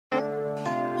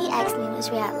asked me which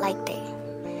way I liked it.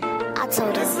 I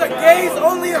told her, This is a gays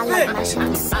only I like event. my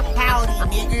shoes. Howdy,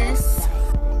 niggas.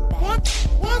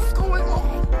 What's going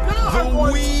on?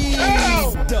 The weed.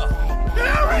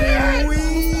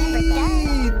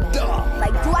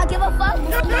 Like, do I give a fuck?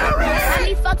 How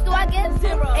many fucks do I give?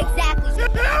 0. Exactly.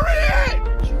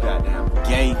 You goddamn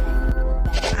gay.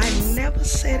 I never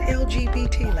said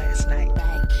LGBT last night.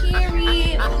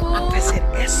 Period. I said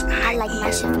I like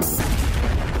my SIN. shoes.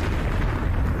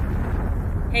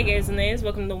 Hey guys and nays,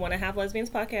 welcome to the 1.5 Lesbians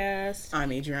podcast.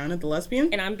 I'm Adriana, the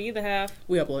lesbian. And I'm B the half.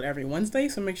 We upload every Wednesday,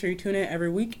 so make sure you tune in every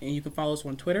week, and you can follow us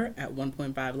on Twitter at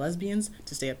 1.5 lesbians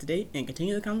to stay up to date and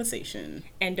continue the conversation.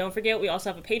 And don't forget, we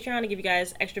also have a Patreon to give you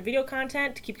guys extra video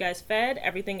content to keep you guys fed.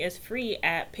 Everything is free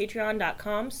at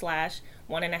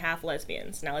patreon.com/1.5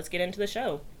 lesbians. Now let's get into the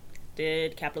show.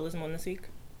 Did capitalism win this week?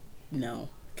 No.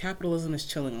 Capitalism is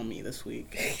chilling on me this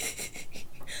week.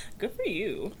 Good for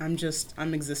you. I'm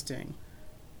existing.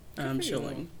 I'm for you.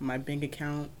 chilling. My bank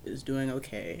account is doing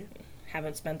okay.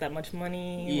 Haven't spent that much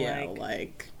money. Yeah,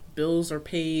 like bills are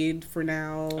paid for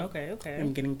now. Okay.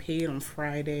 I'm getting paid on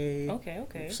Friday.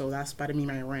 Okay. So that's about to be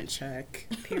my rent check.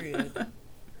 Period.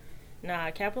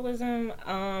 Nah, capitalism,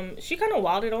 she kind of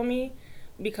wilded on me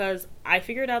because I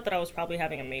figured out that I was probably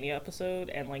having a mania episode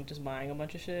and, like, just buying a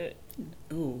bunch of shit.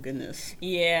 Oh, goodness.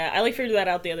 Yeah, I, like, figured that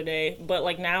out the other day, but,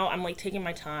 like, now I'm, like, taking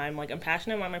my time. Like, I'm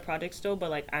passionate about my projects still, but,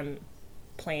 like, I'm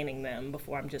planning them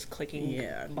before I'm just clicking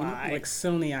buy. Like, sit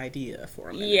on the idea for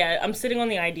a minute. Yeah, I'm sitting on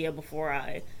the idea before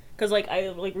because, like, I,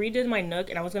 like, redid my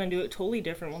Nook, and I was going to do it totally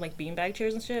different with, like, beanbag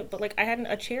chairs and shit, but, like, I had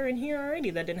a chair in here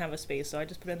already that didn't have a space, so I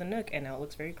just put it in the Nook, and now it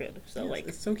looks very good. So, Yes, like...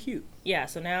 it's so cute. Yeah,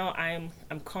 so now I'm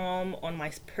calm on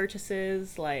my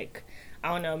purchases. Like, I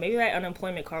don't know, maybe that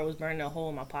unemployment card was burning a hole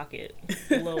in my pocket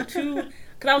a little too.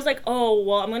 Because I was like, oh,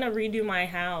 well, I'm going to redo my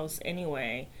house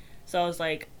anyway. So I was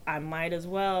like, I might as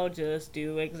well just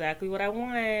do exactly what I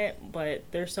want. But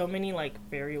there's so many, like,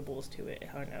 variables to it.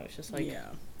 I don't know, it's just like... Yeah.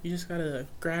 You just gotta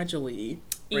gradually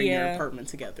bring your apartment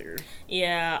together.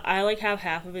 Yeah, I, like, have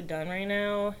half of it done right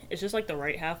now. It's just, like, the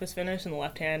right half is finished and the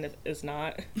left hand is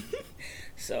not.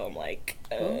 So I'm like...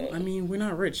 Well, I mean, we're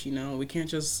not rich, you know? We can't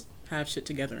just have shit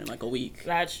together in, like, a week.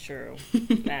 That's true.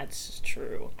 That's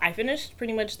true. I finished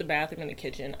pretty much the bathroom and the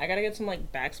kitchen. I gotta get some,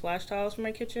 like, backsplash tiles for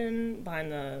my kitchen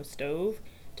behind the stove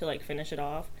to, like, finish it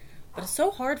off. But it's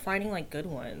so hard finding, like, good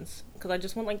ones. Because I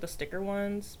just want, like, the sticker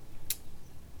ones.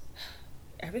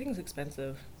 Everything's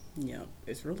expensive. Yeah,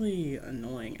 it's really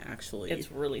annoying, actually.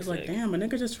 It's really It's sick. like, damn, a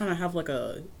nigga just trying to have, like,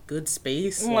 a good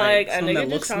space. Like a something nigga that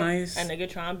looks nice. A nigga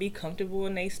trying to be comfortable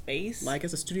in their space. Like,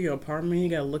 it's a studio apartment, you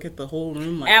gotta look at the whole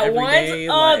room, like, At every once? day,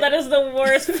 Oh, like... that is the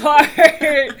worst part.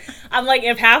 I'm like,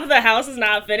 if half of the house is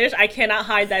not finished, I cannot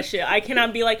hide that shit. I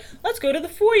cannot be like, let's go to the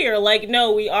foyer. Like,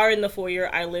 no, we are in the foyer.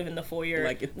 I live in the foyer.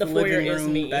 Like, it's the foyer living is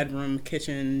room, me. bedroom,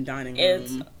 kitchen, dining room.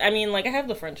 It's, I mean, like, I have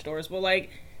the French doors, but, like,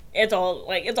 it's all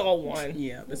one.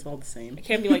 Yeah, it's all the same. It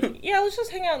can't be like, yeah, let's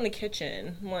just hang out in the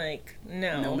kitchen. Like,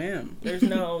 no. No, ma'am. There's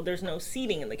no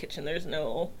seating in the kitchen. There's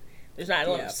not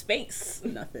enough space.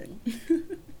 Nothing.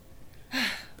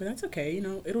 But that's okay, you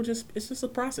know, it's just a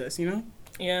process, you know?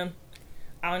 Yeah.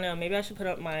 I don't know. Maybe I should put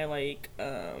up my, like,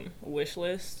 wish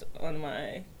list on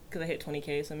my... Because I hit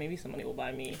 20K, so maybe somebody will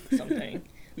buy me something.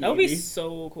 That would be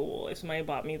so cool if somebody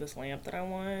bought me this lamp that I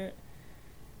want.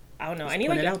 I don't know. Just I need,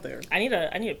 put like, it out there. I need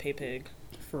a pay pig.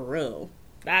 For real.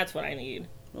 That's what I need.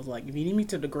 I was like, if you need me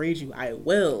to degrade you, I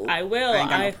will. I will. I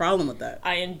ain't got no problem with that.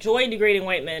 I enjoy degrading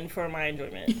white men for my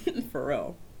enjoyment. For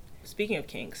real. Speaking of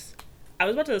kinks, I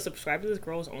was about to subscribe to this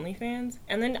girl's OnlyFans,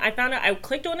 and then I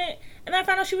clicked on it, and then I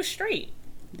found out she was straight.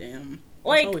 Damn.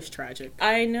 Like, it's always tragic.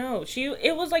 I know.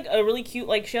 It was, like, a really cute,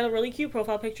 like, she had a really cute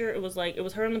profile picture. It was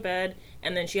her in the bed,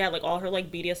 and then she had, like, all her,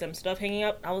 like, BDSM stuff hanging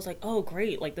up. I was like, oh,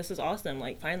 great. Like, this is awesome.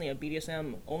 Like, finally a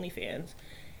BDSM OnlyFans.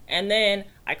 And then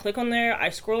I click on there, I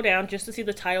scroll down just to see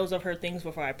the titles of her things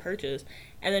before I purchase.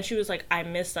 And then she was like, I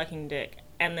miss sucking dick.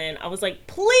 And then I was like,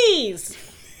 please!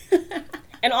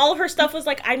 And all of her stuff was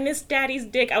like, I miss daddy's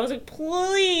dick. I was like,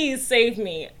 please save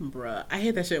me. Bruh, I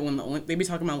hate that shit when they be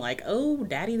talking about, like, oh,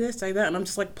 daddy this, daddy that. And I'm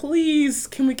just like, please,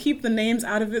 can we keep the names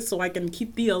out of it so I can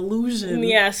keep the illusion?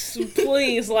 Yes,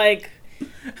 please, like, if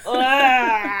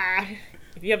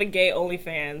you have a gay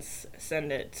OnlyFans,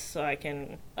 send it so I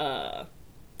can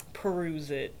peruse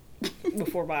it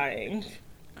before buying.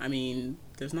 I mean,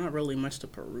 there's not really much to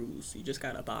peruse. You just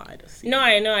gotta buy to see. No,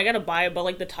 I know, I gotta buy it, but,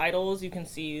 like, the titles you can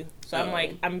see. So I'm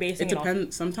like, I'm basing it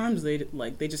depends. Sometimes they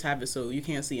just have it so you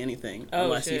can't see anything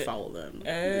unless you follow them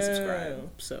and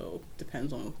subscribe. So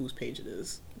depends on whose page it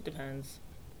is. Depends.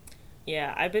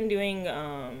 Yeah, I've been doing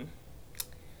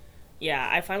Yeah,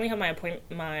 I finally have my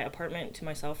apartment to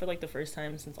myself for like the first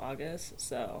time since August.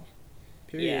 So,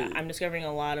 Period. yeah, I'm discovering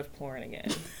a lot of porn again.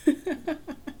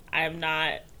 I'm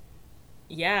not.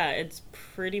 Yeah, it's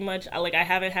pretty much like I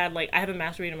haven't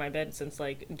masturbated in my bed since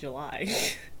like July.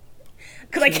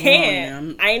 Cause I can't.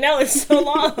 Man. I know it's so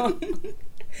long.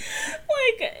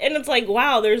 Like, and it's like,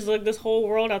 wow, there's like this whole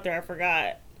world out there. I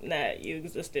forgot that you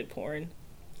existed, porn.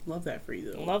 Love that for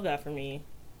you though. Love that for me.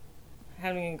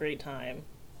 Having a great time.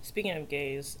 Speaking of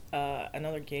gays,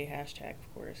 another gay hashtag,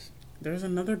 of course. There's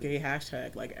another gay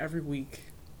hashtag like every week.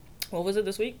 What was it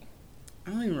this week?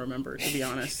 I don't even remember, to be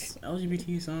honest.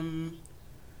 LGBT some.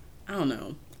 I don't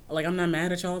know. Like, I'm not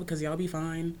mad at y'all because y'all be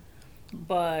fine.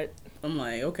 But I'm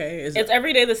like, okay. it's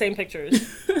every day the same pictures.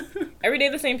 Every day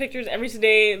the same pictures. Every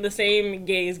day the same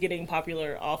gays getting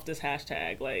popular off this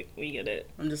hashtag. Like, we get it.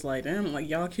 I'm just like, damn, like,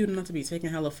 y'all cute enough to be taking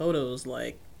hella photos.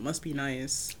 Like, must be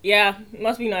nice. Yeah,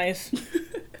 must be nice.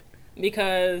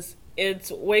 Because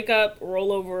it's wake up,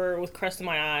 roll over with crust in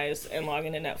my eyes, and log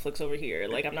into Netflix over here.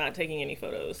 Like, I'm not taking any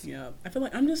photos. Yeah. I feel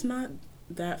like I'm just not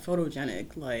that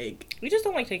photogenic. Like, We just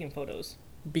don't like taking photos.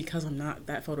 because I'm not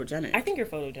that photogenic. I think you're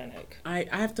photogenic. I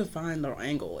have to find the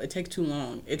angle. It takes too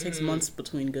long. It takes months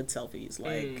between good selfies.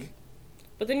 Like,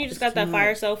 But then you just It's got that too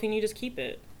fire much. selfie and you just keep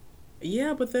it.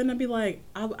 yeah, but then I'd be like,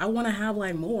 I want to have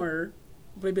like more.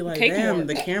 But it'd be like, Take damn, more.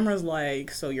 the camera's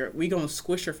like, so we gonna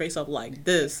squish your face up like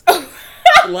this.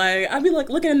 Like, I'd be like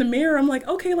looking in the mirror. I'm like,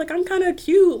 okay, like I'm kind of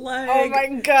cute. Like, Oh my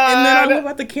and then I god. look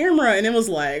at the camera and it was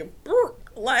like,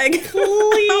 like,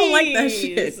 I don't like that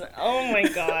shit. Oh my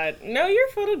god. No, you're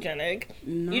photogenic.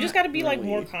 You Not just gotta be like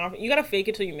more really. confident. You gotta fake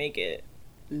it till you make it.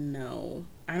 No,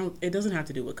 I don't. It doesn't have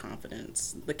to do with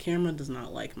confidence. The camera does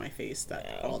not like my face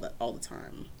all the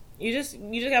time. You just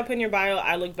gotta put in your bio,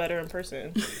 I look better in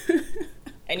person.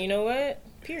 And you know what?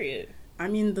 Period. I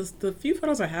mean, the few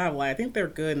photos I have, like, I think they're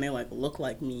good and they like look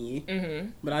like me.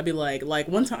 Mm-hmm. But I'd be like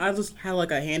one time I just had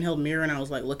like a handheld mirror and I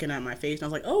was like looking at my face and I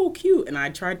was like, oh, cute. And I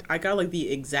got like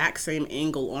the exact same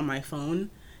angle on my phone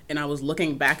and I was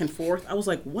looking back and forth. I was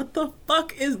like, what the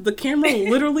fuck is the camera?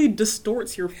 Literally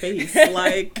distorts your face.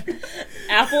 Like,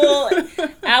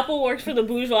 Apple works for the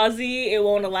bourgeoisie. It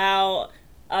won't allow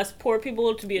us poor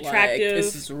people to be attractive. Like,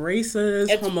 it's racist,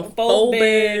 It's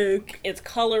homophobic. It's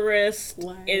colorist.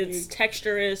 Like- It's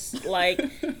texturist. Like,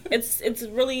 it's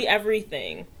really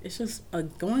everything. It's just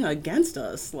going against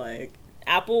us.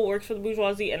 Apple works for the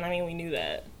bourgeoisie, and I mean, we knew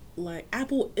that. Like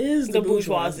Apple is the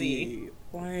bourgeoisie.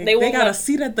 Like, They they won't got a let-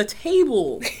 seat at the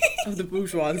table of the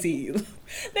bourgeoisie.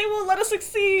 They won't let us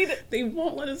succeed. They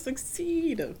won't let us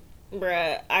succeed.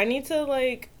 Bruh, I need to,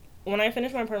 like, when I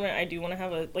finish my apartment, I do want to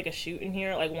have a shoot in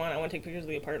here. Like, one, I want to take pictures of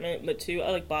the apartment, but two, I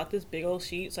like bought this big old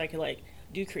sheet so I could like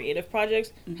do creative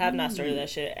projects. Have not started that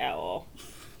shit at all.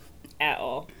 At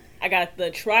all. I got the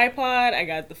tripod, I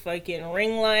got the fucking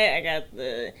ring light, I got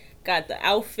the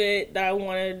outfit that I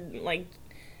wanted. Like,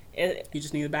 You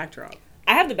just need a backdrop.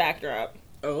 I have the backdrop.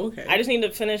 Oh, okay. I just need to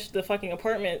finish the fucking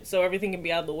apartment so everything can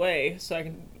be out of the way so I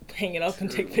can hang it up and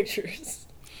take pictures.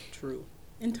 True.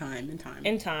 In time.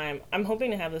 In time. I'm hoping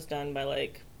to have this done by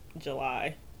like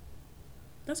July.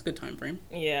 That's a good time frame.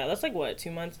 Yeah, that's like what,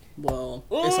 2 months? Well,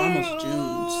 it's almost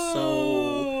June,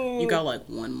 so you got like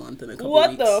 1 month and a couple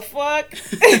What weeks. the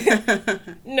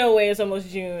fuck? No way, it's almost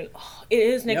June. Oh, it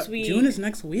is next week. June is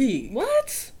next week.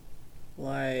 What?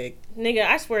 Like, Nigga,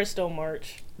 I swear it's still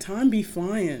March. time be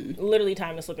flying. Literally,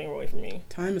 time is slipping away from me.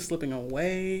 Time is slipping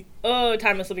away. Oh,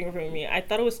 time is slipping away from me. I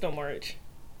thought it was still March.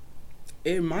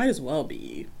 It might as well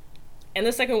be. And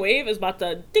the second wave is about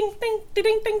to ding, ding, ding,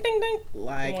 ding, ding, ding, ding.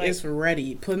 Like, it's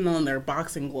ready, putting on their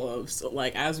boxing gloves,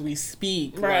 like, as we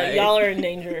speak. Right, like, y'all are in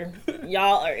danger.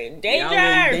 Y'all are in danger.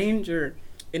 Y'all in danger.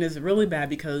 And it's really bad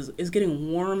because it's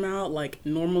getting warm out. Like,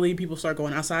 normally people start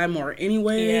going outside more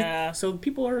anyway. Yeah. So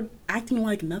people are acting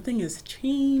like nothing has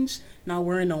changed. Not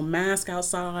wearing no mask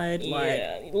outside. Like,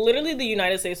 Yeah, literally the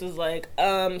United States was like,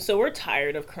 so we're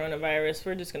tired of coronavirus.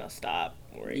 We're just gonna stop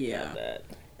worrying about that.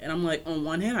 and I'm like, on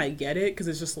one hand, I get it because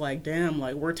it's just like, damn,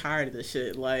 like, we're tired of this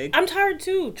shit. Like, I'm tired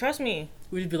too. Trust me.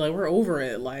 we'd be like, we're over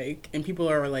it. Like, and people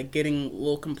are like getting a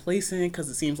little complacent because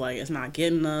it seems like it's not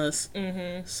getting us.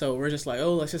 Mm-hmm. So we're just like,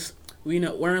 oh, let's just,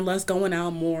 wearing less, going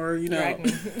out more, Drag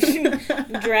me.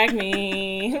 Drag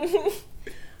me.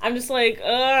 I'm just like,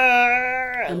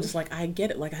 I'm just like, I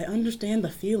get it. Like, I understand the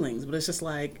feelings, but it's just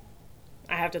like,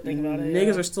 I have to think about it.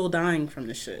 niggas are still dying from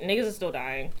this shit. Niggas are still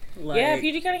dying. Like, Yeah,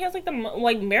 PG County has like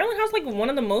Maryland has like one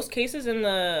of the most cases in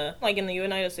the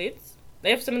United States. They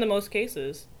have some of the most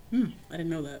cases. I didn't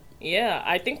know that. Yeah,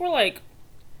 I think we're like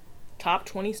top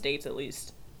 20 states at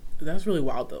least. That's really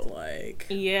wild though. Like,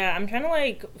 Yeah, I'm trying to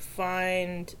like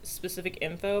find specific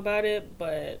info about it,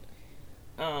 but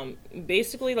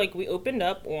basically like we opened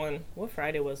up on what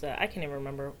Friday was that? I can't even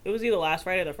remember. It was either last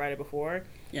Friday or the Friday before.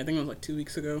 yeah, I think it was like 2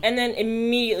 weeks ago. And then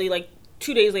immediately, like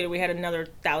 2 days later, we had another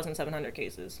 1,700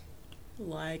 cases.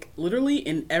 Like, literally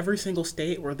in every single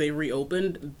state where they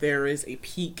reopened, there is a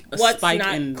peak, a What's spike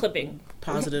not in clipping?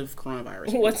 positive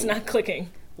coronavirus. What's people. not clicking?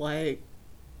 Like,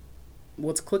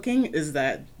 what's clicking is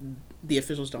that the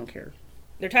officials don't care.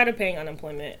 They're tired of paying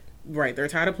unemployment. Right, they're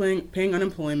tired of paying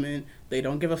unemployment. They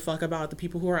don't give a fuck about the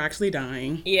people who are actually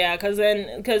dying. Yeah, because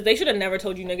they should have never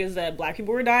told you niggas that black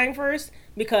people were dying first,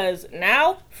 because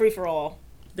now, free for all.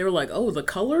 They were like, oh, the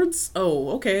coloreds?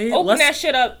 Oh, okay. Open that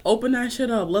shit up. Open that shit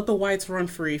up. Let the whites run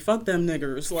free. Fuck them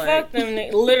niggers. Like, Fuck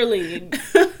them.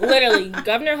 Literally,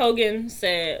 Governor Hogan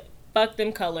said, fuck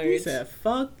them colors. He said,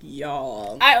 fuck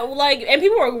y'all. And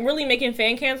people were really making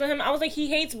fan cams of him. I was like, he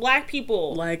hates black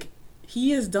people. Like,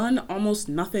 he has done almost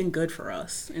nothing good for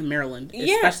us in Maryland,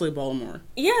 Yeah. especially Baltimore.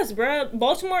 Yes, bruh.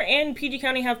 Baltimore and PG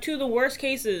County have two of the worst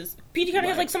cases. PG County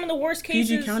has like some of the worst cases.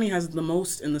 PG County has the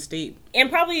most in the state. And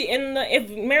probably if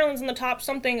Maryland's in the top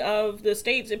something of the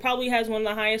states, it probably has one of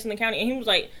the highest in the county. And he was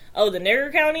like, oh, the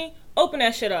nigger county? Open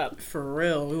that shit up. For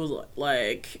real. It was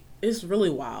like, it's really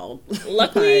wild.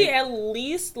 Luckily, Like, at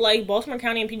least, like, Baltimore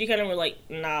County and PG County were like,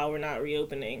 nah, we're not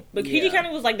reopening. But PG Yeah. County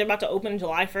was like, they're about to open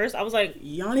July 1st. I was like,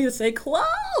 y'all need to stay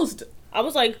closed.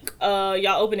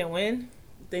 Y'all open it when?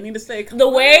 They need to stay closed. The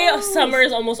way summer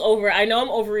is almost over, I know I'm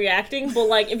overreacting, but,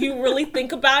 like, if you really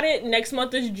think about it, next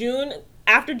month is June.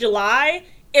 After July,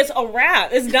 it's a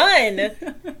wrap. It's done.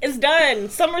 It's done.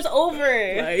 Summer's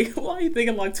over. Like, why are you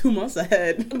thinking like 2 months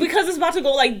ahead? Because it's about to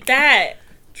go like that.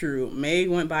 True. May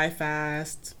went by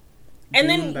fast. And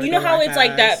June then, better you know go how by it's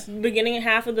like fast. that beginning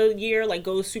half of the year, like,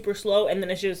 goes super slow, and then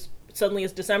it's just, suddenly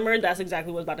it's December? That's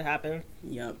exactly what's about to happen.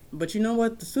 Yep. But you know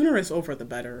what? The sooner it's over, the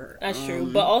better. That's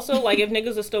true. But also, like, if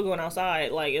niggas are still going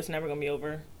outside, like, it's never gonna be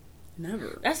over.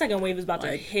 Never. That second wave is about to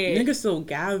Like, hit. niggas still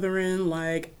gathering.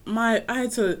 Like, I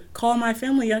had to call my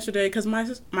family yesterday because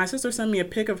my sister sent me a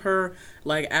pic of her,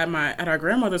 like, at our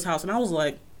grandmother's house, and I was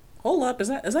like, hold up, is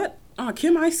that Aunt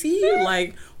Kim I see?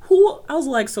 Like, who? I was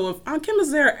like, so if Aunt Kim is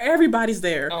there, everybody's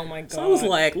there. Oh my god. So I was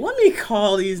like, let me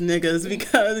call these niggas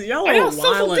because y'all Are are y'all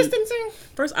social wildin'. distancing?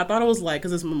 First, I thought it was like,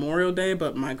 because it's Memorial Day,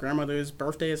 but my grandmother's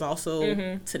birthday is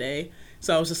also today.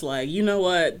 So I was just like, you know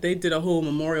what? They did a whole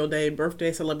Memorial Day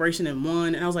birthday celebration in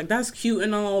one. And I was like, that's cute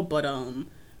and all, but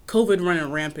COVID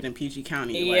running rampant in PG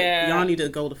County. Like, Yeah. y'all need to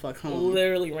go the fuck home.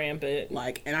 Literally rampant.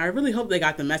 Like, and I really hope they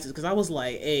got the message because I was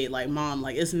like, hey, like, mom,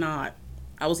 like, it's not.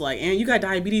 I was like, and you got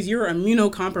diabetes, you're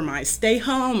immunocompromised. Stay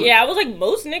home. Yeah, I was like,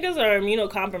 most niggas are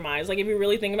immunocompromised. Like, if you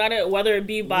really think about it, whether it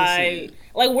be by... Listen.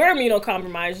 Like, we're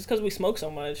immunocompromised just because we smoke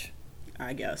so much.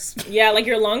 I guess. Yeah, like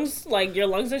your lungs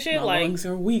and shit. My like, lungs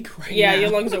are weak right yeah, now. your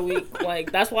lungs are weak.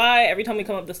 Like, that's why every time we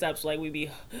come up the steps, like, we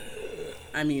be...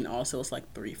 I mean, also, it's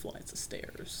like 3 flights of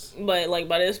stairs. But, like,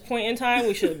 by this point in time,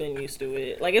 we should have been used to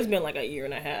it. Like, it's been, like, a year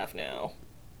and a half now.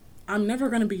 I'm never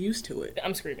going to be used to it.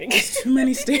 I'm screaming. Too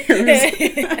many stairs.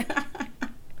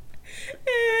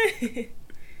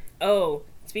 Oh,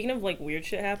 speaking of, like, weird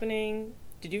shit happening,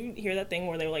 did you hear that thing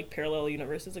where they were, like, parallel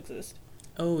universes exist?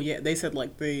 Oh, yeah. They said,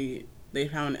 like, they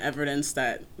found evidence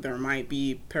that there might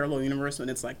be parallel universe when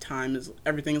it's, like,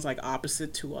 everything is, like,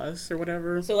 opposite to us or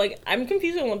whatever. So, like, I'm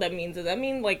confused on what that means. Does that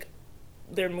mean, like,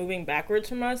 they're moving backwards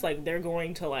from us? Like, they're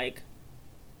going to, like,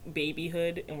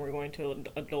 babyhood and we're going to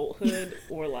adulthood?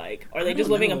 Or, like, are they just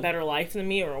living a better life than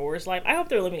me or a worse life? I hope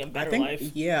they're living a better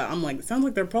life. Yeah, I'm like, it sounds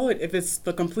like they're probably, if it's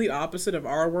the complete opposite of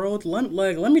our world, let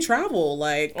me travel.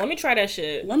 Like, Let me try that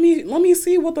shit. let me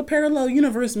see what the parallel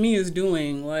universe me is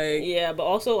doing. Like, Yeah, but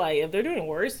also, like, if they're doing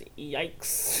worse,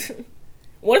 yikes.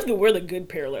 What if we're the good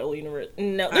parallel universe?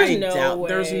 No, there's no way.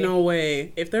 There's no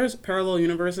way. If there's parallel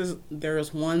universes,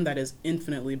 there's one that is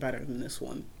infinitely better than this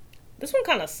one. This one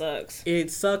kind of sucks. It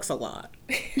sucks a lot.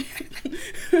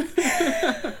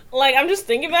 Like, I'm just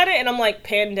thinking about it, and I'm like,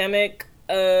 pandemic,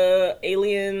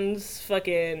 aliens,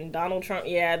 fucking Donald Trump.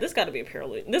 Yeah, this got to be a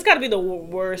parallel. This got to be the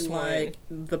worst Like,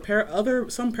 one.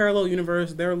 some parallel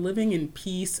universe, they're living in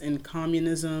peace and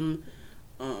communism,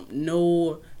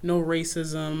 no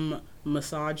racism,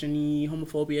 misogyny,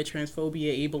 homophobia,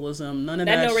 transphobia, ableism, none of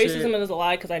that No shit. racism is a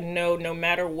lie, because I know no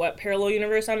matter what parallel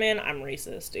universe I'm in, I'm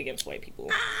racist against white people.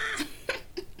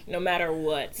 No matter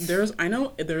what. I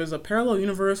know there's a parallel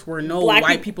universe where no Black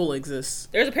white peop- people exist.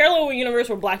 There's a parallel universe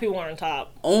where black people are on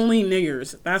top. Only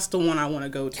niggers. That's the one I want to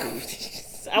go to.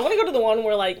 I want to go to the one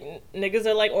where, like, niggas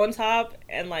are, like, on top,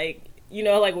 and, like, You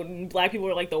know, like when black people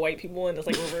are like the white people and it's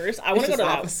like reverse. I want to go to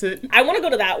opposite. that. I want to go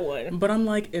to that one. But I'm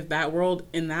like, if that world,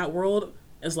 in that world,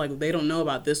 is like, they don't know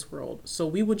about this world. So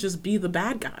we would just be the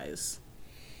bad guys.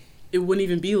 It wouldn't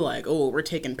even be like, oh, we're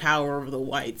taking power over the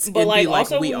whites. But It'd like, be like,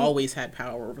 also we always had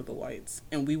power over the whites.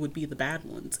 And we would be the bad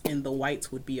ones. And the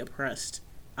whites would be oppressed.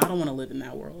 I don't want to live in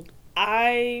that world.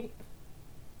 I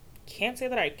can't say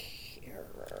that I care.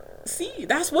 See,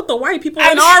 that's what the white people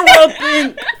in our world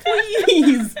think.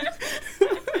 Please.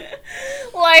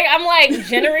 Like, I'm like,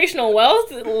 generational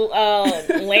wealth,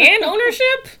 land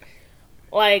ownership,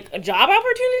 like, job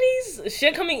opportunities,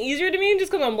 shit coming easier to me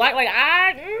just because I'm black. Like,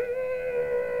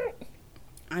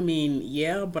 I mean,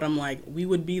 yeah, but I'm like, we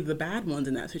would be the bad ones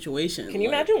in that situation. Can you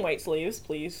imagine white slaves,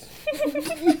 please?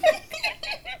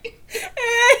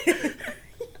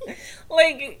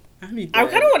 Like, I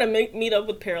kind of want to meet up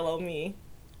with Parallel Me.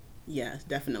 Yeah,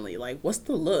 definitely. Like, what's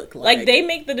the look? Like they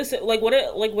make the decision. Like, what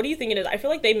do you think it is? I feel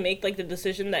like they make like the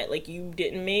decision that like you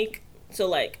didn't make. So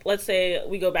like, let's say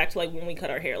we go back to like when we cut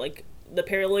our hair. Like the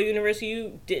Parallel Universe,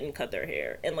 you didn't cut their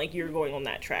hair, and like you're going on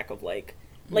that track of like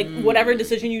whatever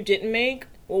decision you didn't make,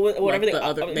 or whatever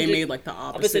like they made like the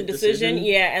opposite decision.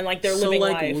 Yeah, and like they're living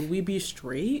like, life. Would we be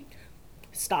straight?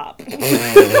 Stop.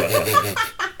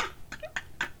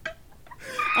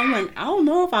 I'm like, I don't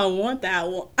know if I want that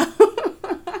one.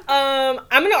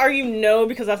 I'm gonna argue no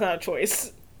because that's not a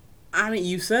choice. I mean,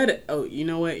 you said, oh, you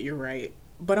know what? You're right.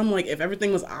 But I'm like, if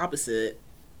everything was opposite,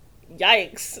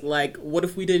 yikes. Like, what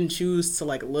if we didn't choose to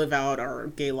like live out our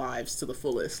gay lives to the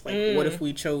fullest? Like, what if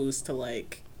we chose to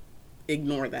like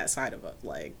ignore that side of it?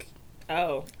 Like,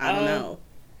 I don't know.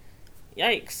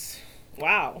 Yikes!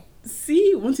 Wow.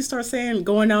 See, once you start saying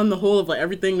going down the hole of like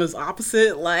everything was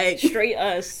opposite, like straight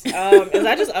us. Is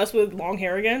that just us with long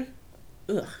hair again?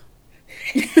 Ugh.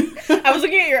 I was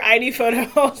looking at your ID photos.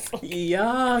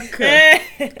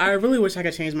 Yuck. I really wish I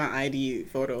could change my ID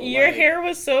photo. Your hair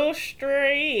was so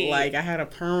straight. Like, I had a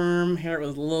perm, hair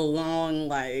was a little long,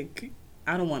 like,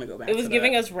 I don't want to go back to that. It was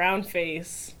giving us round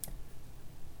face.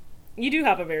 You do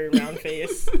have a very round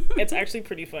face. It's actually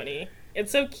pretty funny.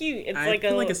 It's so cute. It's I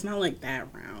feel like it's not like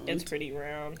that round. It's pretty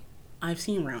round. I've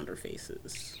seen rounder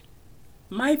faces.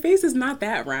 My face is not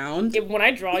that round. When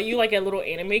I draw you like a little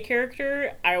anime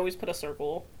character, I always put a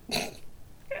circle.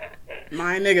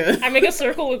 My nigga. I make a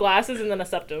circle with glasses and then a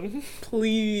septum.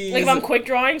 Please. Like if I'm quick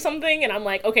drawing something and I'm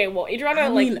like, okay, well,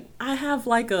 Adriana, I have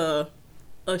like a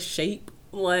shape.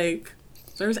 Like,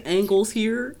 there's angles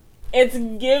here. It's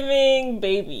giving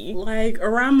baby. Like,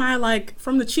 around my, like,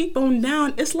 from the cheekbone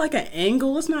down, it's like an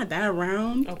angle. It's not that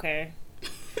round. Okay.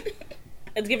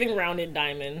 It's giving rounded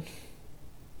diamond.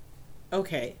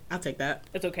 Okay, I'll take that.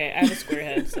 It's okay. I have a square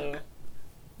head, so.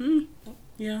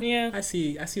 Yeah. I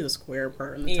see the square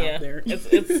part in the top there. It's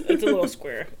a little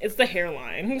square. It's the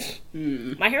hairline.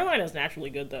 My hairline is naturally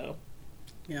good though.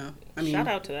 Yeah. I mean, shout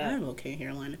out to that. I have okay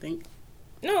hairline, I think.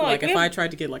 No, like if I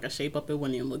tried to get like a shape up, it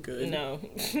wouldn't even look good. No.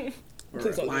 Or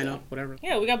a line up, whatever.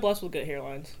 Yeah, we got blessed with good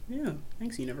hairlines. Yeah.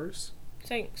 Thanks, universe.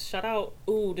 Thanks. Shout out.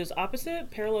 Ooh, does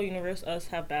opposite Parallel Universe us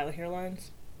have bad hairlines?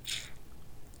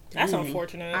 That's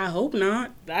unfortunate. I hope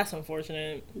not. That's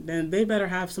unfortunate. Then they better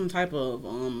have some type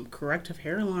of corrective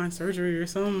hairline surgery or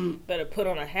something. Better put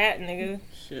on a hat, nigga.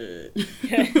 Shit.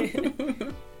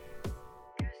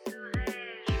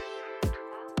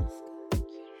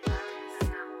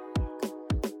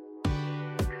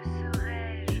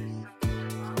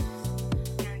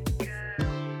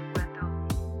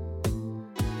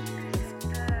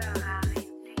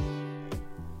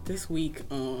 This week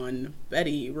on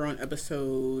Betty, we're on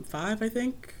episode 5, I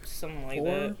think. Something like 4?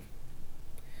 that.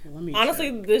 Let me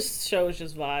honestly check. This show is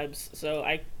just vibes, so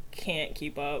I can't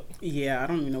keep up. Yeah, I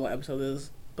don't even know what episode it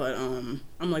is, but I'm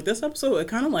like, this episode, it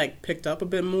kind of like picked up a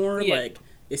bit more. Yeah. Like,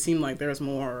 it seemed like there's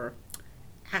more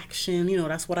action, you know,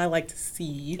 that's what I like to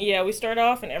see. Yeah, we start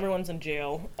off and everyone's in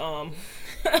jail.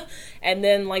 And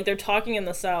then like they're talking in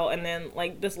the cell, and then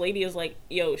like this lady is like,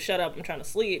 yo, shut up, I'm trying to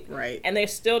sleep. Right. And they're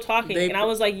still talking, and I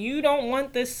was like, you don't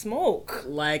want this smoke.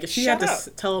 Like, she had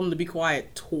to tell them to be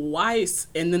quiet twice,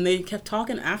 and then they kept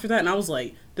talking after that, and I was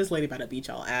like, this lady about to beat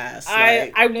y'all ass.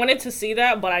 I wanted to see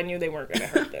that, but I knew they weren't gonna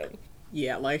hurt them.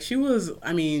 Yeah, like, she was,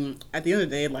 I mean, at the end of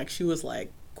the day, like, she was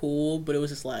like cool, but it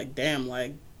was just like, damn,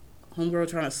 like, homegirl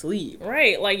trying to sleep.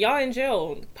 Right, like, y'all in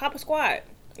jail, pop a squat.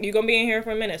 You gonna be in here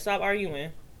for a minute, stop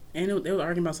arguing. And they were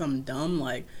arguing about something dumb,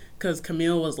 like, because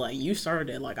Camille was like, you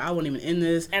started it, like, I wasn't even in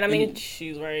this. And I mean,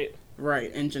 she's right. Right,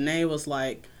 and Janae was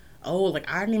like, oh, like,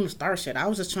 I didn't even start shit, I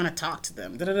was just trying to talk to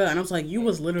them, da-da-da. And I was like, you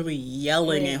was literally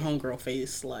yelling in homegirl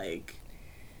face, like...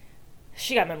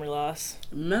 She got memory loss.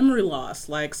 Memory loss,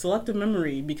 like, selective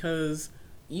memory, because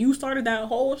you started that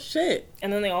whole shit.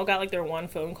 And then they all got like their one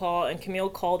phone call, and Camille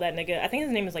called that nigga. I think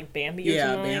his name is like Bambi or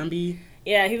Yeah, something. Bambi.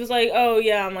 Yeah, he was like, oh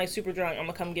yeah, I'm like super drunk. I'm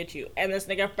gonna come get you. And this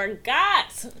nigga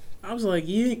forgot. I was like,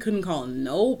 you couldn't call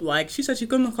nope. Like, she said she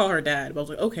couldn't call her dad. But I was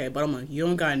like, okay. But I'm like, you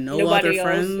don't got Nobody other else,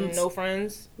 friends? no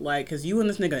friends. Like, because you and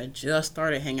this nigga just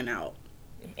started hanging out.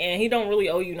 And he don't really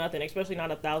owe you nothing, especially not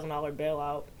 $1,000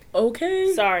 bailout.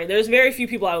 Okay. Sorry, there's very few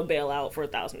people I would bail out for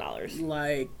 $1,000.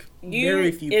 Like,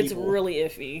 very few it's people. really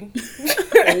iffy.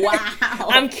 Wow.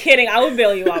 I'm kidding. I would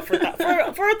bail you out for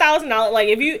 $1,000. Like,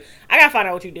 I gotta find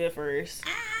out what you did first.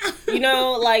 You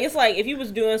know, like, it's like if you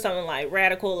was doing something like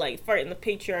radical, like fighting the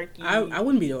patriarchy. I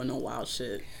wouldn't be doing no wild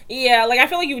shit. Yeah, like I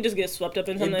feel like you would just get swept up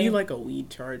in something. It'd be like a weed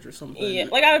charge or something. Yeah,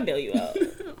 like I would bail you out.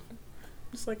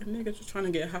 It's like a nigga just trying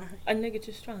to get high. A nigga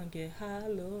just trying to get high,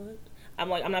 Lord. I'm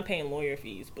like, I'm not paying lawyer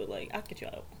fees, but like, I'll get you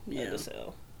out of the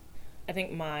cell. I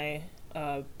think my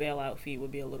bailout fee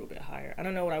would be a little bit higher. I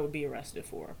don't know what I would be arrested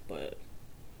for, but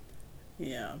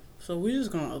yeah. So we're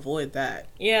just gonna avoid that.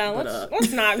 Yeah, but,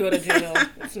 let's not go to jail.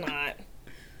 Let's not.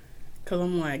 Cause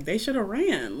I'm like, they should have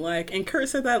ran. Like, and Kurt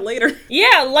said that later.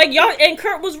 Yeah, like y'all, and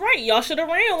Kurt was right. Y'all should have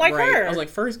ran like right. her. I was like,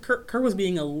 first, Kurt was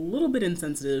being a little bit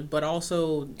insensitive, but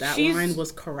also that line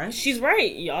was correct. She's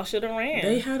right. Y'all should have ran.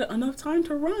 They had enough time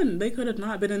to run. They could have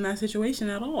not been in that situation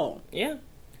at all. Yeah.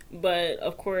 But,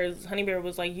 of course, Honey Bear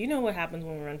was like, you know what happens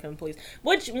when we run from the police.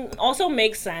 Which also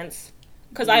makes sense.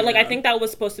 Because I think that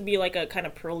was supposed to be like a kind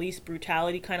of police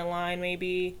brutality kind of line,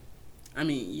 maybe. I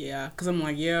mean, yeah. Because I'm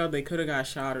like, yeah, they could have got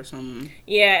shot or something.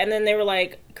 Yeah, and then they were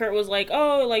like, Kurt was like,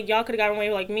 oh, like, y'all could have gotten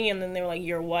away like me. And then they were like,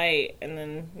 you're white. And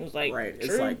then it was like, right. True.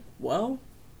 It's like, well.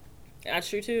 That's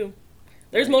true, too.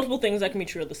 There's multiple things that can be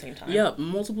true at the same time. Yep,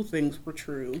 multiple things were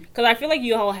true. Because I feel like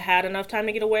you all had enough time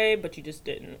to get away, but you just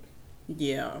didn't.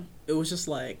 Yeah. It was just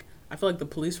like, I feel like the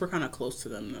police were kind of close to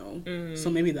them, though. Mm. So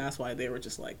maybe that's why they were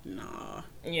just like, nah.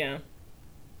 Yeah.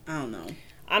 I don't know.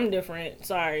 I'm different.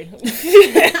 Sorry.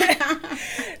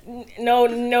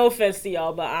 no offense to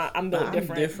y'all, but I'm built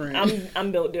different.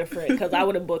 I'm built different because I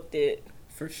would have booked it.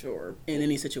 For sure. In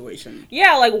any situation.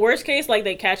 Yeah, like worst case, like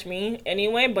they catch me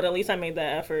anyway, but at least I made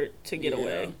that effort to get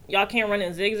away. Y'all can't run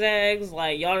in zigzags.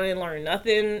 Like, y'all didn't learn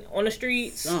nothing on the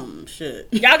streets. Some shit.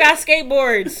 Y'all got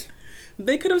skateboards.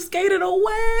 They could have skated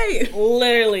away.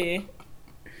 Literally.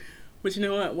 But you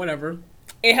know what? Whatever.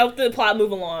 It helped the plot move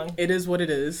along. It is what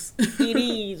it is. It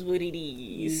is what it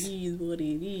is. It is what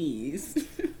it is.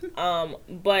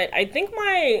 But I think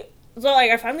I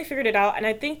finally figured it out, and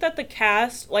I think that the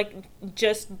cast, like,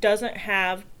 just doesn't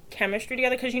have chemistry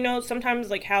together, because, you know, sometimes,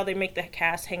 like, how they make the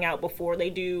cast hang out before they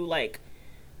do, like,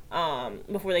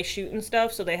 before they shoot and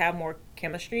stuff, so they have more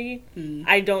chemistry. Mm.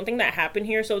 I don't think that happened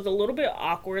here, so it's a little bit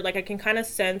awkward. Like, I can kind of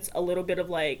sense a little bit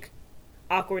of, like,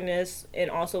 awkwardness, and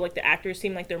also, like, the actors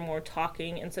seem like they're more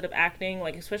talking instead of acting,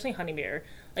 like, especially Honey Bear.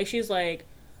 Like, she's like,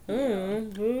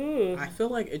 ooh. I feel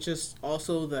like it's just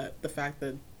also the fact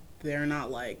that they're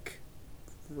not, like,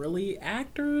 really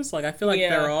actors. Like, I feel like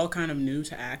they're all kind of new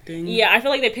to acting. Yeah, I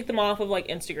feel like they picked them off of, like,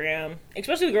 Instagram.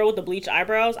 Especially the girl with the bleached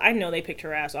eyebrows. I know they picked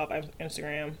her ass off of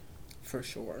Instagram. For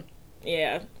sure.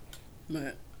 Yeah.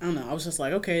 But, I don't know. I was just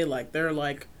like, okay, like, they're,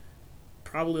 like,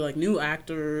 probably, like, new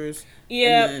actors.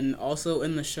 Yeah. And then also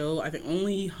in the show, I think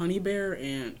only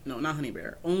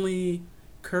only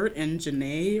Kurt and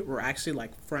Janae were actually,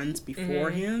 like, friends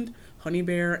beforehand. Mm-hmm. Honey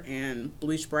Bear and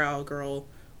Bleach Brow Girl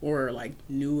were, like,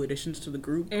 new additions to the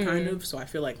group, kind of. So I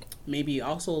feel like maybe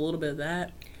also a little bit of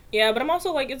that. Yeah, but I'm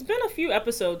also, like, it's been a few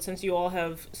episodes since you all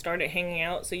have started hanging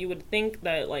out, so you would think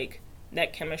that, like,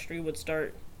 that chemistry would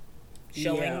start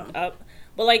showing up.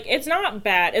 But, like, it's not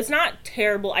bad. It's not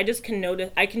terrible. I just can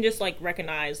notice, I can just, like,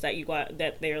 recognize that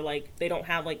they're, like, they don't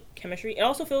have, like, chemistry. It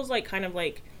also feels like kind of,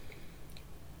 like,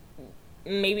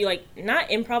 maybe, like, not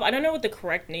improv. I don't know what the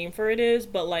correct name for it is,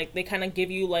 but, like, they kind of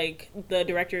give you, like, the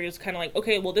director is kind of like,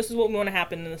 okay, well, this is what we want to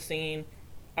happen in the scene.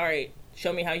 All right,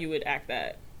 show me how you would act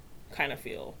that kind of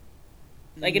feel.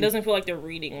 Like, it doesn't feel like they're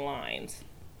reading lines.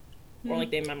 Or,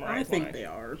 like, they memorize lines. I think they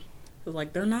are. But,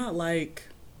 like, they're not, like,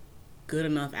 good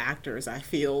enough actors, I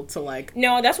feel, to, like...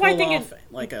 No, that's why I think it's...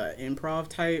 like, a improv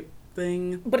type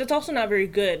thing. But it's also not very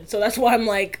good, so that's why I'm,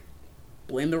 like...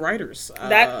 Blame the writers.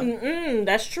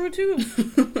 That's true, too.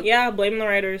 Yeah, blame the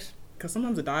writers. Because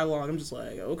sometimes the dialogue, I'm just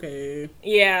like, okay.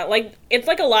 Yeah, like, it's,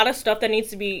 like, a lot of stuff that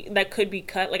could be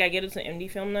cut. Like, I get it's an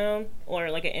indie film, though. Or,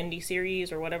 like, an indie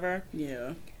series or whatever.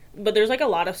 Yeah. But there's, like, a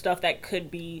lot of stuff that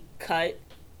could be cut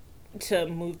to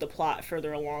move the plot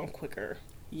further along quicker.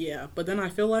 Yeah, but then I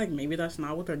feel like maybe that's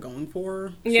not what they're going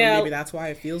for. So yeah. Maybe that's why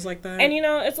it feels like that. And, you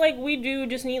know, it's like we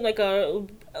just need, like,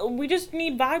 we just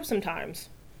need vibes sometimes.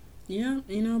 Yeah,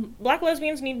 you know. Black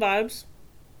lesbians need vibes.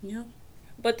 Yeah.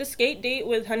 But the skate date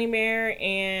with Honey Bear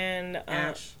and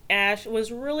Ash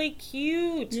was really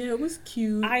cute. Yeah, it was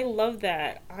cute. I love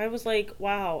that. I was like,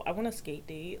 wow, I want a skate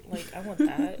date. Like, I want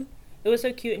that. It was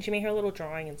so cute, and she made her little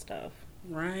drawing and stuff.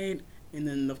 Right. And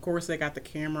then, of course, they got the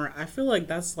camera. I feel like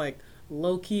that's, like,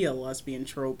 low-key a lesbian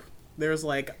trope. There's,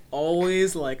 like,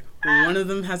 always, like, one of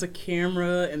them has a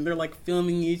camera, and they're, like,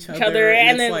 filming each other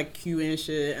and it's, then, like, cute and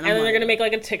shit. And then they're gonna make,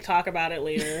 like, a TikTok about it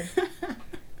later.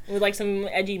 With, like, some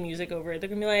edgy music over it. They're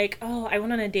gonna be like, oh, I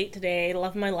went on a date today.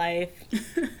 Love my life.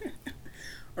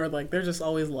 Or, like, they're just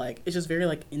always, like, it's just very,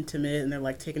 like, intimate, and they're,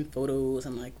 like, taking photos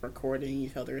and, like, recording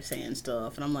each other saying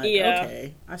stuff. And I'm like,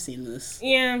 okay, I've seen this.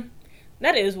 Yeah.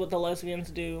 That is what the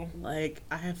lesbians do. Like,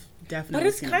 I have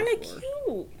definitely seen it. But it's kind of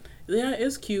cute. Yeah,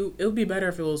 it's cute. It would be better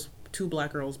if it was 2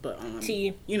 black girls, but,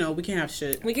 you know, we can't have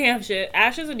shit. We can't have shit.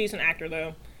 Ash is a decent actor,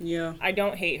 though. Yeah. I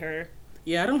don't hate her.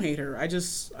 Yeah, I don't hate her. I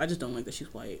just don't like that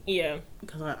she's white. Yeah.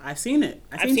 Because I've seen it.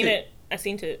 I've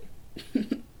seen it.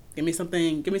 Give me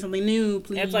something new,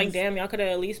 please. It's like, damn, y'all could have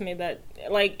at least made that.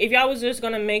 Like, if y'all was just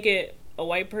gonna make it a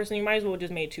white person, you might as well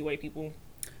just made 2 white people.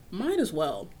 Might as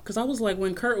well. Because I was like,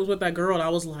 when Kurt was with that girl, I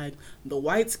was like, the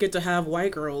whites get to have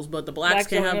white girls, but the blacks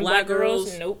can't have black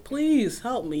girls. Nope. Please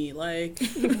help me. Like.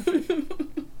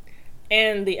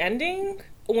 And the ending,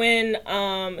 when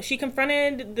she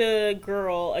confronted the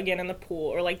girl again in the pool,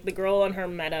 or like the girl and her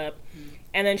met up,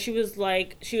 and then she was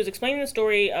explaining the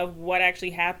story of what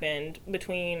actually happened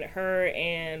between her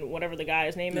and whatever the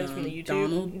guy's name is from the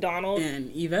YouTube. Donald.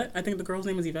 And Yvette. I think the girl's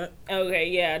name is Yvette. Okay,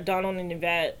 yeah, Donald and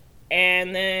Yvette.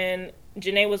 And then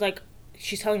Janae was like,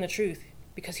 she's telling the truth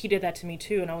because he did that to me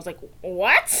too. And I was like,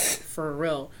 what? For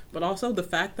real. But also the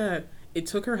fact that it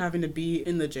took her having to be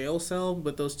in the jail cell,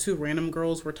 but those 2 random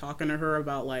girls were talking to her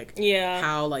about, like,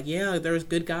 how, like, yeah, there's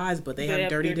good guys, but they have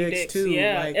dirty dicks too.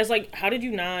 Yeah, like, it's like, how did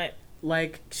you not?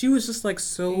 Like, she was just, like,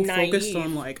 so naive. Focused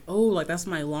on, like, oh, like, that's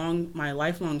my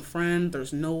lifelong friend.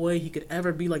 There's no way he could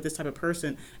ever be, like, this type of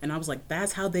person. And I was like,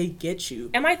 that's how they get you.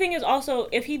 And my thing is also,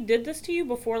 if he did this to you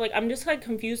before, like, I'm just, like,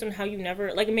 confused on how you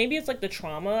never, like, maybe it's, like, the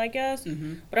trauma, I guess.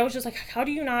 Mm-hmm. But I was just like, how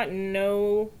do you not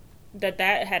know that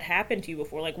had happened to you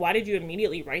before? Like, why did you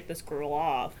immediately write this girl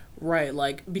off? Right,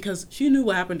 like, because she knew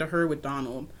what happened to her with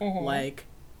Donald. Mm-hmm. Like,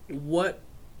 what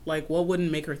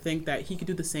wouldn't make her think that he could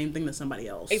do the same thing to somebody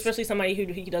else? Especially somebody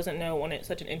who he doesn't know on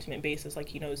such an intimate basis like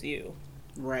he knows you.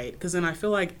 Right, because then I feel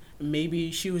like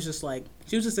maybe she was just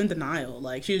in denial.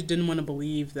 Like, she just didn't want to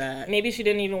believe that. Maybe she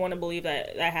didn't even want to believe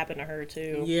that happened to her,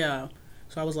 too. Yeah.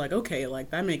 So I was like, okay,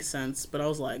 like, that makes sense. But I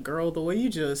was like, girl, the way you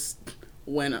just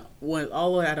went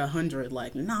all the way at 100,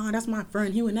 like, nah, that's my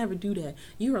friend. He would never do that.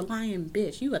 You a lying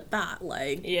bitch. You a thought.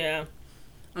 Like, yeah.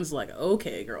 I'm just like,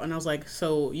 okay, girl. And I was like,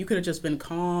 so you could have just been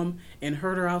calm and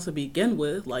heard her out to begin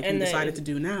with, like you decided to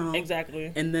do now.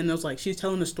 Exactly. And then it was like, she's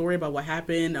telling the story about what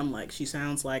happened. I'm like, she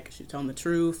sounds like she's telling the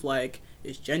truth. Like,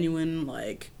 it's genuine.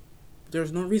 Like,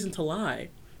 there's no reason to lie.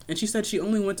 And she said she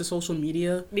only went to social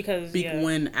media because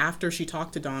when after she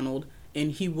talked to Donald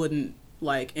and he wouldn't,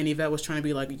 like, and Yvette was trying to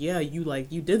be like, yeah, you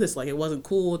did this. Like, it wasn't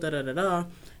cool, da-da-da-da.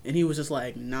 And he was just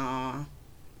like, nah.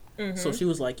 Mm-hmm. So she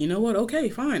was like, you know what? Okay,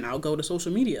 fine. I'll go to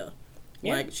social media.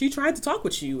 Yeah. Like, she tried to talk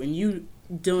with you and you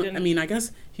don't. I mean, I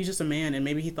guess he's just a man and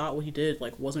maybe he thought what he did,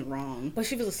 like, wasn't wrong. But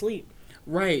she was asleep.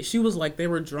 Right. She was like, they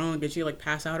were drunk and she, like,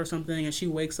 passed out or something and she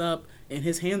wakes up and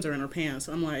his hands are in her pants.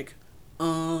 I'm like,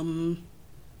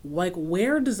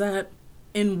 where does that,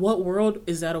 in what world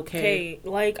is that okay?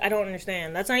 Like, I don't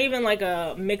understand. That's not even, like,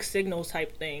 a mixed signals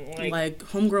type thing. Like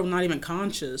homegirl not even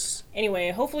conscious.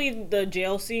 Anyway, hopefully the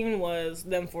jail scene was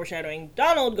them foreshadowing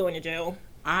Donald going to jail.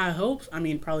 I hope. I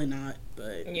mean, probably not,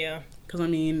 but... Yeah. Because, I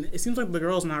mean, it seems like the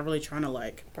girl's not really trying to,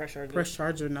 like... press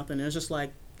charges or nothing. It's just,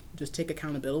 like, just take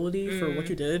accountability for what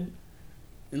you did.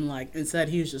 And, like, instead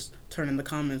he was just turning the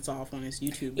comments off on his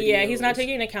YouTube videos. Yeah, he's not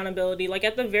taking accountability. Like,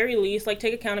 at the very least, like,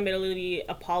 take accountability,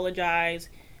 apologize,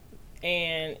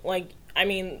 and, like, I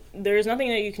mean, there's nothing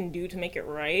that you can do to make it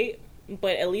right,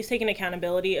 but at least taking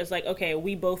accountability is like, okay,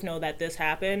 we both know that this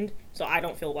happened, so I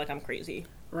don't feel like I'm crazy.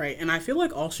 Right, and I feel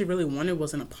like all she really wanted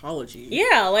was an apology.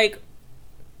 Yeah, like,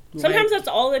 sometimes that's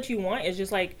all that you want is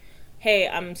just like, hey,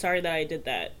 I'm sorry that I did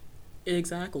that.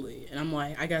 Exactly. And I'm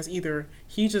like, I guess either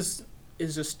he just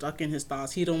is just stuck in his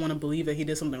thoughts. He don't want to believe that he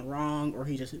did something wrong, or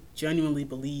he just genuinely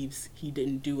believes he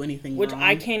didn't do anything wrong. Which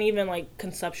I can't even, like,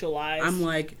 conceptualize. I'm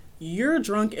like, you're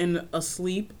drunk and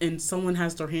asleep and someone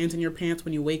has their hands in your pants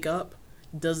when you wake up.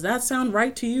 Does that sound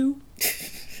right to you?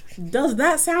 Does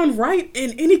that sound right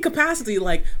in any capacity?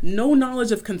 Like, no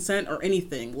knowledge of consent or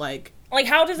anything. Like, Like,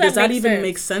 how does that does that make even sense?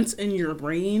 make sense in your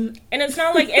brain? And it's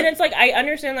not like, and it's like, I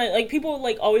understand that, like, people,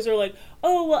 like, always are like,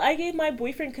 oh, well, I gave my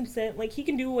boyfriend consent. Like, he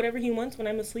can do whatever he wants when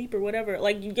I'm asleep or whatever.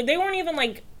 Like, they weren't even,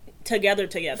 like, together.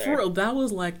 For real, that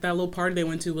was, like, that little party they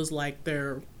went to was, like,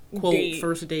 their, quote,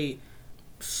 first date.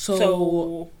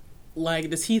 So, like,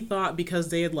 does he thought because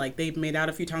they had, like, they've made out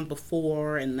a few times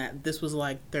before and that this was,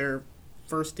 like, their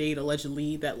first date,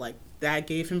 allegedly, that, like, that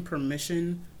gave him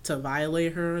permission to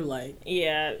violate her? Like,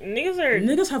 yeah,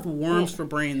 niggas have worms for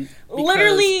brains.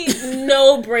 Literally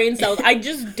no brain cells. I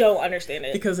just don't understand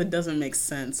it. Because it doesn't make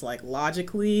sense. Like,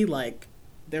 logically, like,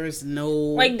 there's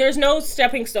no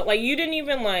stepping stone. Like, you didn't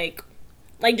even, like,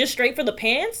 just straight for the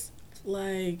pants?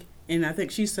 Like, and I think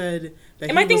she said that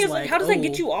and my thing is, like, how does that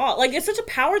get you off? Like, it's such a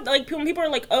power, like, when people are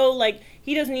like, oh, like,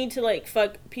 he doesn't need to, like,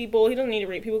 fuck people, he doesn't need to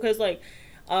rape people, because, like,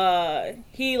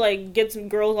 he, like, gets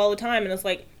girls all the time, and it's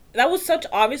like, that was such,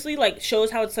 obviously, like,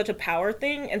 shows how it's such a power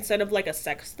thing instead of, like, a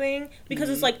sex thing, because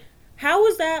it's like, how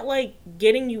is that, like,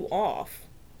 getting you off?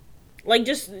 Like,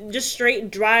 just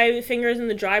straight dry fingers in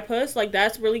the dry puss, like,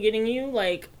 that's really getting you,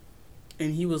 like...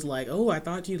 And he was like, oh, I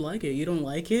thought you'd like it, you don't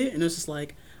like it? And it's just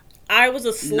like... I was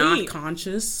asleep. Not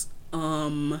conscious.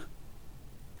 The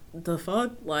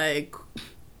fuck? Like,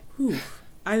 whew.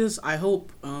 I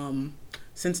hope,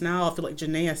 since now I feel like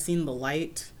Janae has seen the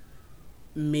light,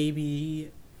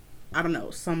 maybe, I don't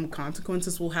know, some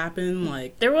consequences will happen,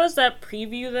 like... There was that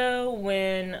preview, though,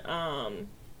 when,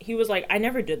 he was like, I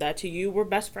never did that to you, we're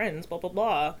best friends, blah, blah,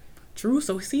 blah. True,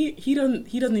 so see, he doesn't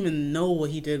even know what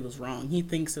he did was wrong. He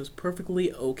thinks it was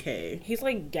perfectly okay. He's,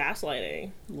 like,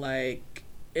 gaslighting. Like...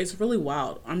 It's really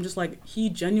wild. I'm just like, he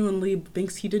genuinely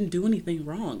thinks he didn't do anything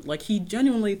wrong. Like, he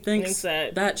genuinely thinks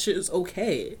that shit is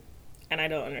okay. And I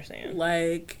don't understand.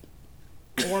 Like...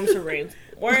 Worms for brains.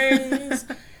 Worms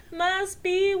must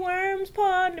be worms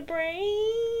upon the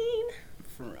brain.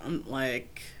 I'm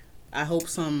like, I hope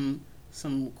some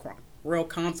real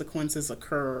consequences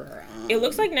occur. It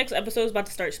looks like next episode is about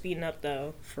to start speeding up,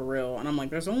 though. For real. And I'm like,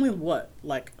 there's only, what,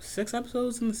 like 6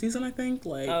 episodes in the season, I think?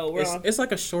 Like, it's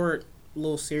like a short...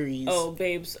 little series. Oh,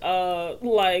 babes.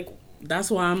 Like...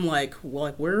 That's why I'm like, well,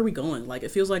 like, where are we going? Like,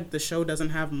 it feels like the show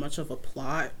doesn't have much of a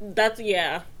plot.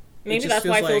 Yeah. Maybe that's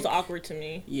why it feels awkward to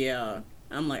me. Yeah.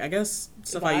 I'm like, I guess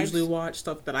stuff I usually watch,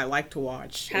 stuff that I like to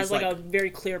watch. Has, like, a very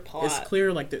clear plot. It's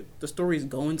clear, like, the story's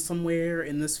going somewhere,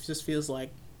 and this just feels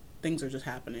like things are just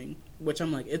happening. Which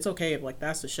I'm like, it's okay if, like,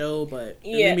 that's the show, but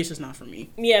maybe it's just not for me.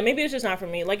 Yeah, maybe it's just not for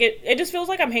me. Like, it just feels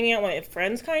like I'm hanging out with my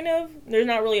friends, kind of. There's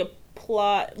not really a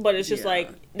plot, but it's just like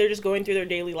they're just going through their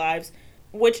daily lives,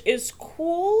 which is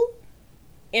cool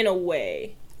in a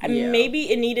way. Maybe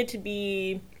it needed to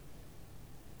be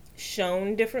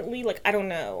shown differently. Like, I don't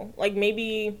know. Like,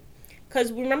 maybe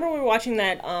because remember we were watching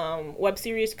that web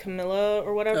series Camilla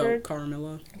or whatever.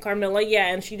 Carmilla, yeah,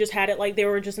 and she just had it like they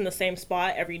were just in the same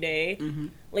spot every day. Mm-hmm.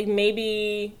 Like,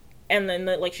 maybe. And then,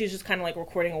 like, she's just kind of, like,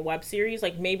 recording a web series.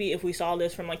 Like, maybe if we saw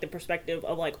this from, like, the perspective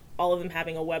of, like, all of them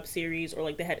having a web series, or,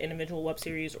 like, they had individual web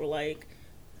series, or, like,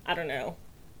 I don't know.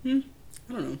 I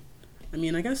don't know. I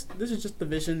mean, I guess this is just the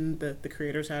vision that the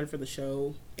creators had for the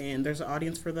show, and there's an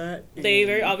audience for that. They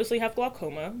very obviously have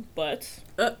glaucoma, but...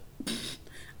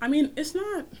 I mean, it's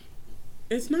not bad.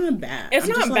 It's not bad.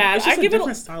 It's just a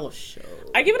different style of show.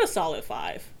 I give it a solid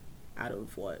 5. Out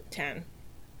of what? 10.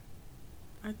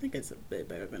 I think it's a bit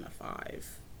better than a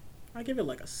 5. I give it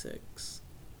like a 6.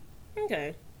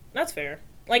 Okay. That's fair.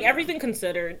 Like, everything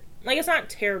considered. Like, it's not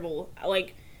terrible.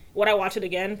 Like, would I watch it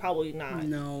again? Probably not.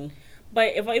 No. But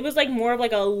if it was, like, more of,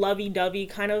 like, a lovey-dovey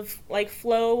kind of, like,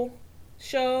 flow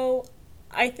show,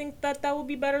 I think that would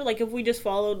be better. Like, if we just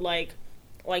followed, like,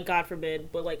 God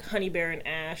forbid, but, like, Honey Bear and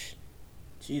Ash.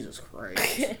 Jesus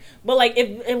Christ. But, like,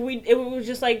 if it was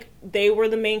just, like, they were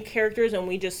the main characters and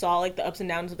we just saw, like, the ups and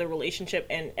downs of their relationship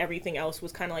and everything else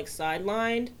was kind of, like,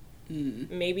 sidelined,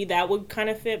 maybe that would kind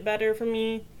of fit better for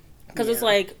me. Because it's,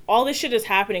 like, all this shit is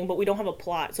happening, but we don't have a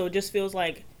plot, so it just feels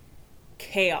like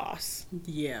chaos.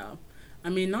 Yeah. I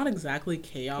mean, not exactly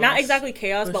chaos. Not exactly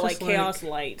chaos, but, like, chaos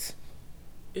light.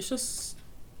 It's just,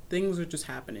 things are just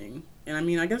happening. And, I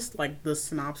mean, I guess, like, the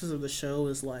synopsis of the show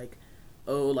is, like,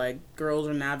 oh, like, girls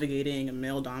are navigating a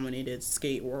male-dominated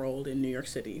skate world in New York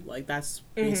City. Like, that's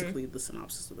basically the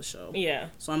synopsis of the show. Yeah.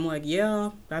 So I'm like, yeah,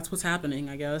 that's what's happening,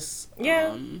 I guess.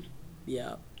 Yeah.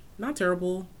 Yeah. Not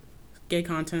terrible. Gay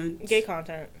content.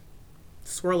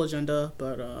 Swirl agenda,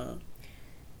 but,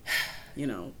 you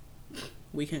know,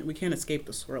 we can't escape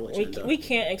the swirl agenda. We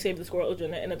can't escape the swirl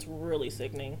agenda, and it's really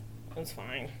sickening. It's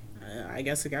fine. I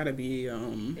guess it gotta be,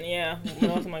 Yeah, what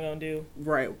else am I gonna do?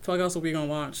 Right, what else are we gonna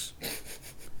watch?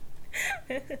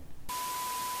 We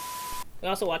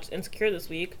also watched Insecure this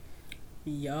week.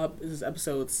 Yup, this is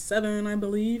episode 7, I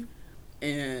believe.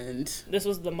 And This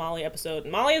was the Molly episode.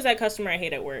 Molly is that customer I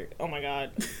hate at work. Oh my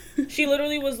god. She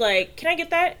literally was like, can I get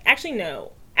that? Actually,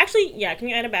 no. Actually, yeah, can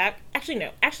you add it back? Actually,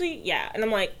 no. Actually, yeah. And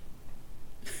I'm like,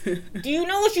 do you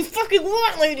know what you fucking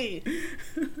want, lady?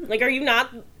 Like, are you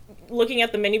not looking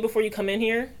at the menu before you come in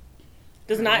here?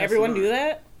 Does not everyone do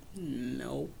that?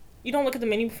 No. You don't look at the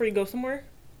menu before you go somewhere?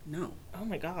 No. Oh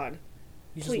my god.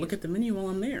 You Please. just look at the menu while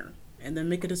I'm there and then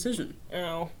make a decision.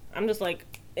 Oh, I'm just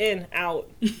like, in, out.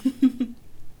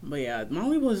 But yeah,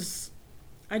 Molly was...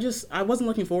 I wasn't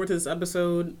looking forward to this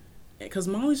episode because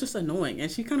Molly's just annoying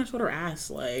and she kind of showed her ass.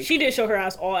 Like, She did show her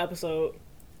ass all episode.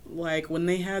 like when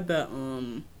they had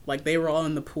the, like they were all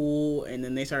in the pool and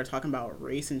then they started talking about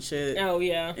race and shit. Oh,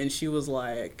 yeah. And she was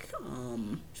like,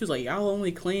 y'all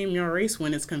only claim your race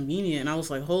when it's convenient. And I was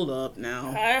like, hold up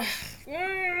now.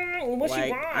 What Like,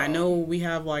 she want? I know we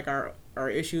have like our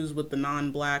issues with the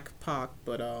non-black Pac,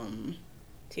 but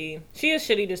T. She is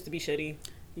shitty just to be shitty.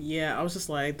 yeah, I was just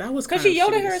like, that was Because kind she of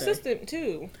yelled at shitty her to say. assistant,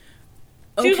 too.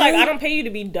 She was like, I don't pay you to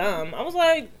be dumb. I was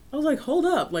like, hold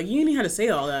up, like you didn't even have to say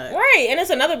all that. right, and it's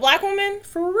another black woman?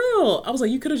 For real. I was like,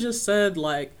 you could have just said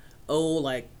like, oh,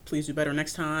 like please do better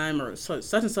next time, or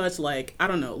such and such. Like, I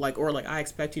don't know, like, or like I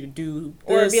expect you to do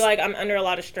this. Or be like, I'm under a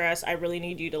lot of stress. I really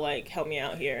need you to like help me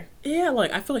out here. Yeah,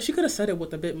 like I feel like she could have said it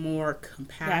with a bit more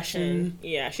compassion.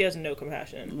 Yeah, she has no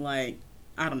compassion. Like,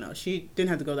 I don't know. She didn't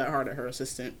have to go that hard at her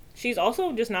assistant. She's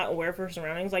also just not aware of her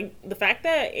surroundings. Like, the fact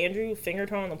that Andrew fingered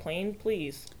her on the plane,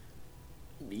 please.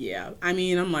 Yeah, I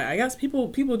mean, I'm like, I guess people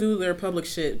do their public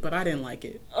shit, but I didn't like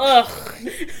it. Ugh.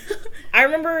 I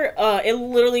remember it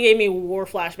literally gave me war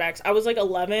flashbacks. I was like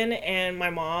 11 and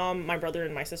my mom, my brother,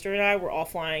 and my sister and I were all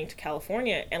flying to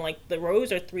California, and like the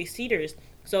rows are 3-seaters.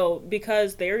 So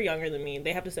because they're younger than me,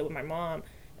 they have to sit with my mom.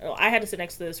 I had to sit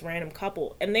next to this random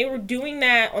couple, and they were doing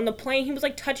that on the plane. He was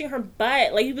like touching her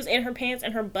butt, like he was in her pants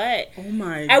and her butt. Oh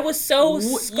my! I was so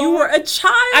scarred. You were a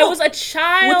child. I was a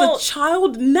child with a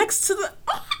child next to the.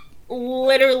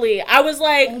 Literally, I was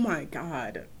like, oh my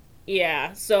god.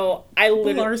 Yeah. So I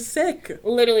People are sick.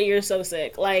 Literally, you're so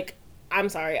sick. Like, I'm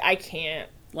sorry, I can't.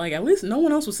 Like, at least no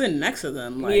one else was sitting next to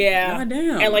them. Like, yeah.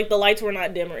 Goddamn. And like the lights were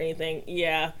not dim or anything.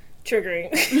 Yeah. Triggering.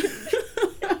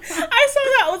 I saw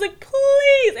that. I was like,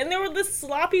 please. And there were this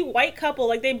sloppy white couple.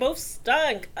 Like, they both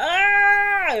stunk.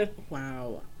 Ah!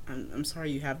 Wow. I'm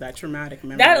sorry you have that traumatic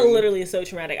memory. That literally is so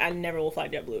traumatic. I never will fly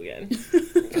JetBlue again. I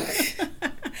just had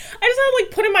to,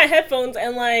 like, put in my headphones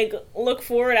and, like, look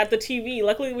forward at the TV.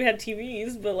 Luckily, we had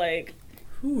TVs, but, like...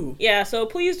 Whew. Yeah, so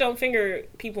please don't finger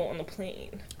people on the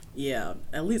plane. Yeah,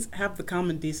 at least have the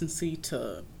common decency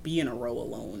to be in a row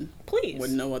alone. Please.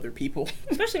 With no other people.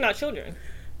 Especially not children.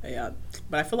 Yeah,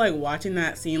 but I feel like watching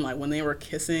that scene, like when they were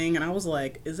kissing, and I was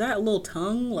like, is that a little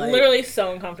tongue? Like, literally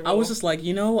so uncomfortable. I was just like,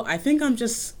 I think I'm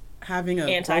just having a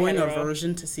growing Anti-hetero.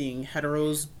 aversion to seeing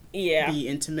heteros be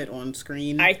intimate on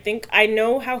screen. I think I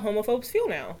know how homophobes feel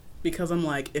now. Because I'm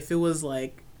like, if it was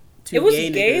like two gay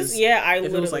gays, niggas, yeah,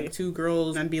 if it was like two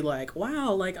girls, I'd be like,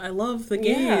 wow, like I love the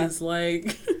gays,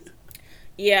 like.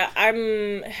 Yeah,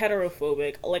 I'm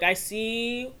heterophobic. Like, I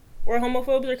see where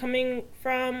homophobes are coming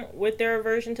from with their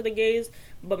aversion to the gays,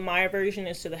 but my aversion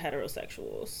is to the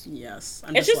heterosexuals. Yes.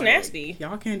 It's just like, nasty.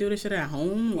 Y'all can't do this shit at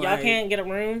home? Y'all can't get a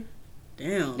room?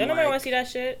 Damn. Don't nobody want to see that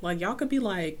shit? Like, y'all could be,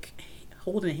 like,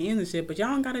 holding hands and shit, but y'all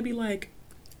don't gotta be, like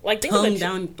think tongue of the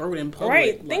down your throat in public.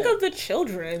 Right. Like, Think of the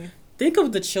children. Think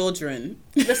of the children.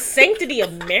 The sanctity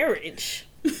of marriage.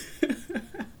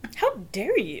 How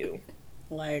dare you?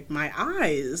 Like, my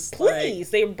eyes. Please,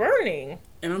 they're burning.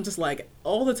 And I'm just like,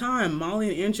 all the time, Molly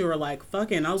and Andrew are like,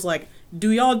 fucking. I was like,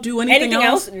 do y'all do anything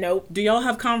else? Nope. Do y'all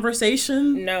have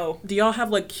conversation? No. Do y'all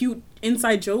have, like, cute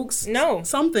inside jokes? No.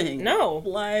 Something. No.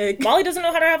 Like. Molly doesn't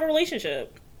know how to have a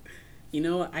relationship. You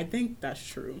know, I think that's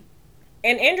true.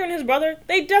 And Andrew and his brother,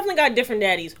 they definitely got different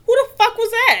daddies. Who the fuck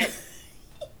was that?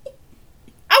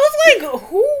 I was like,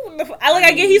 who the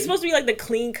I get he's supposed to be like the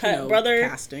clean cut brother.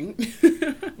 Casting.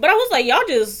 But I was like, y'all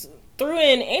just threw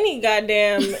in any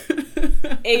goddamn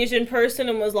Asian person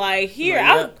and was like, here.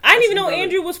 Like, I didn't even know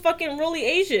Andrew was fucking really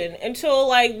Asian until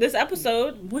like this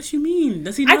episode. What you mean?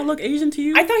 Does he not look Asian to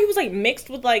you? I thought he was like mixed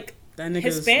with like that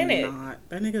nigga's Hispanic. Not.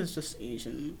 That nigga's just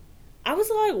Asian. I was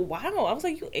like, wow. I was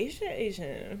like, you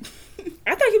Asian.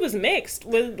 I thought he was mixed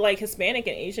with like Hispanic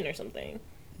and Asian or something.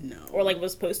 No. Or like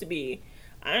was supposed to be.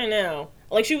 I don't know.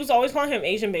 Like, she was always calling him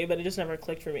Asian Bae, but it just never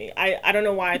clicked for me. I don't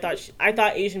know why I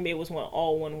thought Asian Bae was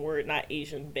all one word, not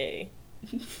Asian Bae.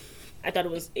 I thought it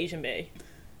was Asian Bae.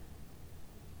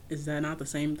 Is that not the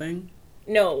same thing?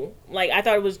 No. Like, I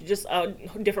thought it was just a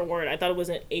different word. I thought it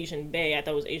wasn't Asian Bae. I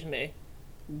thought it was Asian Bae.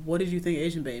 What did you think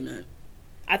Asian Bae meant?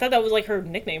 I thought that was like her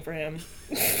nickname for him.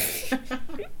 Like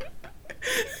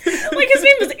his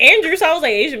name was Andrew, so I was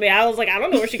like Asian bae. I was like, I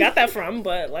don't know where she got that from,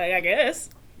 but like I guess.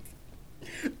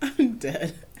 I'm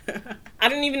dead. I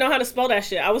didn't even know how to spell that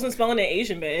shit. I wasn't spelling it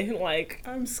Asian bae. Like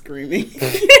I'm screaming.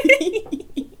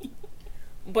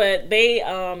 But they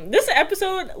this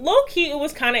episode, low key, it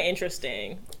was kind of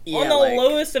interesting. Yeah, on the like,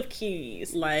 lowest of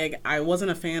keys. Like, I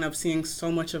wasn't a fan of seeing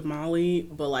so much of Molly,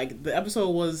 but like the episode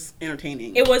was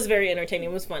entertaining. It was very entertaining.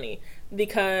 It was funny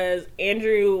because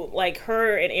Andrew, like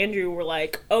her and Andrew were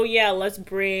like, oh yeah, let's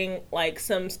bring like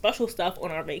some special stuff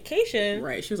on our vacation.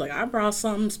 Right. She was like, I brought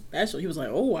something special. He was like,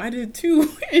 oh, I did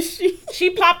too. And she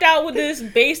popped out with this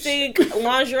basic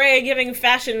lingerie giving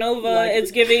Fashion Nova. Like, it's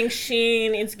giving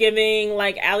Shein. It's giving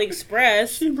like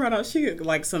AliExpress. She brought out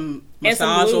like some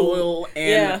massage oil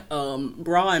and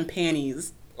bra and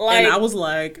panties. Like, and I was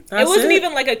like, that's it wasn't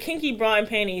even like a kinky bra and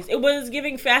panties. It was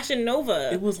giving Fashion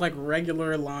Nova. It was like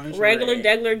regular lingerie. Regular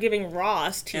degler giving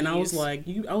Ross tees. And I was like,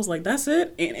 that's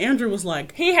it? And Andrew was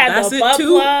like, he had that's the butt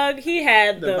plug, he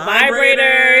had the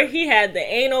vibrator, he had the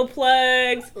anal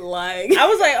plugs. Like, I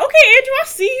was like, okay, Andrew, I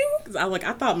see you.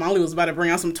 I thought Molly was about to bring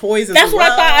out some toys as That's well.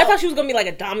 what I thought. I thought she was gonna be like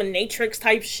a dominatrix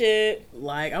type shit.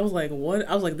 Like, I was like, what?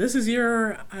 I was like, this is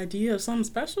your idea of something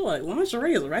special? Like,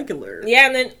 lingerie is regular. Yeah,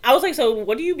 and then I was like, so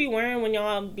what do you be wearing when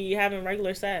y'all be having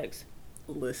regular sex?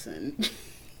 Listen.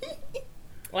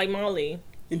 Like Molly.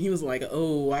 And he was like,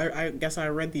 oh, I guess I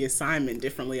read the assignment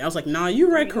differently. I was like, nah,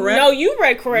 you read correct. No, you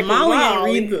read correctly. Molly didn't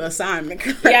read the assignment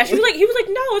correctly. Yeah, he was like,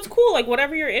 no, it's cool, like,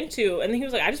 whatever you're into. And then he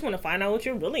was like, I just want to find out what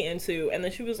you're really into. And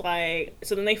then she was like,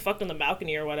 so then they fucked on the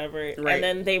balcony or whatever. Right. And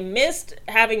then they missed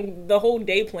having the whole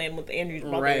day planned with Andrew's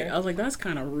brother. Right. I was like, that's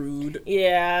kind of rude.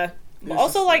 Yeah. But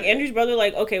also, like, Andrew's brother,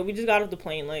 like, okay, we just got off the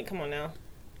plane. Like, come on now.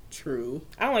 True.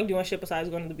 I don't like doing shit besides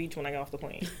going to the beach when I get off the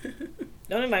plane.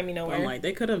 Don't invite me nowhere. I'm like,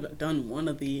 they could have done one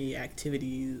of the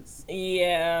activities.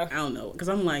 Yeah. I don't know. Because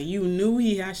I'm like, you knew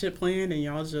he had shit planned and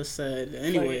y'all just said,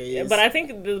 anyways. But I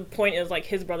think the point is, like,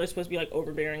 his brother's supposed to be, like,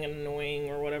 overbearing and annoying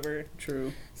or whatever.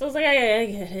 True. So I was like, I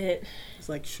get it. It's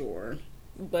like, sure.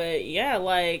 But, yeah,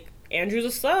 like, Andrew's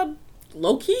a sub.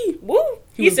 Low key. Woo.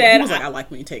 He said, he was like, I like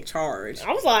when you take charge.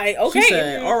 I was like, okay. She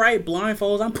said, all right,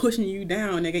 blindfolds, I'm pushing you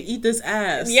down, nigga. Eat this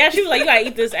ass. Yeah, she was like, you gotta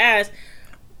eat this ass.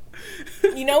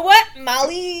 You know what,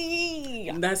 Molly?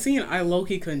 That scene, I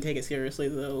low-key couldn't take it seriously,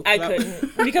 though. I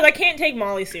couldn't. Because I can't take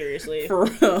Molly seriously. For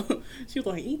real. She was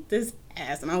like, eat this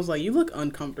ass. And I was like, you look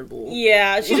uncomfortable.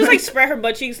 Yeah, she just, like, spread her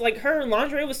butt cheeks. Like, her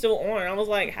lingerie was still on. I was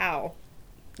like, how?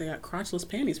 They got crotchless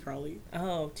panties, probably.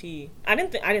 Oh, T. I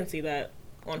didn't see that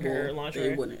on her lingerie.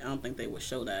 They wouldn't. I don't think they would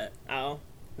show that. Oh.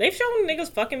 They've shown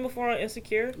niggas fucking before on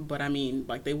Insecure. But I mean,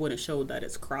 like, they wouldn't show that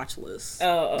it's crotchless.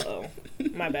 Oh.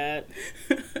 My bad.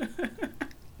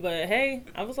 But hey,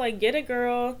 I was like, get it,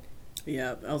 girl.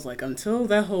 Yeah, I was like, until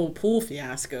that whole pool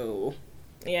fiasco.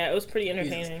 Yeah, it was pretty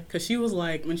entertaining. Because she was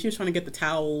like, when she was trying to get the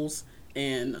towels,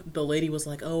 and the lady was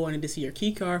like, oh, I need to see your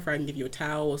key card before I can give you a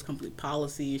towel. It's complete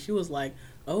policy. She was like,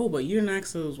 oh, but you didn't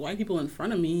ask those white people in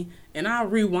front of me. And I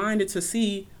rewinded to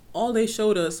see, all they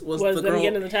showed us was the girl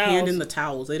handing the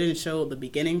towels. They didn't show the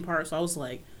beginning part. So I was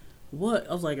like, what?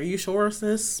 I was like, are you sure,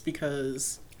 sis?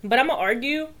 Because... But I'm going to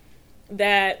argue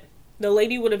that the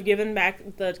lady would have given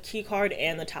back the key card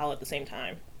and the towel at the same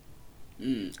time.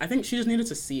 I think she just needed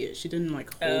to see it. She didn't,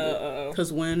 like, hold it.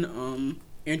 Because when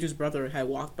Andrew's brother had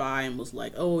walked by and was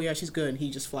like, oh, yeah, she's good, and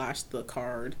he just flashed the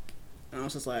card. And I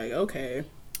was just like, okay.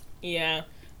 Yeah.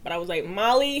 But I was like,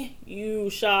 Molly, you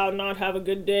shall not have a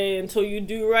good day until you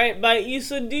do right by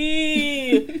Issa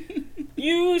D.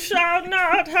 You shall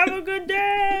not have a good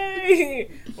day.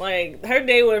 Like, her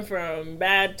day went from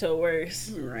bad to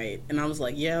worse. Right. And I was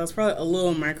like, yeah, it's probably a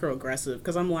little microaggressive.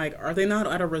 Because I'm like, are they not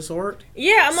at a resort?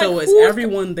 Yeah, I'm so like, is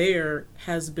everyone there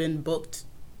has been booked.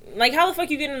 Like, how the fuck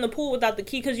you get in the pool without the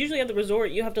key? Because usually at the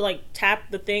resort, you have to, like,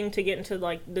 tap the thing to get into,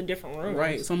 like, the different rooms.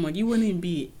 Right. So I'm like, you wouldn't even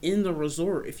be in the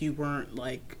resort if you weren't,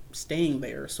 like, staying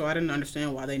there. So I didn't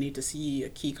understand why they need to see a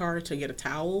key card to get a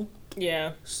towel.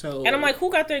 Yeah. So. And I'm like, who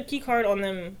got their key card on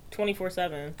them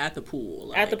 24/7? At the pool.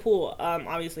 Like, at the pool.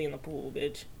 Obviously in the pool,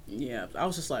 bitch. Yeah. I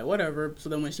was just like, whatever. So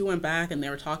then when she went back and they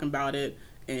were talking about it,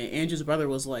 and Andrew's brother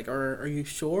was like, are you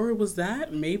sure it was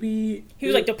that? Maybe... He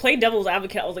was like, to play devil's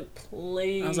advocate. I was like,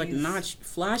 please. I was like, not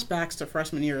flashbacks to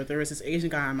freshman year. There was this Asian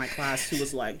guy in my class who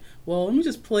was like, well, let me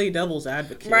just play devil's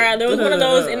advocate. Bruh, there was one of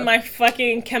those in my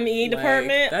fucking Chem-E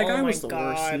department. That guy was the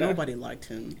worst. Nobody liked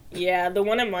him. Yeah, the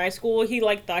one at my school, he,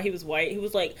 like, thought he was white. He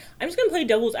was like, I'm just gonna play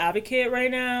devil's advocate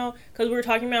right now. Because we were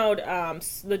talking about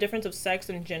the difference of sex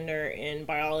and gender in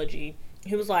biology.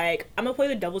 He was like, I'm gonna play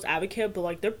the devil's advocate, but,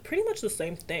 like, they're pretty much the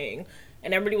same thing.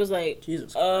 And everybody was like,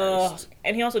 Jesus Christ.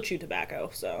 And he also chewed tobacco,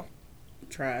 so.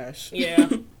 Trash. Yeah.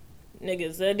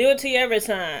 Niggas, they do it to you every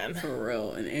time. For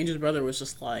real. And Angel's brother was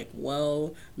just like,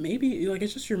 well, maybe, like,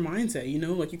 it's just your mindset, you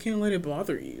know? Like, you can't let it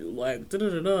bother you. Like,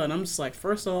 da-da-da-da. And I'm just like,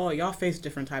 first of all, y'all face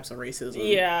different types of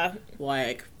racism. Yeah.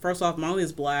 Like, first off, Molly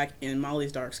is black and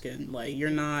Molly's dark skinned. Like, you're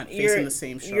not facing the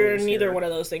same struggles. You're neither here. one of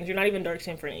those things. You're not even dark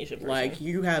skinned for an Asian person. Like,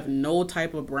 you have no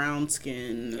type of brown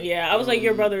skin. Yeah, I was like,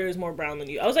 your brother is more brown than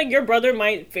you. I was like, your brother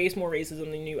might face more racism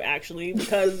than you, actually,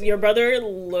 because your brother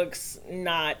looks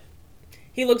not...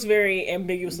 He looks very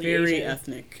ambiguously very Asian.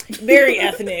 ethnic. Very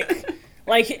ethnic.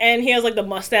 Like, and he has, like, the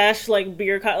mustache, like,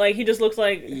 beard cut. Like, he just looks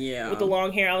like... Yeah. With the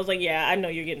long hair. I was like, yeah, I know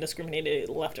you're getting discriminated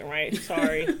left and right.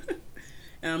 Sorry.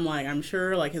 And I'm like, I'm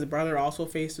sure, like, his brother also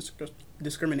faced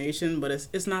discrimination, but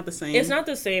it's not the same. It's not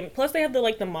the same. Plus, they have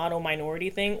the model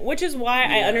minority thing, which is why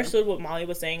I understood what Molly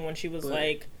was saying when she was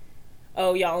like,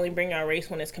 oh, y'all only bring our race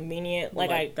when it's convenient.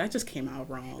 Like, that just came out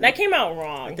wrong. That came out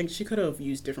wrong. I think she could have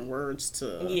used different words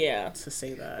to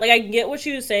say that. Like, I get what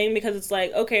she was saying, because it's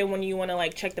like, okay, when you want to,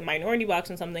 like, check the minority box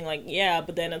and something, like, yeah,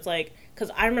 but then it's like,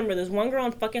 because I remember there's one girl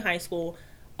in fucking high school,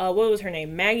 what was her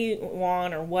name? Maggie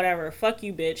Wan or whatever. Fuck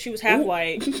you, bitch. She was half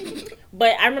white.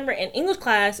 But I remember in English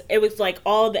class, it was like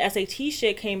all the SAT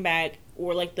shit came back,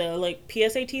 or like the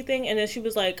PSAT thing, and then she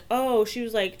was like,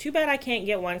 too bad I can't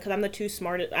get one because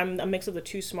I'm a mix of the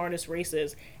two smartest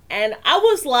races. And I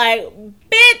was like,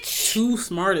 bitch, two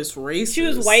smartest races. She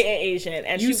was white and Asian,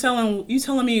 and you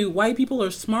telling me white people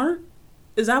are smart?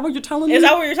 Is that what you're telling me? Is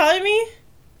that what you're telling me?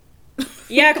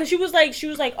 Yeah, because she was like,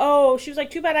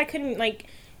 too bad I couldn't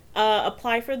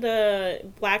apply for the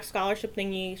black scholarship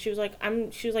thingy. She was like,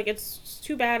 it's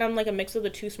too bad I'm like a mix of the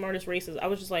two smartest races. I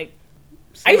was just like,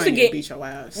 I used to get beat your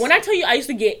ass. When I tell you, I used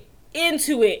to get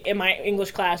into it in my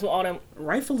English class with all them.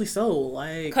 Rightfully so,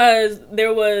 like, because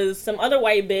there was some other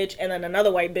white bitch and then another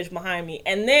white bitch behind me,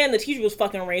 and then the teacher was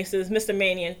fucking racist, Mr.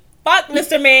 Mannion. Fuck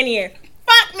Mr. Mannion.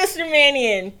 Fuck Mr.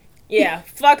 Mannion. Yeah,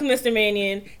 fuck Mr.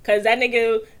 Mannion, because that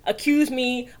nigga accused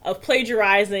me of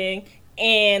plagiarizing.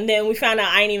 And then we found out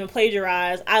I ain't even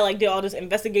plagiarized. I did all this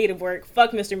investigative work.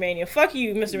 Fuck Mr. Mannion. Fuck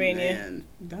you, Mr. Mannion. Man,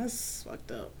 that's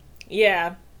fucked up.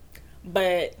 Yeah,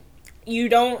 but you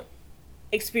don't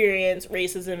experience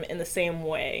racism in the same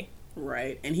way.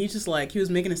 Right. And he's just he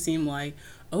was making it seem like,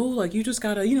 oh, you just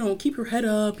gotta, keep your head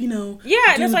up, Yeah,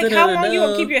 and it's like, how long you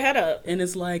gonna keep your head up? And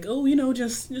it's like, oh,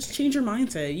 just change your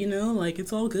mindset,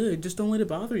 it's all good. Just don't let it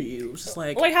bother you. It's just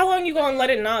like how long you gonna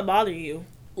let it not bother you?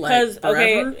 Because,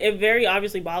 it very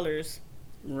obviously bothers.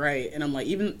 Right. And I'm like,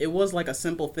 even, it was a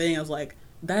simple thing. I was like,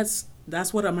 that's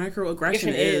what a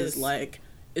microaggression is.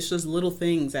 It's just little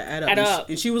things that add up.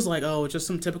 And she was like, oh, it's just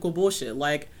some typical bullshit.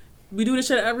 We do this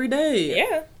shit every day.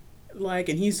 Yeah.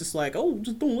 And he's just like, oh,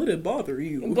 just don't let it bother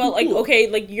you.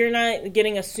 But, you're not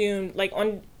getting assumed,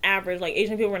 on average,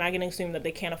 Asian people are not getting assumed that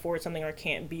they can't afford something or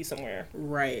can't be somewhere.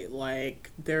 Right.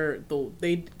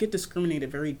 They get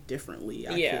discriminated very differently,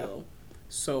 I feel.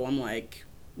 So I'm like,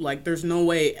 there's no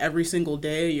way every single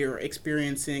day you're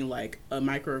experiencing, a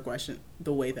microaggression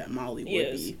the way that Molly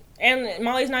would be. And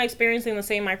Molly's not experiencing the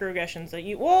same microaggressions that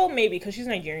you... Well, maybe, because she's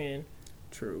Nigerian.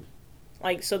 True.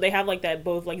 So they have, that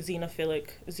both, xenophobic,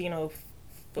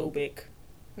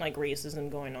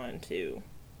 racism going on, too.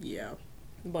 Yeah.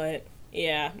 But,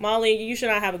 yeah. Molly, you should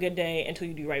not have a good day until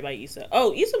you do right by Issa.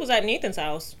 Oh, Issa was at Nathan's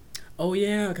house. Oh,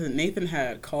 yeah, because Nathan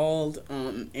had called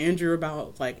Andrew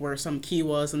about, where some key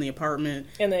was in the apartment.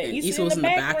 And Issa was in the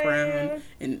background.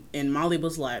 And Molly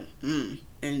was like,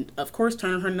 And, of course,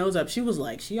 turning her nose up, she was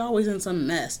like, she always in some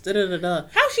mess. Da-da-da-da.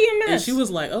 How's she a mess? And she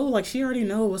was like, oh, she already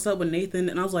know what's up with Nathan.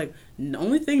 And I was like, the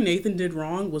only thing Nathan did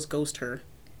wrong was ghost her.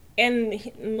 And,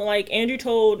 Andrew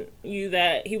told you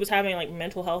that he was having,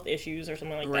 mental health issues or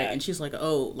something like that. Right, and she's like,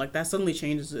 oh, that suddenly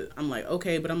changes it. I'm like,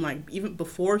 okay, but I'm like, even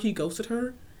before he ghosted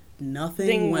her,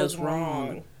 nothing was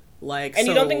wrong. And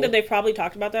you don't think that they've probably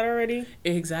talked about that already?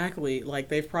 Exactly.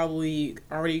 They've probably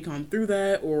already gone through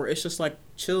that, or it's just,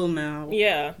 chill now.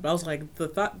 Yeah. But I was like, the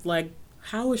thought,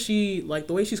 how is she,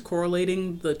 the way she's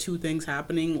correlating the two things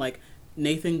happening,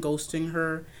 Nathan ghosting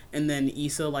her, and then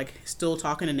Issa, still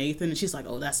talking to Nathan, and she's like,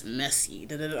 oh, that's messy.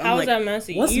 How is that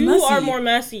messy? What's you messy? Are more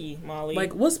messy, Molly.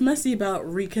 What's messy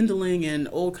about rekindling an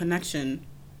old connection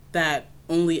that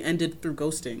only ended through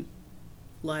ghosting?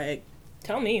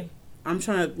 Tell me. I'm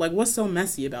trying to, what's so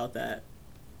messy about that?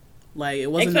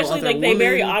 It wasn't especially no other they woman.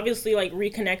 very obviously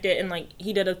reconnected, and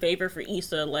he did a favor for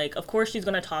Issa. Of course she's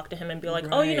gonna talk to him and be like,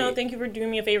 right. Oh, thank you for doing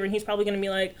me a favor, and he's probably gonna be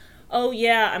like, oh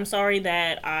yeah, I'm sorry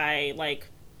that I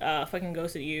fucking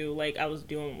ghosted you. I was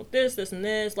doing with this and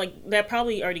this. That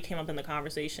probably already came up in the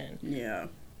conversation. Yeah.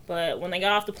 But when they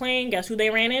got off the plane, guess who they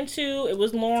ran into? It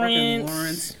was Fucking Lawrence.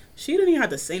 Lawrence. She didn't even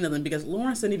have to say nothing because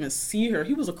Lawrence didn't even see her.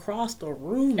 He was across the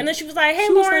room. And then she was like, hey,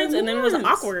 She was like, Lawrence. And then it was "Lawrence."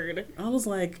 awkward. I was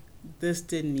like, this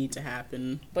didn't need to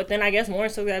happen. But then I guess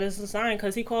Lawrence took that as a sign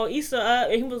because he called Issa up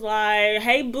and he was like,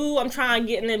 hey, boo, I'm trying to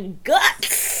get in them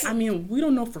guts. I mean, we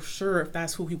don't know for sure if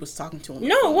that's who he was talking to. On the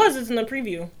No, phone. it was. It's in the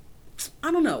preview.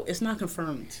 I don't know. It's not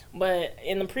confirmed. But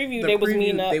in the preview, The they was preview,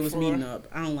 meeting up. They was for meeting up.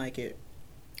 I don't like it.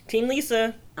 Team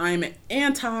Lisa. I'm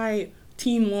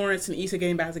anti-Team Lawrence and Issa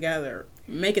getting back together.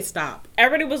 Make it stop.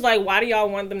 Everybody was like, why do y'all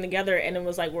want them together? And it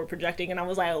was like, we're projecting. And I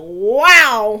was like,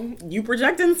 wow. You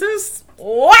projecting, sis?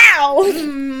 Wow.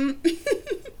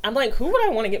 I'm like, who would I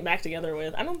want to get back together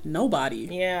with? Nobody.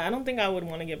 Yeah, I don't think I would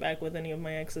want to get back with any of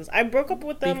my exes. I broke up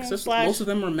with them. Because most of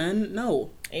them are men. No.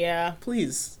 Yeah.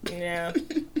 Please. Yeah.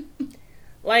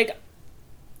 Like,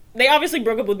 they obviously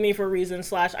broke up with me for a reason,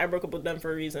 / I broke up with them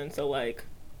for a reason. So, like,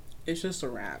 It's just a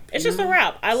wrap. it's just a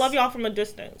wrap. I love y'all from a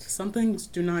distance. Some things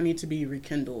do not need to be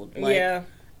rekindled. Like, Yeah.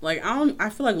 Like, I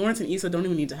feel like Lawrence and Issa don't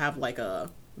even need to have, like,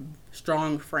 a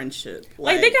strong friendship.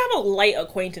 Like, they can have a light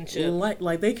acquaintanceship.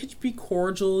 Like they could be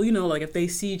cordial, you know, like if they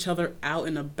see each other out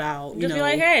and about, you Just know, be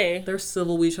like, hey. they're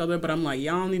civil with each other, but I'm like,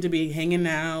 y'all need to be hanging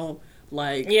out,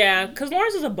 like, Yeah, because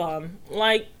Lawrence is a bum.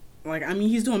 Like, I mean,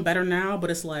 he's doing better now, but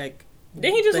it's like,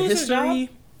 didn't he just the lose his job?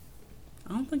 history,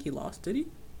 I don't think he lost, did he?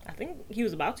 I think he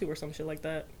was about to or some shit like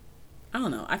that. I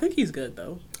don't know. I think he's good,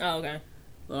 though. Oh, okay.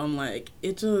 But I'm like,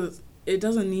 it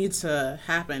doesn't need to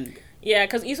happen. Yeah,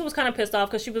 because Issa was kind of pissed off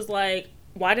because she was like,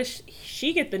 why does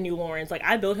she get the new Lawrence? Like,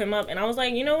 I built him up. And I was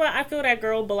like, you know what? I feel that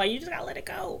girl, but, like, you just gotta let it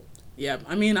go. Yeah,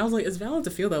 I mean, I was like, it's valid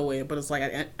to feel that way, but it's like,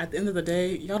 at the end of the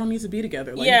day, y'all don't need to be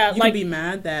together. Like, Yeah, you like- can be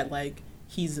mad that, like,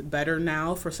 he's better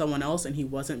now for someone else and he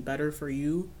wasn't better for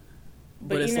you.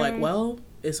 But you it's know, like, well,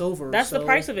 it's over. That's the so-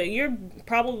 price of it. You're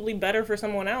probably better for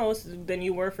someone else than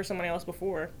you were for someone else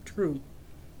before. True.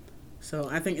 So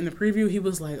I think in the preview, he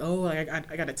was like, oh, I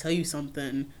gotta tell you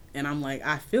something. And I'm like,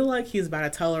 I feel like he's about to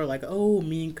tell her, like, oh,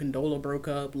 me and Condola broke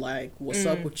up. Like, what's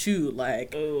up with you?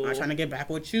 Like, Ooh. I'm trying to get back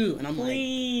with you. And I'm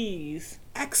Please.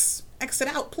 like, exit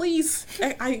out, please.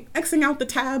 I Xing out the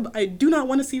tab. I do not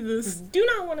want to see this. Do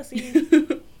not want to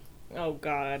see. Oh,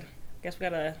 God. Guess we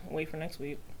gotta wait for next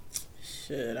week.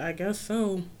 Shit, I guess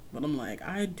so. But I'm like,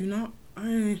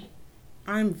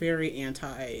 I'm very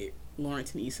anti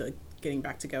Lawrence and Issa getting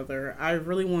back together. I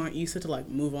really want Issa to, like,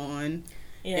 move on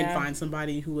Yeah. and find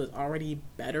somebody who is already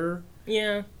better.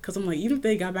 Yeah. Because I'm like, even if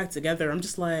they got back together, I'm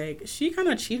just like, she kind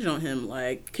of cheated on him.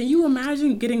 Like, can you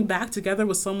imagine getting back together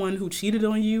with someone who cheated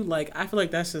on you? Like, I feel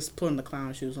like that's just putting the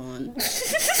clown shoes on.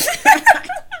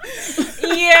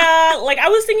 Yeah. Like, I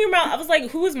was thinking about, I was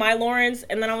like, who is my Lawrence?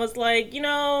 And then I was like, you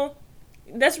know,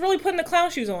 that's really putting the clown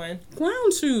shoes on.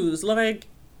 Clown shoes. Like,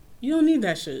 you don't need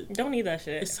that shit. Don't need that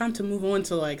shit. It's time to move on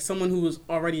to, like, someone who is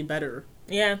already better.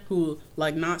 Yeah. Who,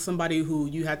 like, not somebody who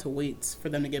you had to wait for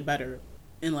them to get better.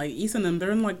 And, like, Issa and them, they're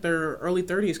in, like, their early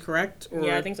 30s, correct? Or,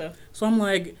 Yeah, I think so. So I'm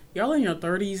like, y'all in your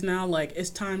 30s now, like,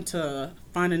 it's time to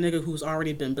find a nigga who's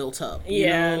already been built up. You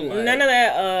Yeah. know? Like, none of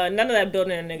that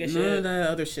building a nigga shit. none of that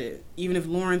other shit. Even if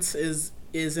Lawrence is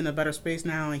in a better space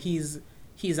now and he's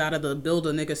out of the build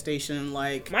a nigga station,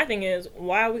 like, My thing is,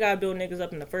 why we gotta build niggas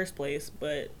up in the first place?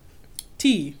 But,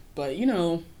 but, you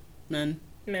know, men.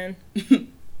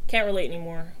 can't relate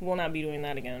anymore. We'll not be doing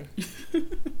that again.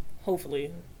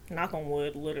 Hopefully. Knock on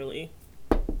wood, literally.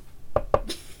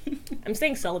 I'm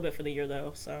staying celibate for the year,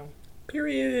 though, so.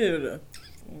 Period.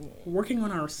 Working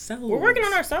on ourselves. We're working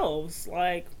on ourselves.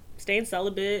 Like, staying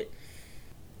celibate.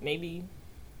 Maybe.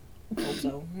 Hope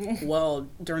so. Well,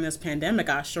 during this pandemic,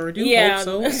 I sure do Yeah,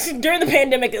 hope so. during the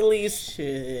pandemic, at least.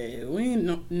 Shit, we ain't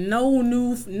no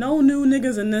new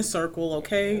niggas in this circle,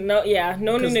 okay? No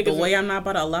new niggas. The way I'm not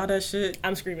about to allow that shit.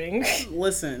 I'm screaming.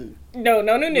 Listen, No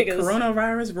new with niggas.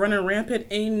 coronavirus running rampant,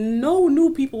 ain't no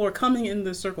new people are coming in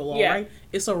this circle, Yeah. alright?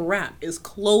 It's a wrap. It's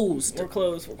closed. We're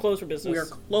closed. We're closed for business. We are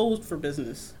closed for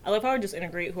business. I love how I just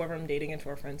integrate whoever I'm dating into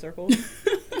our friend circle.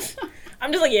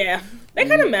 I'm just like, yeah. They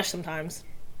kind of mesh sometimes.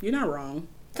 You're not wrong.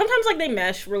 Sometimes, like, they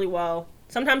mesh really well.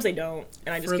 Sometimes they don't.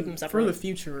 And I just keep them separate. For the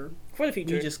future, For the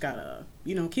future. you just gotta,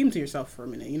 keep them to yourself for a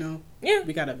minute, Yeah.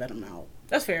 We gotta vet them out.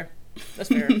 That's fair. That's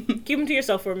fair. Keep them to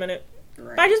yourself for a minute.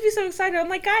 Right. But I just be so excited. I'm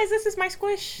like, guys, this is my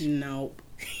squish. Nope.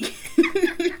 Like,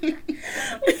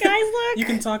 guys, look. You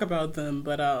can talk about them,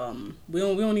 but we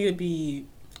don't need to be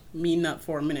meeting up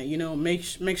for a minute.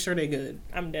 Make sure they're good.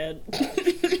 I'm dead.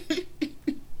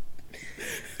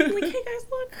 I'm like, hey, guys,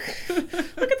 look.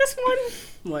 Look at this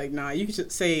one. Like, nah, you can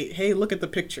just say, hey, look at the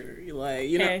picture. Like,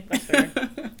 Okay, that's fair.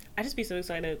 I just be so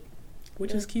excited.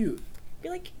 Which is cute. Be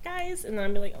like, guys, and then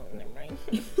I'd be like, oh, never mind.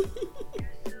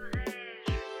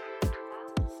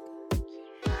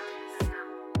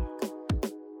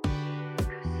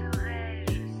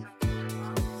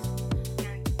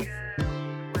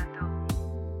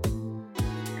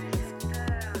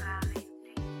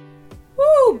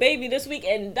 baby, this week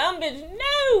in Dumb Bitch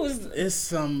News. It's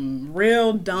some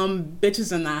real dumb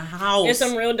bitches in the house. There's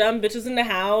some real dumb bitches in the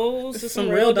house. There's some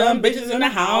real dumb bitches in the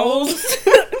house.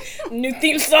 New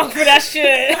theme song for that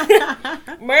shit.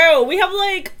 Bro, we have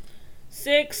like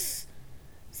 6,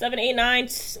 7, 8, 9,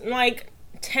 like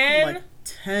 10. Like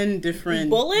 10 different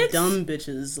bullets? Dumb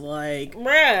bitches. Like,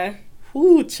 Bruh.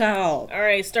 whoo, child. All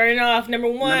right, starting off, number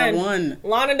one.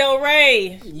 Lana Del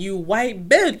Rey. You white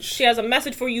bitch. She has a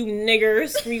message for you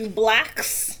niggers, for you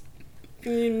blacks, for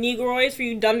you negroids, for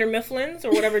you Dunder Mifflins,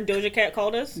 or whatever Doja Cat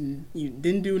called us. You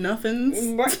didn't do nothings.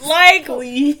 Like,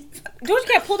 Please. Doja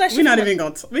Cat pulled that shit. We're not even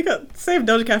going to... We could save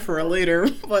Doja Cat for later,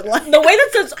 but like... The way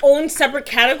that's its own separate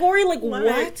category, like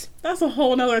what? That's a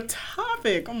whole nother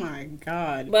topic. Oh my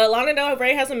god. But Lana Del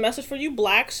Rey has a message for you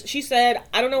blacks. She said,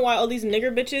 I don't know why all these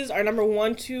nigger bitches are number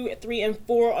 1, 2, 3, and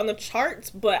 4 on the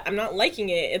charts, but I'm not liking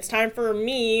it. It's time for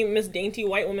me, Miss Dainty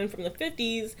White Woman from the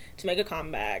 50s, to make a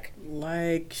comeback.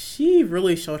 Like, she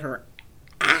really showed her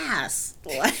ass.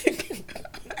 Like...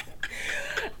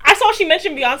 I saw she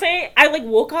mentioned Beyonce. I like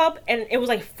woke up and it was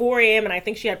like 4 a.m. and I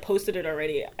think she had posted it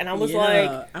already. And I was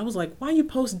like, why you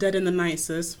post dead in the night,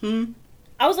 sis?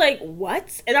 I was like,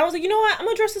 what? And I was like, you know what? I'm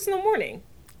gonna address this in the morning.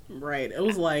 Right. It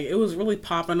was like, it was really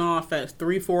popping off at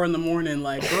 3, 4 in the morning.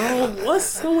 Like, girl,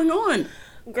 what's going on?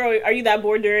 Girl, are you that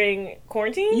bored during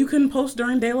quarantine? You couldn't post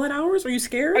during daylight hours? Are you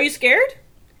scared? Are you scared?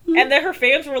 And then her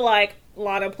fans were like,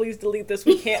 Lana, please delete this.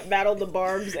 We can't battle the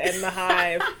Barbs and the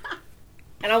Hive.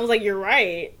 And I was like, you're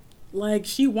right. Like,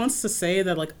 she wants to say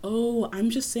that, like, oh, I'm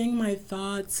just saying my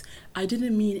thoughts. I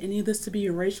didn't mean any of this to be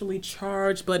racially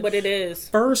charged, but it is.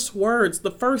 First words,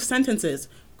 the first sentences.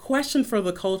 Question for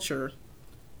the culture.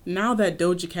 Now that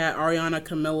Doja Cat, Ariana,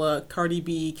 Camilla, Cardi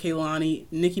B, Kehlani,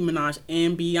 Nicki Minaj,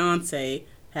 and Beyonce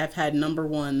have had number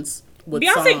ones with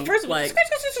Beyonce, songs, first of all, like,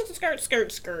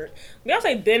 skirt.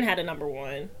 Beyonce been had a number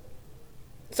 1.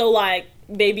 So, like,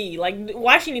 baby, like,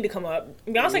 why she need to come up?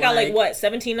 Beyonce got, like, what,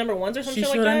 17 number 1s or some shit like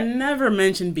that? She should have never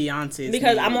mentioned Beyonce's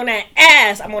because name. I'm on that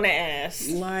ass.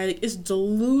 Like, it's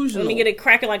delusional. Let me get it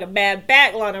cracking like a bad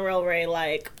back, Lana Del Rey,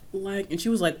 like, and she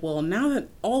was like, well, now that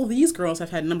all these girls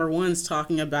have had number 1s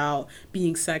talking about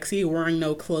being sexy, wearing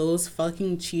no clothes,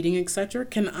 fucking, cheating, etc.,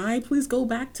 can I please go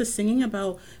back to singing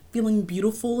about feeling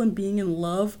beautiful and being in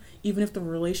love, even if the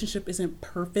relationship isn't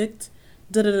perfect?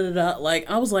 Like,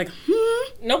 I was like,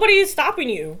 Nobody is stopping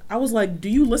you. I was like, do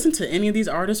you listen to any of these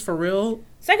artists for real?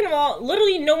 Second of all,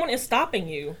 literally no one is stopping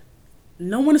you.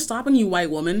 No one is stopping you,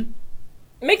 white woman.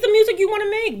 Make the music you want to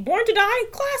make. Born to Die,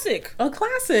 classic. A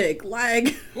classic.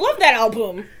 Like, love that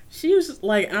album. She was just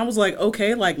like, and I was like,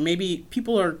 okay, like, maybe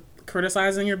people are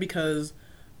criticizing her because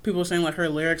people were saying, like, her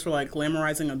lyrics were, like,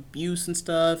 glamorizing abuse and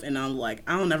stuff, and I'm like,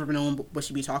 I don't ever know what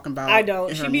she be talking about. I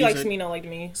don't. She be like Smino like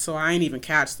me. So I ain't even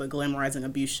catch the glamorizing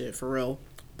abuse shit, for real.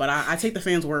 But I take the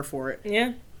fans' word for it.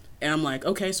 Yeah. And I'm like,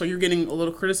 okay, so you're getting a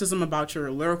little criticism about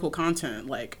your lyrical content.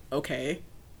 Like, okay.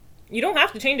 You don't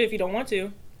have to change it if you don't want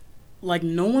to. Like,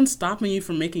 no one's stopping you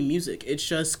from making music. It's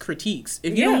just critiques.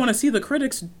 If you don't want to see the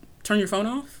critics, turn your phone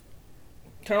off.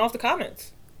 Turn off the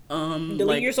comments. Delete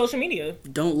like, your social media.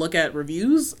 Don't look at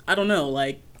reviews. I don't know.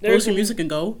 Like, post your music and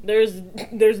go. There's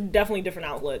definitely different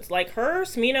outlets. Like her,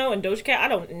 Smino, and Doja Cat. I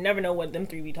don't never know what them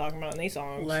three be talking about in their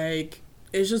songs. Like,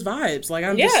 it's just vibes. Like,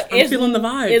 I'm feeling the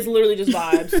vibe. It's literally just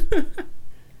vibes.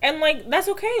 And like, that's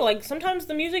okay. Like, sometimes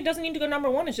the music doesn't need to go number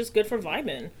 1. It's just good for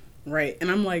vibing. Right. And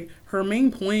I'm like, her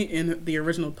main point in the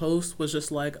original post was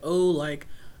just like, oh, like,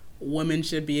 women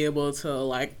should be able to,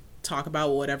 like, talk about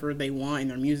whatever they want in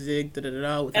their music,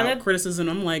 without criticism.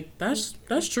 I'm like, that's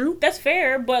true. That's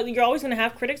fair, but you're always gonna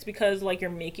have critics because, like, you're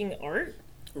making art.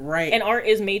 Right. And art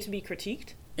is made to be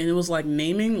critiqued. And it was like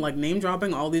name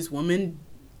dropping all these women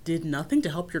did nothing to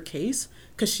help your case,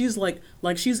 because she's like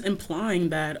she's implying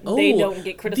that they don't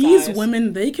get criticized. These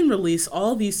women, they can release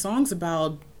all these songs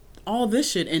about all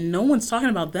this shit and no one's talking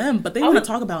about them, but they want to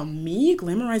talk about me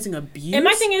glamorizing abuse. And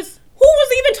my thing is, who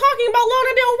was even talking about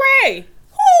Lana Del Rey?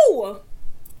 Who?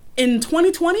 In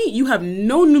 2020, you have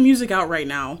no new music out right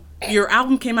now. Your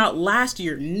album came out last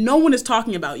year. No one is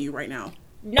talking about you right now.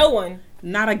 No one.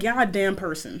 Not a goddamn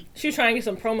person. She was trying to get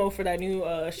some promo for that new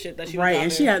shit that she was right,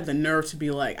 and she had the nerve to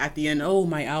be like, at the end, oh,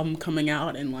 my album coming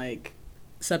out in, like,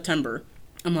 September.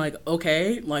 I'm like,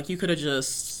 okay, like, you could have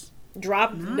just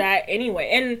dropped that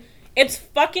anyway. And it's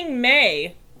fucking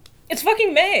May. It's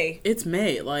fucking May. It's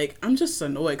May. Like, I'm just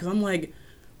annoyed, because I'm like,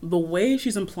 the way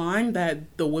she's implying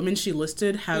that the women she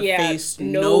listed have faced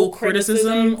no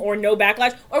criticism or no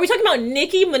backlash. Are we talking about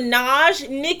Nicki Minaj?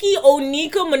 Nicki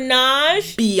Onika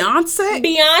Minaj?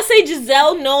 Beyonce,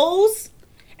 Giselle Knowles?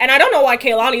 And I don't know why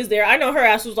Kehlani's there. I know her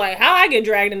ass was like, how I get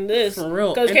dragged into this? For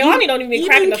real. Because And Kehlani don't even be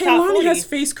cracking the top 40. Kehlani has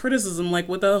faced criticism, like,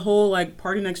 with the whole, like,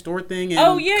 Party Next Door thing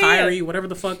and Kyrie, whatever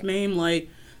the fuck name, like,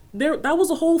 that was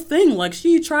a whole thing. Like,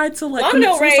 she tried to, like,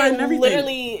 commit suicide and everything.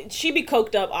 Literally, she be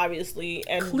coked up, obviously,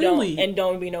 and Clearly.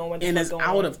 don't be knowing what the and fuck's is going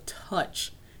out on. of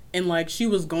touch. And, like, she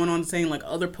was going on saying, like,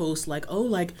 other posts, like, oh,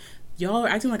 like, y'all are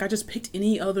acting like I just picked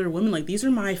any other women. Like, these are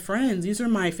my friends. These are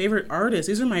my favorite artists.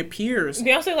 These are my peers.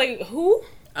 Beyonce, like, who?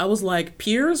 I was like,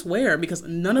 peers? Where? Because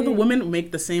none of the women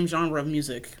make the same genre of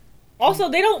music. Also,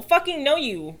 they don't fucking know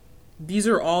you. These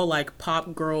are all, like,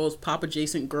 pop girls, pop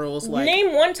adjacent girls. Like,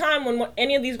 Name one time when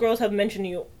any of these girls have mentioned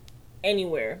you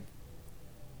anywhere.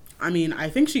 I mean, I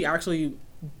think she actually,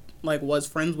 like, was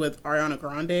friends with Ariana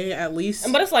Grande, at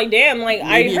least. But it's like, damn, like, Maybe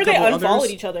I a heard they couple unfollowed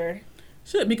others. each other.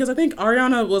 Shit, because I think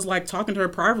Ariana was, like, talking to her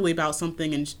privately about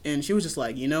something, and she was just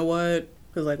like, you know what?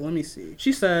 Because, like, let me see.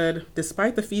 She said,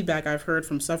 despite the feedback I've heard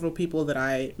from several people that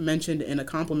I mentioned in a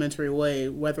complimentary way,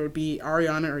 whether it be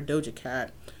Ariana or Doja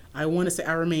Cat, I want to say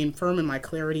I remain firm in my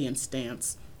clarity and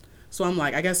stance. So I'm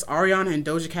like, I guess Ariana and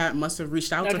Doja Cat must have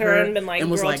reached out to her and been like,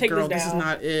 was girl, like, take girl, this this is down.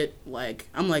 not it. Like,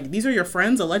 I'm like, these are your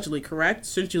friends, allegedly, correct?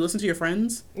 Shouldn't you listen to your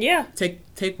friends? Yeah.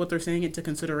 Take what they're saying into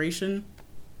consideration?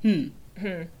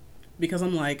 Because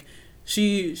I'm like,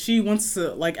 she wants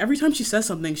to, like, every time she says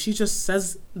something, she just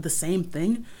says the same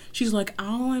thing. She's like,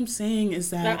 all I'm saying is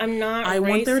that I'm not I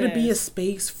want there to be a racist.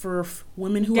 space for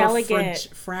women who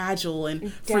Delicate. are fragile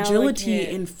and fragility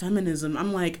Delicate. and feminism.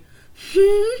 I'm like,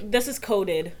 This is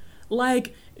coded.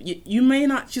 like, you may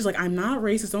not, she's like, I'm not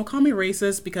racist, don't call me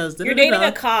racist because You're dating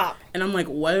a cop. and I'm like,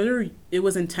 whether it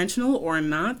was intentional or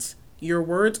not, your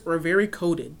words were very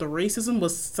coded. The racism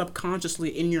was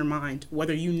subconsciously in your mind,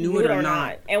 whether you knew it or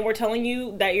not. And we're telling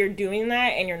you that you're doing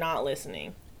that and you're not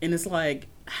listening. And it's like,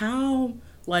 how,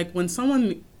 like, when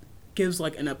someone gives,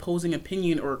 like, an opposing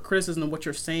opinion or criticism of what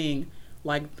you're saying,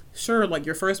 like, sure, like,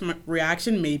 your first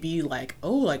reaction may be like,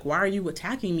 oh, like, why are you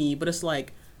attacking me? But it's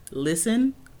like,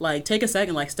 listen, like, take a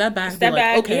second, like, step back. Step be like,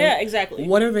 back, okay, yeah, exactly.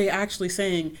 What are they actually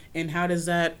saying? And how does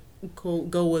that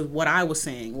go with what I was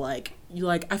saying? Like,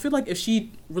 I feel like if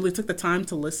she really took the time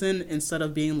to listen instead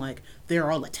of being like, they're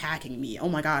all attacking me. Oh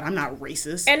my God, I'm not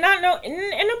racist. And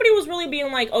nobody was really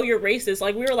being like, oh, you're racist.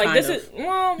 Like, we were like,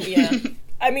 yeah.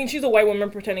 I mean, she's a white woman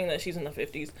pretending that she's in the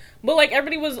 50s. But, like,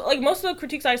 everybody was, like, most of the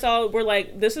critiques I saw were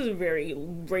like, this is very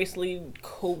racially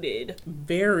coded.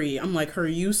 Very. I'm like, her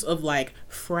use of, like,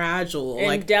 fragile. And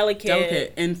like,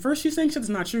 delicate. And first she's saying shit's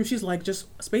not true. She's like, just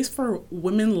space for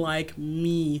women like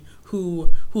me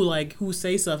who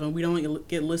say stuff and we don't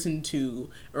get listened to.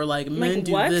 Or, like, men Like,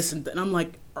 do what? this. And I'm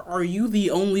like, are you the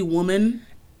only woman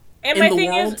And in my the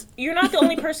thing world? is, you're not the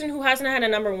only person who hasn't had a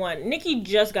number one. Nicki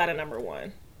just got a number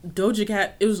one. Doja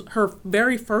Cat, it was her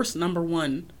very first number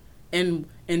one, and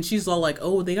she's all like,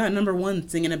 oh, they got number one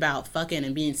singing about fucking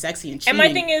and being sexy and cheating. And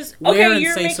my thing is, Where okay, and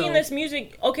you're say making so. this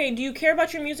music. Okay, do you care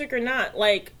about your music or not?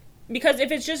 Like, because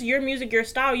if it's just your music, your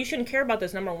style, you shouldn't care about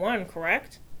this number one,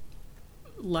 correct?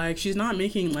 Like, she's not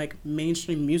making, like,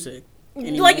 mainstream music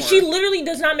anymore. Like, she literally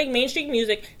does not make mainstream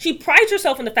music. She prides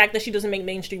herself on the fact that she doesn't make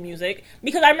mainstream music.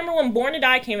 Because I remember when Born to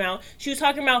Die came out, she was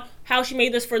talking about how she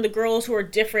made this for the girls who are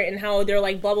different and how they're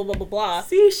like blah, blah, blah, blah, blah.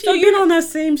 See, she's been on that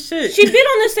same shit. She's been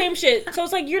on the same shit. So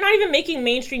it's like, you're not even making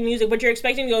mainstream music, but you're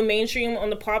expecting to go mainstream on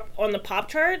the pop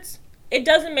charts? It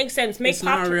doesn't make sense. It's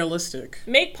not realistic.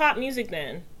 Make pop music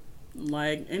then.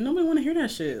 Like, ain't nobody want to hear that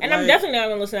shit. And like, I'm definitely not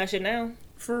gonna listen to that shit now.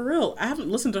 For real. I haven't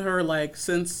listened to her, like,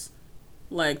 since,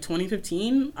 like,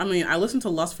 2015. I mean, I listened to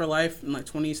Lust for Life in, like,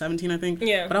 2017, I think.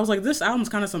 Yeah. But I was like, this album's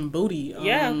kind of some booty.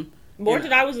 Yeah. Born to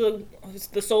Die was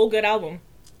the sole good album.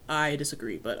 I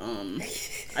disagree, but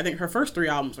I think her first 3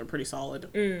 albums are pretty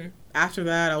solid. After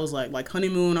that, I was like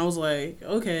Honeymoon, I was like,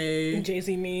 okay.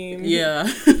 Jay-Z meme.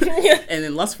 Yeah. And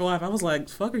then Lust for Life, I was like,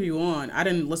 fuck are you on? I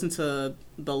didn't listen to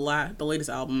the latest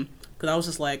album because I was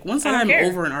just like, once I'm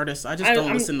over an artist, I just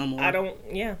don't listen no more.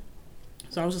 Yeah.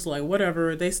 So I was just like,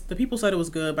 whatever. The people said it was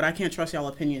good, but I can't trust y'all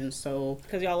opinions, so.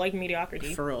 Because y'all like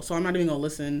mediocrity. For real. So I'm not even gonna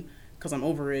listen because I'm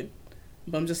over it.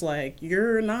 But I'm just like,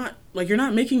 you're not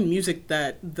making music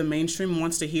that the mainstream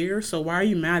wants to hear, so why are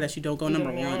you mad that you don't go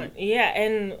number one? Yeah,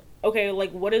 and, okay,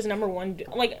 like, what is number one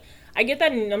like, I get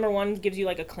that number one gives you,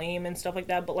 like, acclaim and stuff like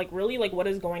that, but, like, really, like, what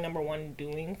is going number one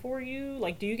doing for you?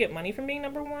 Like, do you get money from being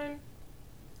number one?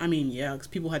 I mean, yeah, because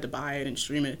people had to buy it and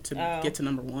stream it to get to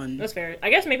number one. That's fair.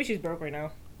 I guess maybe she's broke right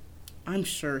now. I'm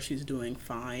sure she's doing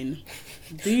fine.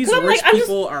 These rich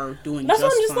people are doing just fine.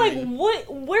 That's what I'm just like,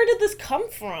 where did this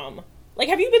come from? Like,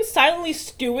 have you been silently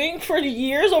stewing for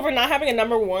years over not having a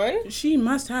number one? She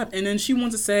must have. And then she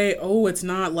wants to say, oh, it's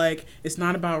not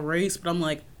about race. But I'm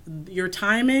like, your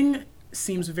timing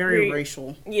seems very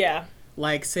racial. Yeah.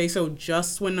 Like, Say So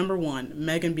just went number one.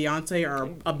 Meg and Beyonce are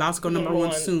about to go number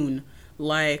one soon.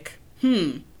 Like,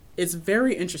 it's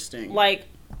very interesting. Like,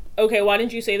 okay, why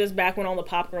didn't you say this back when all the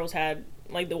pop girls had,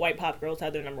 like, the white pop girls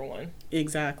had their number one?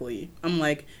 Exactly. I'm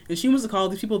like, and she wants to call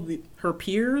these people her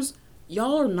peers.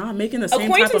 Y'all are not making the same type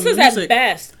of Acquaintances music. at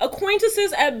best.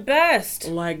 Acquaintances at best.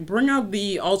 Like, bring out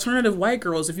the alternative white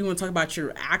girls if you want to talk about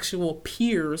your actual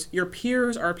peers. Your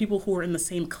peers are people who are in the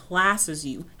same class as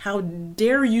you. How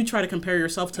dare you try to compare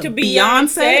yourself to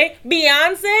Beyonce?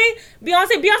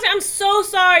 Beyonce, I'm so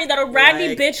sorry that a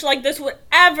raggedy bitch like this would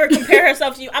ever compare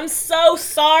herself to you. I'm so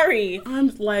sorry.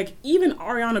 I'm like, even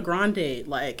Ariana Grande,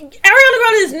 like... Ariana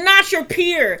Grande is not your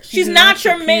peer. She's not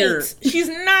your peer. mate. She's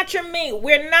not your mate.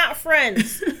 We're not friends.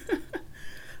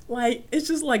 Like, it's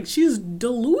just like, she's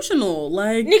delusional.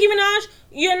 Like, Nicki Minaj,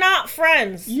 you're not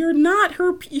friends. You're not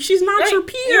her. She's not your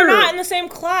peer. You're not in the same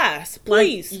class.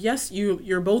 Please. Like, yes,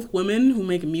 you're both women who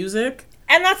make music,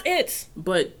 and that's it.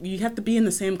 But you have to be in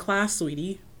the same class,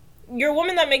 sweetie. You're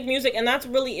women that make music, and that's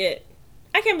really it.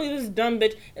 I can't believe this dumb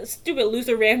bitch, stupid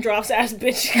Luther Vandross ass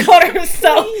bitch, called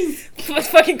herself,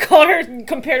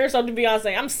 compared herself to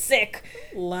Beyonce. I'm sick.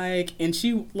 Like, and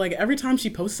she, like, every time she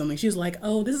posts something, she's like,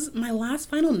 oh, this is my last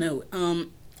final note. And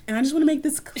I just want to make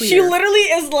this clear. She literally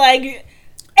is like,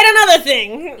 and another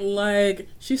thing. Like,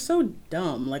 she's so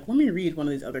dumb. Like, let me read one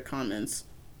of these other comments.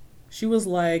 She was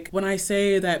like, when I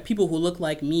say that people who look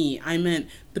like me, I meant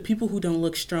the people who don't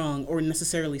look strong or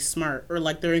necessarily smart or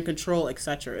like they're in control,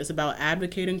 etc. It's about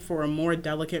advocating for a more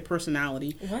delicate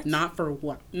personality, not for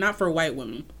white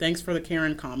women. Thanks for the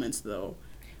Karen comments, though.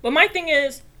 But my thing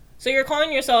is, so you're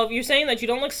saying that you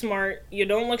don't look smart, you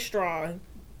don't look strong,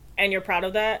 and you're proud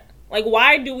of that? Like,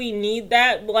 why do we need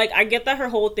that? Like, I get that her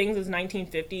whole thing is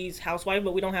 1950s housewife,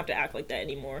 but we don't have to act like that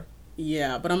anymore.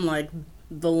 Yeah, but I'm like...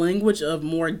 the language of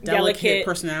more delicate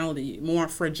personality, more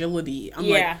fragility. I'm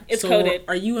like, it's so coded.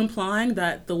 Are you implying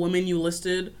that the women you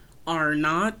listed are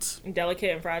not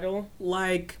delicate and fragile?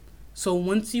 Like, so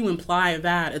once you imply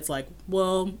that, it's like,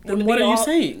 well, then what are you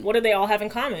saying? What do they all have in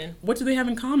common? What do they have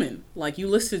in common? Like, you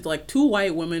listed like 2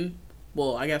 white women.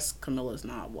 Well, I guess Camilla's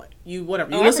not white. You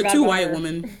listed 2 white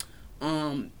women,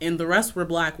 and the rest were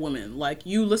black women. Like,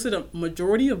 you listed a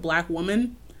majority of black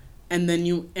women. And then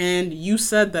you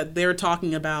said that they're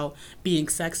talking about being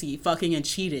sexy, fucking, and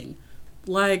cheating.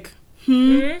 Like,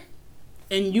 And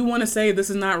you want to say this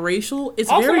is not racial? It's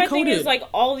also, very coded. Also, my thing is, like,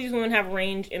 all these women have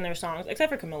range in their songs,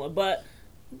 except for Camilla, but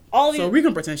all of these... So we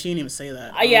can pretend she didn't even say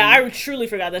that. Yeah, I truly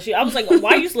forgot that I was like,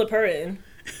 why you slip her in?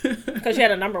 Because she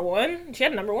had a number one? She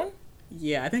had a number one?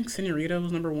 Yeah, I think Senorita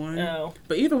was number 1. Oh.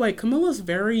 But either way, Camilla's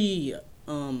very,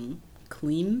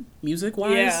 clean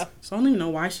music-wise. Yeah. So I don't even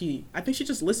know why I think she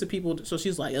just listed people, so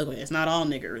she's like, okay, it's not all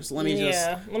niggers. Let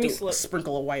me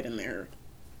sprinkle a white in there.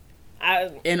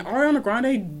 And Ariana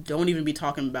Grande don't even be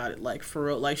talking about it, like, for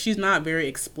real. Like, she's not very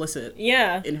explicit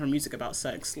in her music about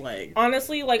sex. Like,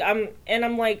 honestly, like,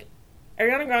 I'm like,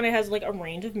 Ariana Grande has, like, a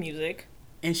range of music.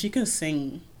 And she can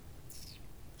sing.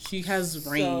 She has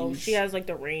range. So she has, like,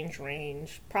 the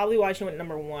range. Probably why she went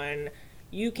number 1.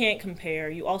 You can't compare.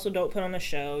 You also don't put on a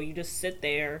show. You just sit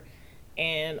there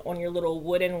and on your little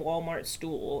wooden Walmart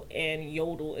stool and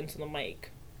yodel into the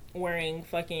mic, wearing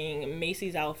fucking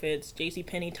Macy's outfits,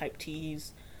 JCPenney type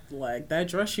tees. Like that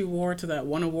dress she wore to that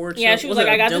one award show. Yeah, she was like,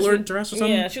 I got Dillard this dress or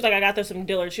something. Yeah, she was like, I got this from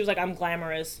Dillard. She was like, I'm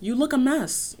glamorous. You look a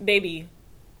mess, baby.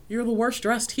 You're the worst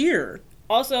dressed here.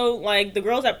 Also, like, the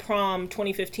girls at prom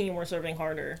 2015 were serving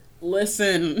harder.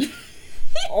 Listen,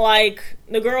 like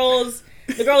the girls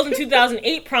in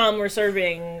 2008 prom were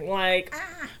serving, like...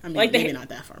 I mean, like maybe not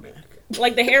that far back.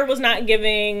 Like, the hair was not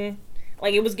giving...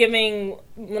 Like, it was giving...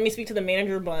 Let me speak to the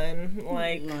manager bun.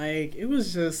 Like, it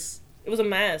was just... It was a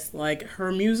mess. Like,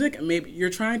 her music, maybe you're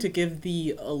trying to give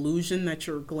the illusion that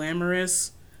you're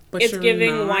glamorous, but it's you're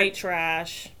giving not. White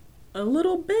trash. A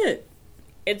little bit.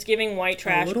 It's giving white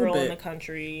trash girl in the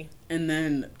country. And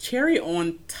then, cherry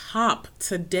on top,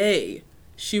 today...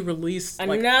 She released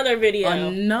another video.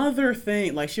 Another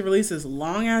thing. Like, she released this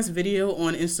long-ass video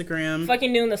on Instagram.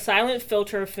 Fucking doing the silent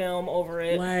filter film over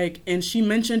it. Like, and she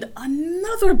mentioned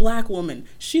another black woman.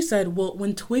 She said, well,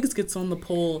 when Twigs gets on the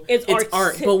pole, it's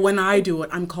art. But when I do it,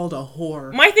 I'm called a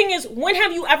whore. My thing is, when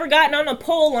have you ever gotten on a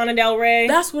pole, Lana Del Rey?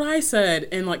 That's what I said.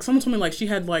 And, like, someone told me, like, she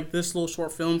had, like, this little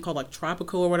short film called, like,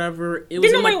 Tropical or whatever. It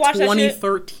was in, like,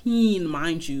 2013,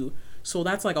 mind you. So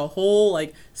that's, like, a whole,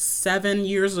 like, 7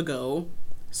 years ago.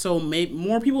 So maybe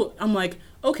more people, I'm like,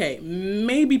 okay,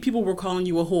 maybe people were calling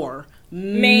you a whore.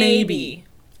 Maybe.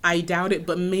 I doubt it,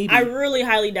 but maybe. I really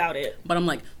highly doubt it. But I'm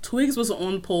like, Twigs was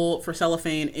on pole for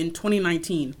Cellophane in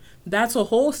 2019. that's a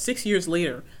whole 6 years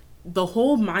later. The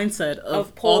whole mindset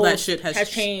of all that shit has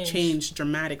changed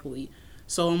dramatically.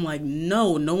 So I'm like,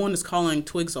 no one is calling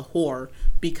Twigs a whore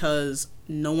because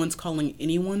no one's calling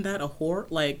anyone that a whore.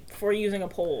 Like, for using a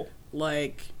poll.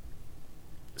 Like,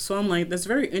 so I'm like, that's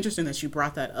very interesting that you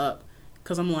brought that up.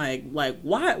 Because I'm like,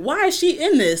 why is she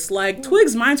in this? Like,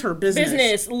 Twigs minds her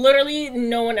business. Literally,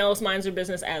 no one else minds her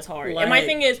business as hard. Like, and my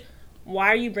thing is, why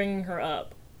are you bringing her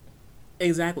up?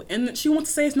 Exactly. And she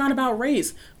wants to say it's not about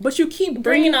race. But you keep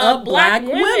bringing up black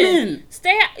women.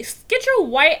 Get your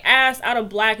white ass out of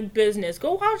black business.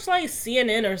 Go watch, like,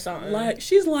 CNN or something. Like,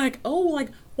 she's like, oh,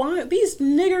 like, why these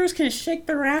niggers can shake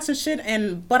their ass and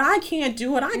shit, but I can't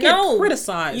do it. I get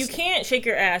criticized. You can't shake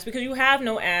your ass because you have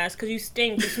no ass, because you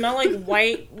stink. You smell like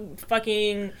white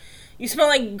fucking... You smell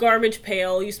like garbage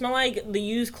pail. You smell like the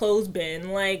used clothes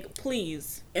bin. Like,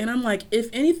 please. And I'm like, if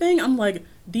anything, I'm like,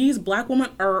 these black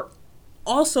women are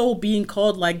also being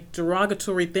called, like,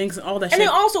 derogatory things and all that shit. And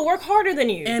they also work harder than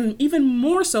you. And even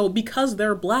more so because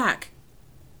they're black.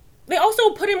 They also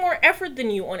put in more effort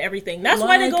than you on everything. That's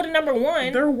why they go to number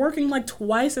one. They're working, like,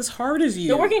 twice as hard as you.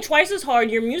 They're working twice as hard.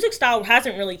 Your music style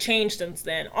hasn't really changed since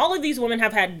then. All of these women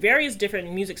have had various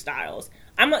different music styles.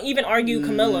 I'm gonna even argue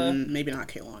Camilla. Maybe not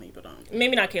Kehlani, but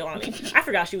maybe not Kehlani. I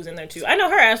forgot she was in there too. I know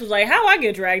her ass was like, how I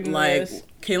get dragged in this?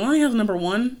 Like, Kehlani has number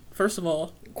one, first of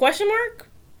all. Question mark?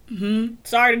 Mm-hmm.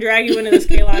 Sorry to drag you into this,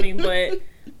 Kehlani, but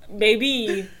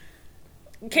baby,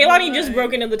 Kehlani just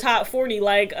broke into the top 40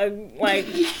 like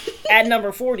at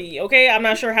number 40. Okay, I'm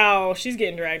not sure how she's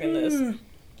getting dragged in this.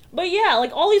 But yeah,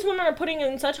 like, all these women are putting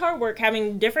in such hard work,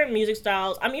 having different music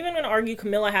styles. I'm even gonna argue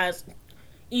Camilla has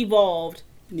evolved.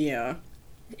 Yeah.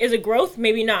 Is it growth?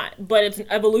 Maybe not, but it's an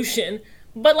evolution.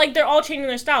 But, like, they're all changing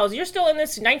their styles. You're still in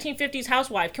this 1950s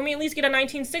housewife. Can we at least get a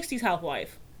 1960s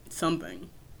housewife? Something.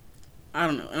 I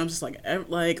don't know. And I'm just like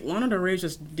Lana Del Rey's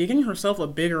just digging herself a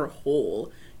bigger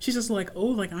hole. She's just like, oh,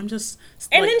 like, I'm just...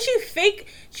 And then she fake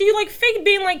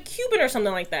being, like, Cuban or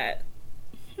something like that.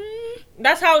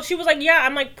 That's how she was like, yeah,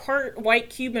 I'm, like, part white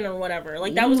Cuban or whatever.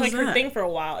 Like, that was like, her thing for a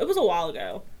while. It was a while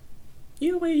ago.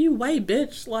 You white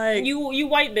bitch, like... You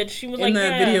white bitch. She was in like,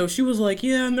 that video, she was like,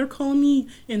 yeah, and they're calling me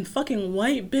in fucking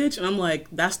white bitch. And I'm like,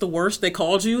 that's the worst they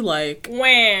called you? Like...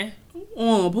 Wah.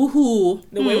 Oh, boo-hoo.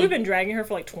 The way we've been dragging her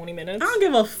for like 20 minutes. I don't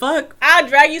give a fuck. I'll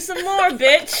drag you some more,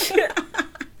 bitch.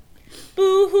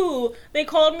 Boo-hoo. They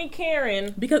called me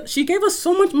Karen. Because she gave us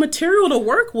so much material to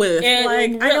work with. And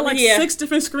like, I got like 6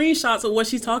 different screenshots of what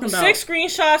she's talking about. 6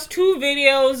 screenshots, 2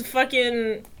 videos,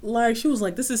 fucking... Like, she was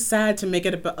like, this is sad to make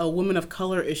it a woman of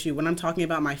color issue when I'm talking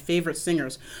about my favorite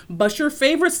singers. But your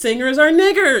favorite singers are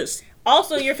niggers.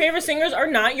 Also, your favorite singers are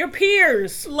not your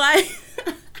peers. Like...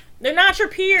 They're not your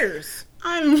peers.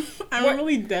 I'm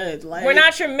really dead. Like, we're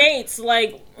not your mates.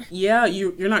 Like, yeah,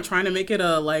 you're not trying to make it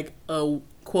a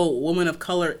quote woman of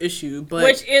color issue, but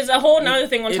which is a whole nother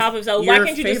thing on top of itself. Why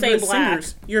can't you just say black?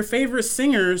 Your favorite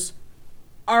singers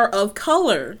are of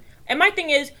color. And my thing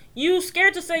is, you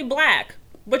scared to say black,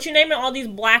 but you naming all these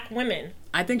black women.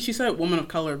 I think she said woman of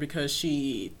color because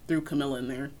she threw Camilla in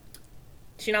there.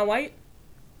 She not white?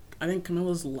 I think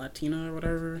Camilla's Latina or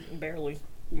whatever. Barely.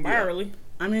 Yeah.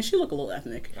 I mean, she look a little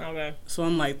ethnic. Okay. So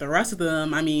I'm like, the rest of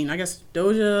them, I mean, I guess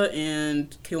Doja and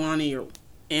Kehlani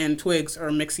and Twigs are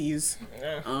mixies.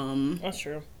 Yeah, that's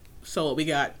true. So we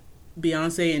got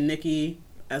Beyonce and Nicki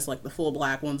as, like, the full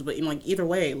black ones. But, like, either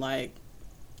way, like,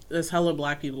 there's hella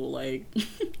black people, like...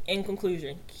 In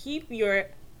conclusion, keep your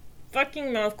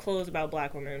fucking mouth closed about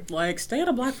black women. Like, stay out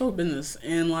of black folk business.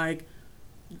 And, like...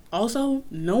 Also,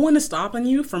 no one is stopping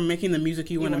you from making the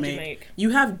music you want to make.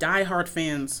 You have diehard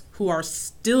fans who are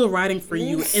still writing for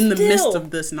you in the midst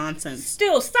of this nonsense.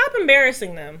 Still, stop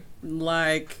embarrassing them.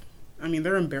 Like, I mean,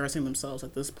 they're embarrassing themselves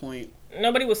at this point.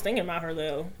 Nobody was thinking about her,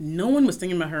 though. No one was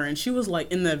thinking about her. And she was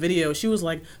like, in the video, she was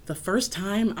like, the first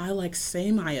time I, like,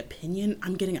 say my opinion,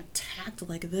 I'm getting attacked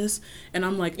like this. And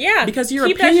I'm like, yeah, because your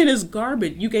opinion is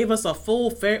garbage. You gave us a full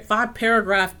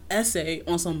 5-paragraph essay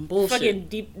on some bullshit. Fucking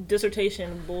deep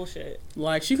dissertation bullshit.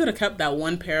 Like, she could have kept that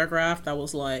one paragraph that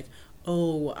was like,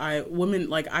 oh,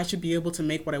 I should be able to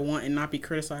make what I want and not be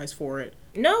criticized for it.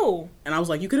 No. And I was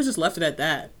like, you could have just left it at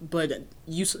that. But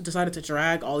you decided to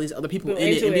drag all these other people in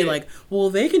it and be like,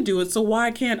 well, they can do it, so why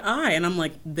can't I? And I'm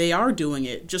like, they are doing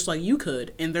it just like you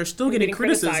could. And they're still getting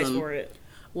criticism for it.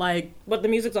 Like, but the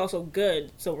music's also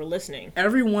good, so we're listening.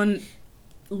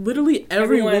 Literally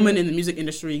every woman in the music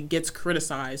industry gets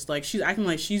criticized. Like, she's acting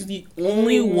like she's the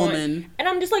only woman. And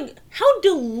I'm just like, how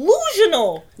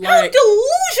delusional? How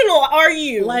delusional are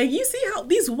you? Like, you see how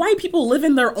these white people live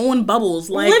in their own bubbles.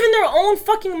 Like, live in their own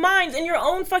fucking minds, in your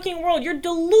own fucking world. You're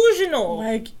delusional.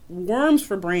 Like, worms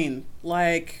for brain.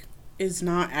 Like, is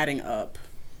not adding up.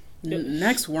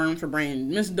 Next worm for brain,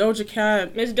 Miss Doja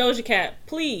Cat. Miss Doja Cat,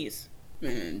 please.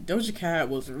 Man, Doja Cat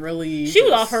was really... She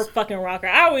was off her fucking rocker.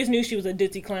 I always knew she was a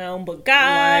ditzy clown, but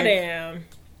goddamn.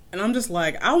 And I'm just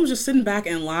like, I was just sitting back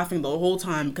and laughing the whole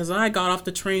time because I got off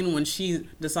the train when she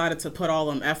decided to put all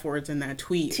them F words in that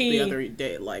tweet the other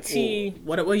day. Like,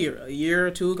 what year? A year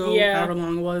or two ago? Yeah. However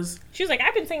long it was. She was like,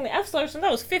 I've been saying the F slur since I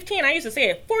was 15. I used to say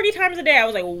it 40 times a day. I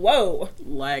was like, whoa.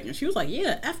 Like, and she was like,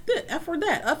 yeah, F this, F word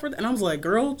that, F word that. And I was like,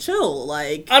 girl, chill.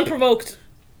 Like, Unprovoked.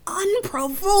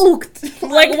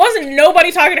 Like, wasn't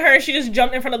nobody talking to her and she just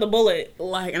jumped in front of the bullet.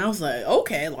 Like, and I was like,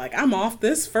 okay, like, I'm off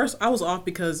this. First, I was off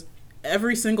because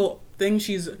every single thing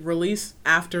she's released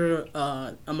after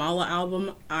Amala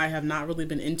album I have not really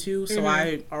been into, so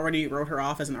I already wrote her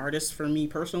off as an artist for me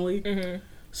personally.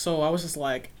 So I was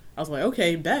like,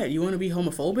 okay, bet you want to be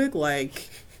homophobic, like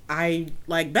I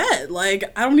like bet,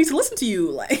 like I don't need to listen to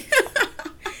you, like.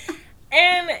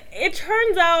 And it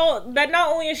turns out that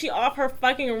not only is she off her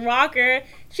fucking rocker,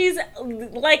 she's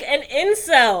like an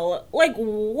incel. Like,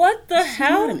 what the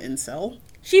hell? She's not an incel.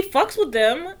 She fucks with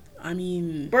them. I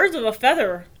mean, birds of a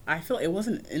feather. I feel it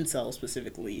wasn't incel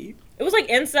specifically. It was like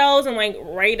incels and like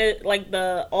like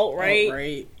the alt-right.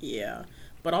 Alt-right, yeah.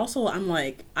 But also, I'm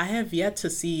like, I have yet to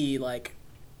see like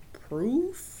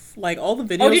proof. Like all the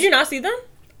videos. Oh, did you not see them?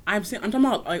 I'm talking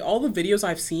about like all the videos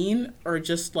I've seen are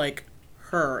just like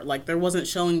her. Like there wasn't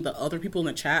showing the other people in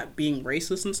the chat being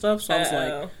racist and stuff. So I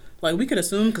was like we could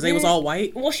assume because they was all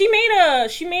white. Well,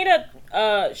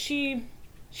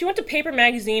 she went to Paper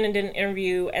Magazine and did an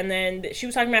interview, and then she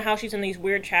was talking about how she's in these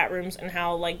weird chat rooms and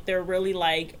how, like, they're really,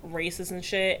 like, racist and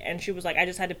shit, and she was like, I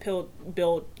just had to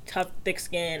build tough, thick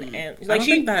skin, and... Like, I don't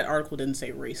think that article didn't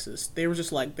say racist. They were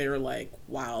just, like, they were, like,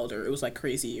 wild, or it was, like,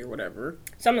 crazy, or whatever.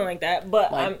 Something like that,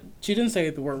 but... Like, she didn't say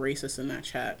the word racist in that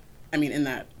chat. I mean, in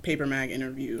that Paper Mag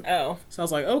interview. Oh. So I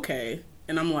was like, okay.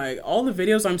 And I'm like, all the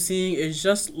videos I'm seeing is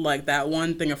just, like, that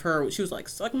one thing of her. She was like,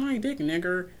 suck my dick,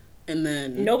 nigger. And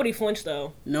then... Nobody flinched,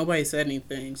 though. Nobody said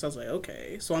anything. So I was like,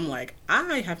 okay. So I'm like,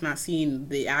 I have not seen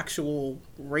the actual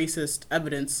racist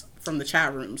evidence from the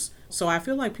chat rooms. So I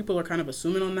feel like people are kind of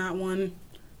assuming on that one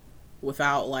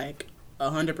without, like,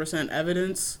 100%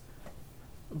 evidence.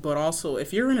 But also,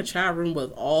 if you're in a chat room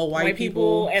with all white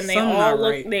people and they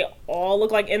all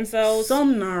look like incels.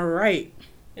 Some not right.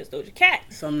 It's Doja Cat.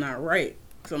 Some not right.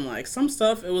 So I'm like, some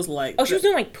stuff, it was like... Oh, she was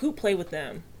doing, like, poop play with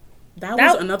them. That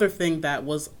was another thing that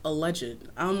was alleged.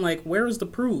 I'm like, where is the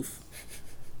proof?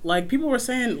 Like, people were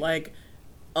saying, like,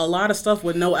 a lot of stuff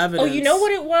with no evidence. Oh, you know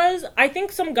what it was? I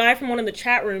think some guy from one of the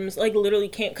chat rooms, like, literally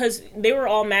came... Because they were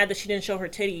all mad that she didn't show her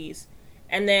titties.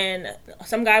 And then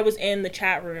some guy was in the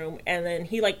chat room, and then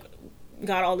he, like,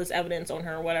 got all this evidence on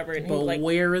her or whatever. And but he was like,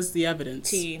 where is the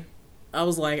evidence? I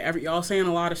was like, y'all saying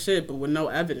a lot of shit, but with no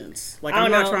evidence. Like,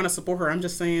 I'm not trying to support her. I'm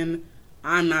just saying...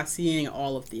 I'm not seeing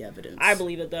all of the evidence. I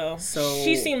believe it, though. So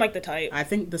she seemed like the type. I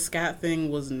think the scat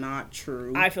thing was not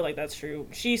true. I feel like that's true.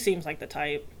 She seems like the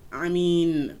type. I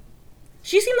mean...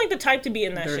 She seemed like the type to be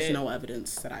in that shit. There's no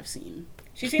evidence that I've seen.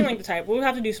 She seemed like the type. We'll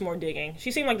have to do some more digging.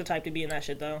 She seemed like the type to be in that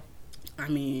shit, though. I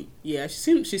mean, yeah,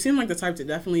 she seemed like the type to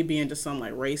definitely be into some,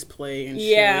 like, race play and shit.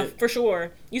 Yeah, for sure.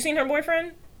 You seen her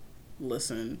boyfriend?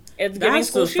 Listen, it's that's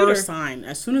the first sign.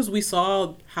 As soon as we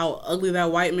saw how ugly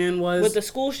that white man was with the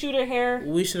school shooter hair,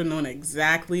 we should have known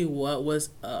exactly what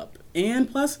was up. And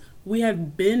plus, we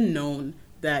had been known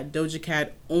that Doja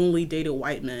Cat only dated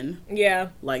white men. Yeah,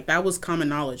 like that was common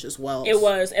knowledge as well. It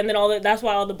was, and then that's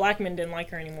why all the black men didn't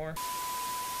like her anymore.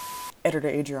 Editor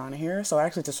Adriana here. So I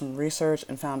actually did some research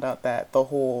and found out that the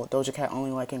whole Doja Cat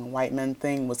only liking white men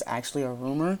thing was actually a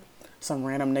rumor. Some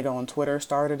random nigga on Twitter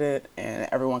started it, and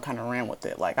everyone kind of ran with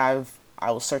it. Like, I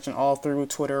was searching all through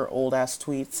Twitter, old-ass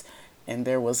tweets, and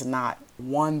there was not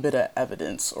one bit of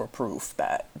evidence or proof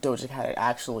that Doja Cat had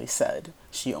actually said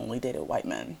she only dated white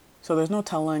men. So there's no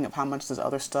telling of how much this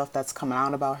other stuff that's coming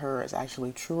out about her is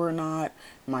actually true or not.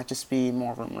 It might just be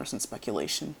more rumors and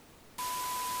speculation.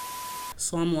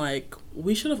 So I'm like,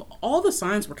 we should have... All the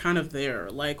signs were kind of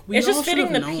there. Like, it's just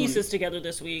fitting the pieces together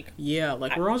this week. Yeah,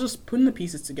 like, we're all just putting the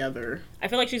pieces together. I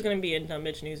feel like she's going to be in Dumb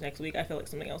Bitch News next week. I feel like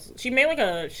something else... She made, like,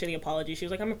 a shitty apology. She was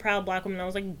like, I'm a proud black woman. And I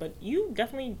was like, but you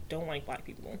definitely don't like black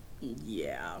people.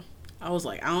 Yeah. I was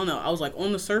like, I don't know. I was like,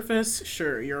 on the surface,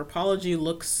 sure, your apology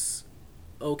looks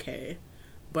okay.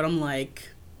 But I'm like,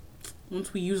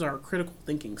 once we use our critical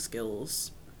thinking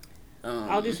skills...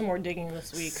 I'll do some more digging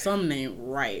this week. Something ain't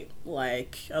right.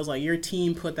 Like, I was like, your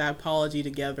team put that apology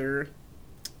together.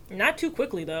 Not too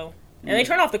quickly, though. And they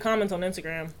turned off the comments on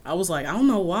Instagram. I was like, I don't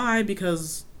know why,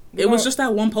 because It was just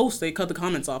that one post. They cut the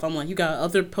comments off. I'm like, you got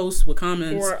other posts with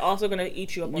comments. We're also gonna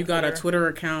eat you up on You got Twitter. a Twitter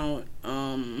account.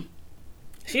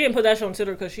 She didn't put that shit on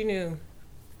Twitter because she knew.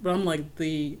 But I'm like,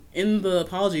 in the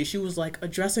apology, she was like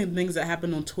addressing things that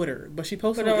happened on Twitter. But she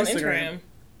posted Put it on on Instagram. Instagram.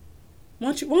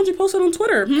 Why don't you post it on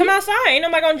Twitter? Come outside. Ain't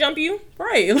nobody gonna jump you.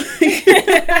 Right.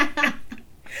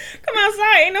 Come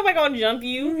outside. Ain't nobody gonna jump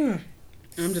you.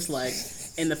 I'm just like,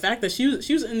 and the fact that she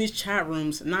was in these chat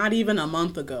rooms not even a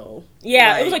month ago.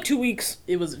 Yeah, it was like 2 weeks.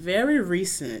 It was very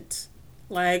recent.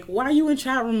 Like, why are you in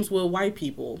chat rooms with white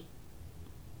people?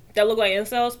 That look like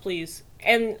incels, please.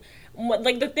 And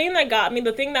like the thing that got me,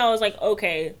 the thing that was like,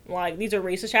 okay, like these are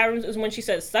racist chat rooms, is when she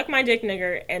said "suck my dick,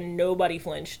 nigger," and nobody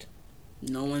flinched.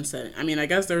 No one said it. I mean, I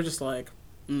guess they were just like,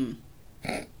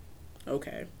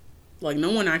 okay. Like,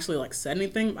 no one actually like said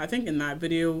anything. I think in that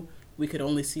video we could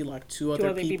only see like two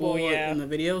other people in the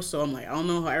video, so I'm like, I don't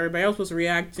know how everybody else was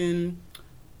reacting,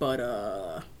 but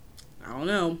I don't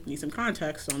know. Need some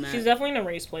context on that. She's definitely in a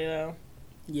race play though.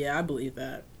 Yeah, I believe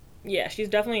that. Yeah, she's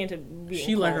definitely into being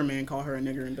She let her man call her a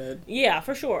nigger in bed. Yeah,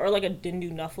 for sure. Or like a didn't do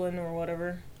nothing or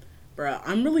whatever. Bruh,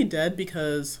 I'm really dead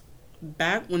because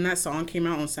back when that song came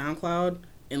out on SoundCloud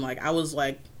and like I was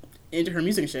like into her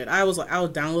music and shit, I was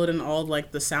downloading all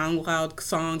like the SoundCloud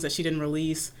songs that she didn't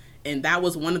release, and that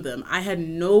was one of them. I had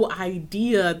no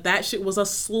idea that shit was a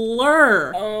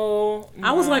slur. Oh my.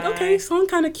 I was like, okay, song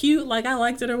kind of cute, like I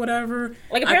liked it or whatever.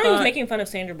 Like apparently it was making fun of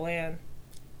Sandra Bland.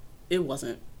 It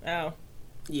wasn't. Oh.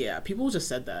 Yeah, people just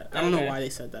said that. I don't know why they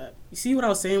said that. You see what I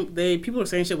was saying? People are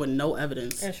saying shit with no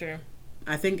evidence. That's true.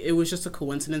 I think it was just a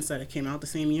coincidence that it came out the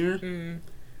same year.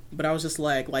 But I was just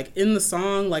like in the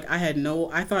song, like I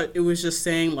thought it was just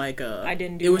saying like I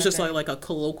didn't do it was nothing. just like a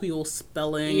colloquial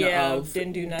spelling of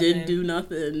didn't do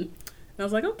nothing. And I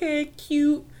was like, okay,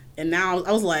 cute. And now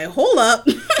I was like, hold up.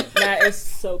 That is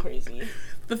so crazy.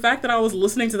 The fact that I was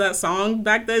listening to that song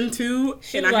back then too,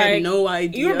 and I like, had no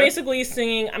idea. You were basically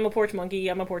singing, I'm a porch monkey,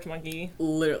 I'm a porch monkey.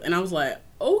 Literally. And I was like,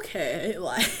 okay,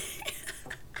 like.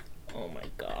 Oh my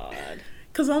god.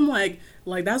 Because I'm like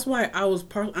that's why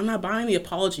I'm not buying the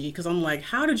apology, because I'm like,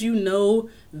 how did you know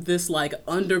this like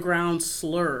underground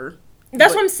slur?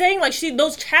 That's what I'm saying. Like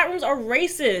those chat rooms are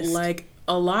racist. Like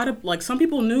a lot of like some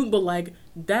people knew, but like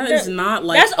that is not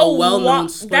like a well-known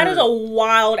slur. That is a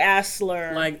wild ass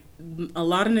slur. Like a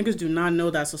lot of niggas do not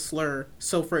know that's a slur.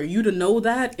 So for you to know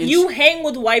that, and you hang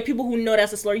with white people who know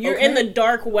that's a slur. You're in the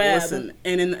dark web. Listen,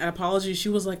 and in the apology, she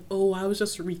was like, "Oh, I was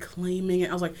just reclaiming it."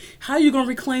 I was like, "How are you gonna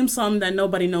reclaim something that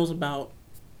nobody knows about?"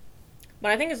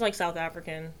 But I think it's like South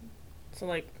African. So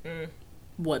like,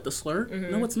 What, the slur?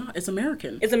 No, it's not. It's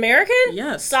American. It's American?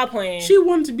 Yes. Stop playing. She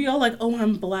wanted to be all like, "Oh,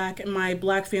 I'm black and my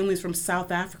black family's from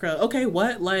South Africa." Okay,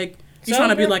 what? Like, you trying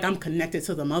to be like, I'm connected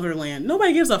to the motherland.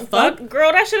 Nobody gives a fuck.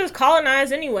 Girl, that shit is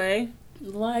colonized anyway.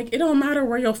 Like, it don't matter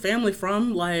where your family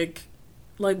from. Like,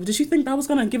 did you think that was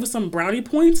gonna give us some brownie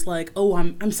points? Like, oh,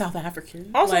 I'm South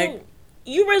African. Also, like,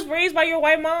 you was raised by your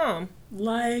white mom.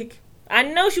 Like, I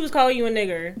know she was calling you a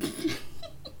nigger.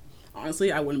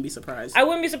 Honestly, I wouldn't be surprised. I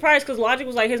wouldn't be surprised because Logic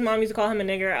was like, his mom used to call him a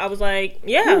nigger. I was like,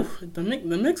 yeah. Ooh, the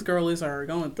mixed girlies are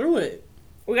going through it.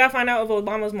 We gotta find out if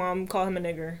Obama's mom called him a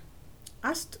nigger.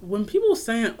 When people were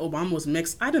saying Obama was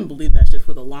mixed, I didn't believe that shit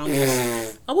for the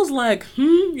longest. I was like,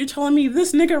 you're telling me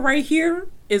this nigga right here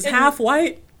is half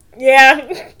white?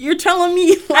 Yeah. You're telling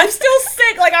me? I'm still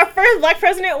sick. Like, our first black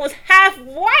president was half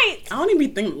white. I don't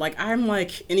even think, like, I'm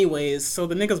like, anyways, so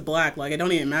the nigga's black. Like, it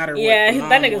don't even matter what that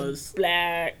mom nigga's was.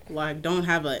 black. Like, don't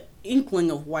have an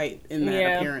inkling of white in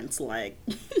that appearance. Like,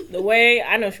 the way,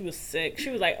 I know she was sick.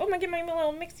 She was like, oh, my, get my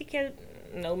little mixy kid.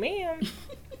 No, ma'am.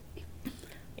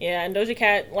 Yeah, and Doja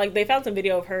Cat, like, they found some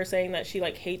video of her saying that she,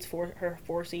 like, hates her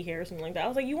 4C hair or something like that. I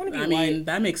was like, you want to be white. I mean,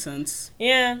 that makes sense.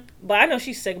 Yeah, but I know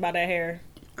she's sick about that hair.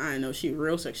 I know, she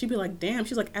real sick. She'd be like, damn.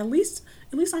 She's like, at least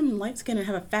I'm light skinned and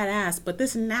have a fat ass, but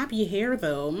this nappy hair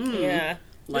though. Yeah,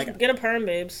 like, just get a perm,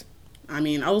 babes. I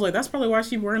mean, I was like, that's probably why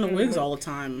she's wearing the wigs all the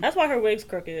time. That's why her wig's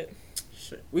crooked.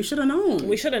 Shit. We should have known.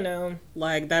 We should have known.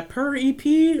 Like that per EP.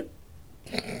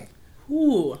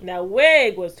 Ooh. That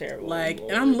wig was terrible. Like,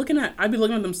 and I'd be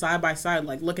looking at them side by side.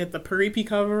 Like, look at the per EP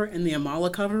cover and the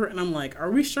Amala cover, and I'm like,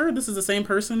 are we sure this is the same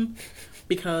person?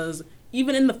 Because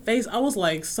even in the face, I was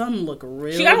like, some look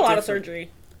real. She got a lot of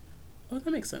surgery. Oh, that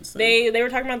makes sense. Then. They were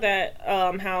talking about that,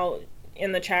 how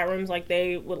in the chat rooms, like,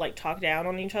 they would, like, talk down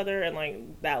on each other, and,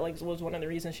 like, that, like, was one of the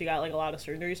reasons she got, like, a lot of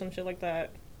surgery, some shit like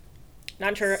that.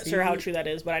 Not sure how true that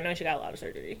is, but I know she got a lot of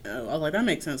surgery. Oh, I was like, that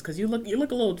makes sense, because you look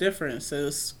a little different,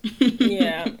 sis.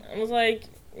 Yeah. I was like,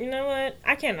 you know what?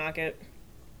 I can't knock it.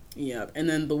 Yeah, and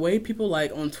then the way people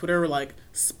like on Twitter like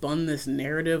spun this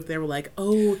narrative, they were like,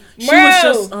 "Oh, she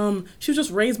was just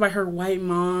raised by her white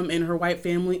mom and her white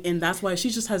family, and that's why she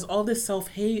just has all this self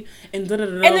hate and da da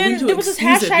da." And then there was this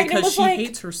hashtag because she like,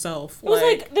 hates herself. It was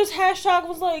like this hashtag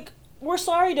was like, "We're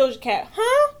sorry, Doja Cat."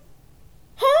 Huh?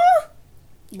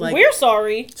 Like, we're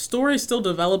sorry. Story's still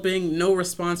developing. No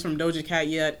response from Doja Cat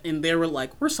yet, and they were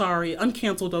like, "We're sorry."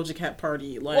 Uncancel Doja Cat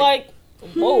party. Like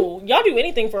whoa, y'all do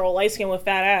anything for a light skin with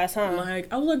fat ass, huh?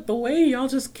 Like, I was like, the way y'all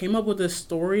just came up with this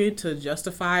story to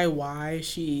justify why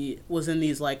she was in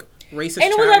these, like, racist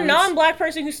And it was travels. a non-black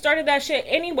person who started that shit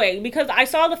anyway, because I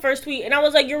saw the first tweet, and I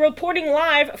was like, you're reporting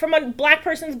live from a black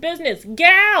person's business.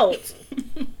 Get out!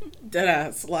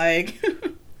 Deadass. Like,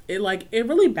 it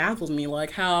really baffles me,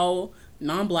 like, how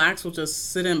non-blacks will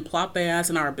just sit and plop their ass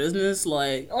in our business,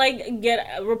 like get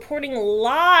reporting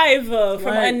live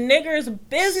from a nigger's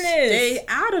business. Stay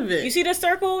out of it. You see this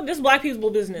circle? This black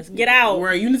people's business. Get out.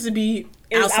 Where you need to be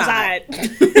outside.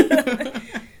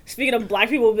 Speaking of black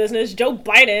people business, Joe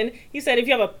Biden, he said if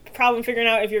you have a problem figuring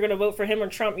out if you're gonna vote for him or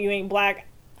Trump, you ain't black.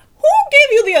 Who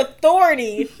gave you the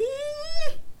authority? And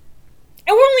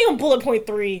we're only on bullet point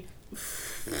 3.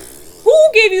 Who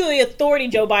gave you the authority,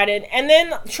 Joe Biden? And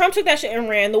then Trump took that shit and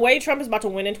ran. The way Trump is about to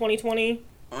win in 2020.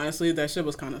 Honestly, that shit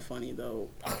was kind of funny, though.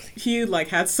 He, like,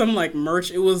 had some, like, merch.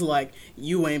 It was like,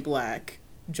 you ain't black,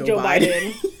 Joe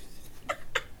Biden.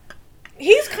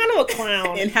 He's kind of a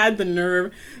clown. And had the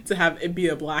nerve to have it be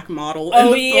a black model.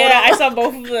 Oh, yeah. I saw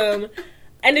both of them.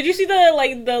 And did you see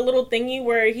the little thingy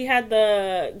where he had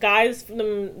the guys,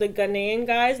 the Ghanaian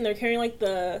guys, and they're carrying, like,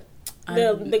 I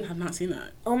have not seen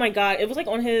that. Oh my god, it was like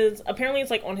on his, apparently it's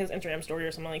like on his Instagram story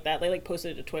or something like that. They like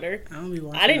posted it to Twitter. I don't be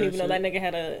watching. I didn't even know that nigga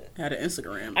had an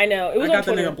Instagram. I know, it was I on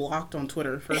Twitter. got the nigga blocked on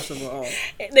Twitter, first of all.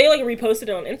 They like reposted it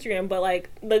on Instagram, but like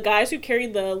the guys who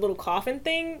carried the little coffin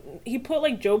thing, he put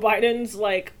like Joe Biden's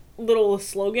like little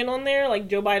slogan on there, like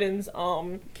Joe Biden's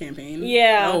campaign.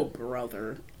 Yeah. Oh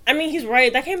brother. I mean, he's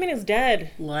right. That campaign is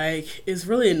dead. Like, it's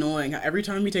really annoying. Every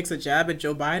time he takes a jab at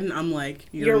Joe Biden, I'm like,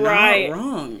 you're not right.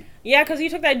 wrong. Yeah, because he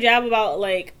took that jab about,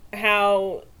 like,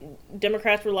 how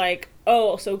Democrats were like,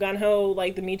 oh, so gung-ho,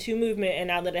 like, the Me Too movement, and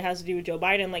now that it has to do with Joe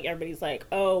Biden, like, everybody's like,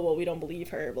 oh, well, we don't believe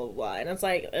her, blah, blah, blah. And it's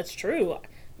like, it's true.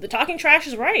 The talking trash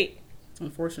is right. It's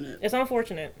unfortunate. It's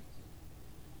unfortunate.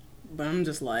 But I'm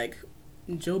just like,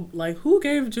 who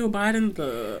gave Joe Biden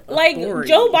the like authority?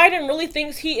 Joe Biden really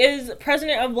thinks he is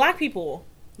president of black people.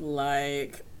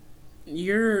 Like,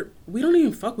 we don't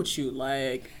even fuck with you.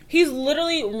 Like, he's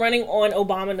literally running on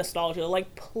Obama nostalgia.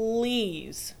 Like,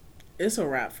 please, it's a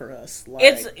wrap for us. Like,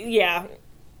 it's yeah.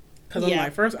 Because I'm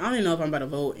like, first, I don't even know if I'm about to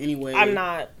vote anyway. I'm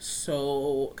not.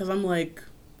 So, because I'm like,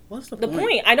 what's the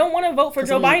point? I don't want to vote for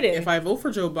Joe Biden. Like, if I vote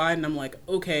for Joe Biden, I'm like,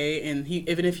 okay, and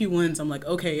even if he wins, I'm like,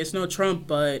 okay, it's no Trump,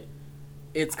 but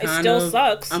it still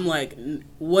sucks. I'm like,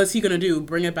 what's he gonna do?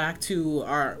 Bring it back to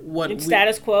our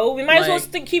status quo? We might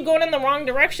as well keep going in the wrong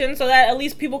direction so that at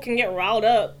least people can get riled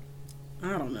up.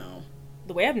 I don't know.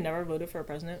 The way I've never voted for a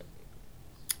president.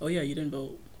 Oh yeah, you didn't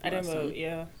vote. I didn't vote.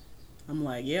 Yeah. I'm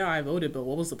like, yeah, I voted, but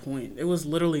what was the point? It was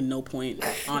literally no point,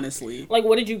 honestly. Like,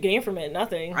 what did you gain from it?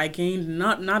 Nothing. I gained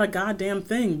not a goddamn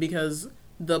thing because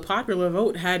the popular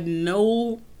vote had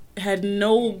no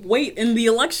weight in the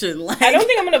election. Like, I don't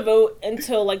think I'm gonna vote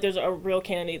until like there's a real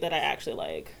candidate that I actually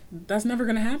like. That's never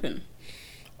gonna happen.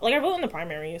 Like, I vote in the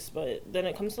primaries, but then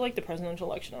it comes to like the presidential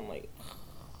election, I'm like,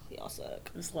 y'all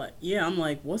suck. It's like, yeah, I'm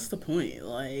like, what's the point?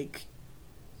 Like,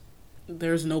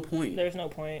 there's no point. There's no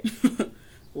point.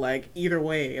 Like, either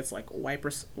way, it's like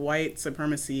white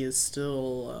supremacy is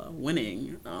still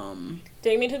winning.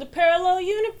 Take me to the parallel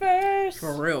universe.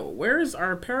 For real. Where's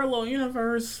our parallel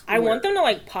universe? I want them to,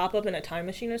 like, pop up in a time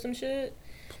machine or some shit.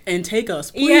 And take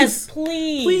us. Please. Yes,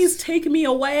 please. Please take me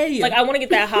away. Like, I want to get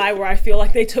that high where I feel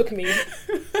like they took me.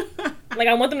 Like,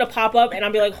 I want them to pop up and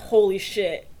I'll be like, holy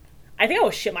shit. I think I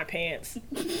would shit my pants.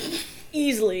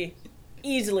 Easily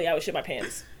I would shit my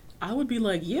pants. I would be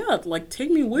like, yeah, like,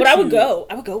 take me with you. But I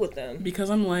would go with them.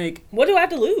 Because I'm like, what do I have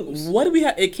to lose? What do we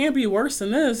have? It can't be worse than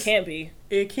this. Can't be.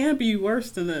 It can't be worse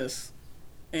than this.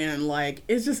 And, like,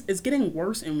 it's getting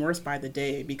worse and worse by the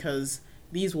day because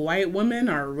these white women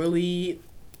are really...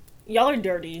 Y'all are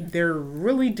dirty. They're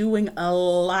really doing a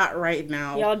lot right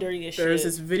now. Y'all dirty as shit. There was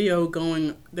this video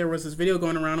going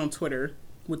around on Twitter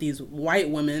with these white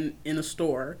women in a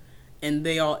store. And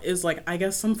they all, is like, I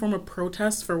guess some form of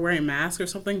protest for wearing masks or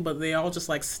something, but they all just,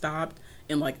 like, stopped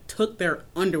and, like, took their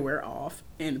underwear off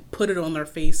and put it on their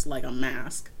face like a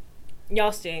mask.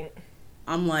 Y'all stink.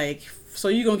 I'm like, so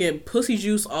you gonna get pussy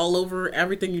juice all over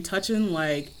everything you touching?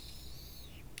 Like,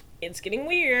 it's getting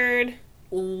weird.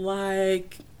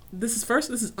 Like, This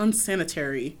is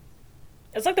unsanitary.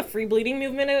 It's like the free bleeding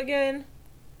movement again.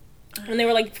 When they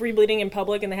were like free bleeding in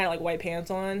public and they had like white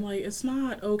pants on. Like, it's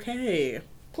not okay.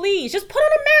 Please, just put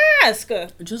on a mask.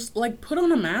 Just like put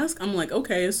on a mask. I'm like,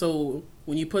 okay, so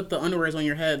when you put the underwears on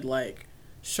your head, like,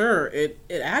 sure, it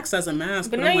acts as a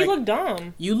mask. But now I'm you like, look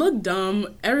dumb. You look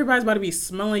dumb. Everybody's about to be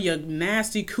smelling your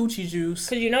nasty coochie juice.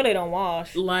 Because you know they don't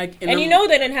wash. Like, and you know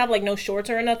they didn't have like no shorts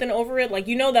or nothing over it. Like,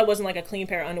 you know that wasn't like a clean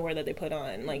pair of underwear that they put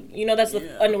on. Like, you know that's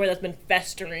the underwear that's been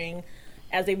festering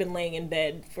as they've been laying in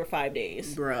bed for 5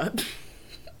 days. Bruh.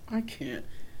 I can't.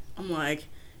 I'm like,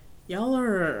 y'all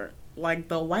are, like,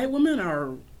 the white women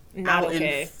are Not out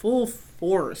okay. in full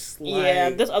force. Like, Yeah,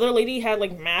 this other lady had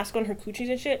like mask on her coochies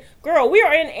and shit. Girl, we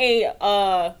are in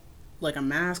a like a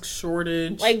mask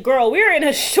shortage. like, girl, we are in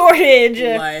a shortage.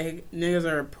 Like, niggas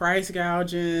are price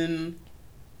gouging.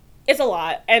 It's a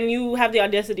lot, and you have the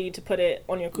audacity to put it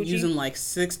on your coochie. Using like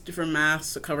 6 different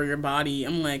masks to cover your body.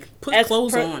 I'm like, put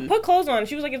clothes on. Put clothes on.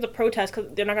 She was like, it's a protest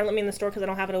because they're not gonna let me in the store because I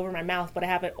don't have it over my mouth, but I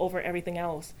have it over everything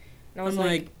else. And I was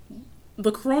like,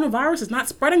 the coronavirus is not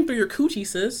spreading through your coochie,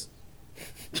 sis.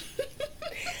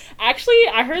 Actually,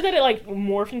 I heard that it like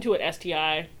morphed into an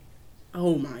STI.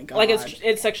 Oh my god! Like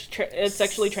it's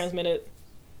sexually transmitted.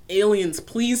 Aliens,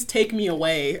 please take me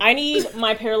away. I need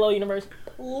my parallel universe.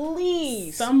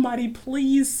 Please. Somebody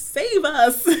please save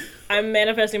us. I'm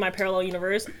manifesting my parallel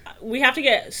universe. We have to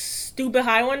get stupid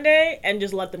high one day and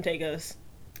just let them take us.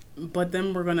 But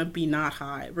then we're gonna be not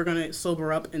high. We're gonna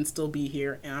sober up and still be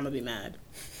here, and I'm gonna be mad.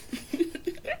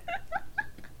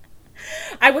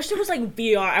 I wish there was like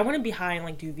VR. I want to be high and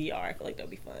like do VR. I feel like that'd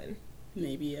be fun.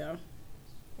 Maybe, yeah.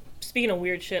 Speaking of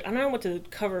weird shit, I don't know what to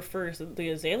cover first. The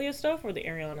Azalea stuff or the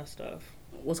Ariana stuff?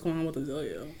 What's going on with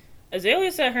Azalea?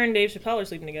 Azalea said her and Dave Chappelle are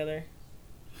sleeping together.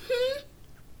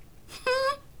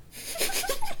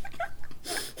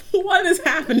 What is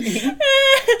happening?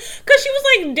 Because she was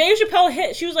like, Dave Chappelle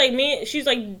hit. She was like, she's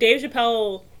like, Dave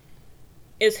Chappelle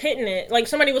is hitting it. Like,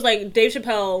 somebody was like, Dave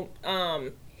Chappelle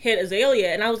hit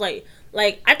Azalea. And I was like,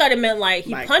 I thought it meant like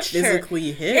he punched her.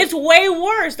 Physically hit? It's way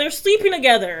worse. They're sleeping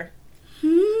together.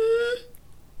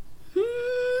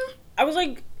 I was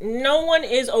like, no one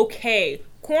is okay.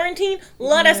 Quarantine,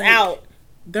 let us out.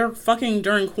 They're fucking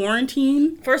during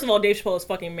quarantine? First of all, Dave Chappelle is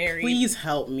fucking married. Please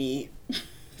help me.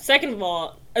 Second of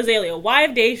all, Azalea, why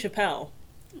have Dave Chappelle?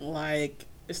 Like,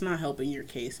 it's not helping your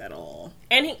case at all.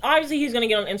 And he's gonna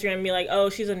get on Instagram and be like, oh,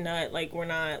 she's a nut. Like, we're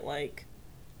not, like...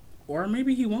 Or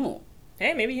maybe he won't.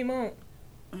 Hey, maybe he won't.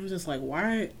 I'm just like,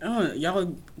 why?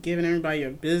 Y'all giving everybody your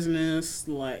business.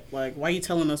 Like, why you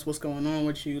telling us what's going on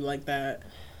with you like that?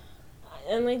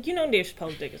 And, like, you know Dave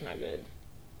Chappelle's dick is not good.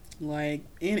 Like,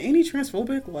 and any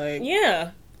transphobic, like...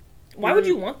 Yeah. Why would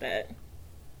you want that?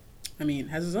 I mean,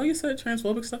 has Azalea said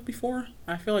transphobic stuff before?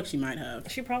 I feel like she might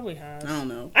have. She probably has. I don't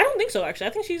know. I don't think so, actually. I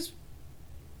think she's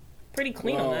pretty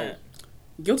clean on that.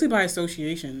 Guilty by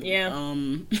association. Yeah.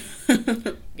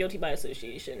 Guilty by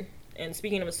association. And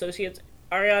speaking of associates,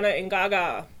 Ariana and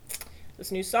Gaga.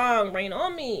 This new song, Rain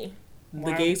On Me.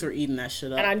 The gays are eating that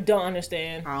shit up. And I don't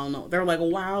understand. I don't know. They're like,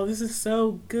 wow, this is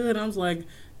so good. I was like,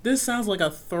 this sounds like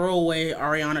a throwaway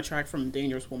Ariana track from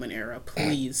Dangerous Woman era.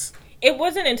 Please. It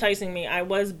wasn't enticing me. I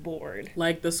was bored.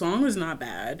 Like, the song is not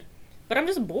bad. But I'm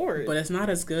just bored. But it's not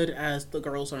as good as the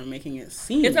girls are making it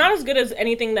seem. It's not as good as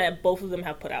anything that both of them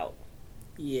have put out.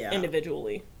 Yeah.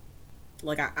 Individually.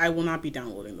 Like, I will not be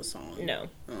downloading the song. No.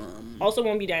 Also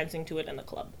won't be dancing to it in the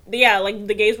club. But yeah, like,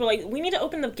 the gays were like, we need to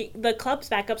open the clubs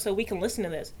back up so we can listen to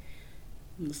this.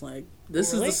 I'm just like,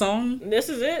 this is the song? This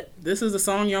is it? This is the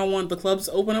song y'all want the clubs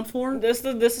to open up for? This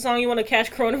is the song you want to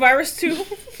catch coronavirus to?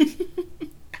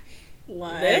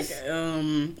 Like, this?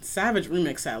 Savage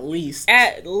remix at least.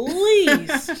 At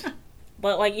least.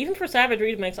 But, like, even for Savage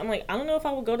remix, I'm like, I don't know if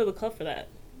I would go to the club for that.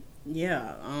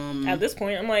 Yeah. At this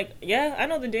point, I'm like, yeah, I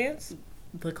know the dance.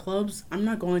 The clubs, I'm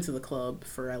not going to the club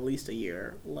for at least a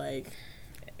year. Like,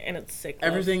 and it's sick.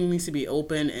 Everything needs to be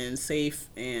open and safe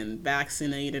and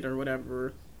vaccinated or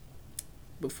whatever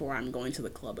before I'm going to the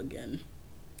club again.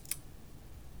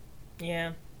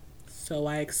 Yeah. So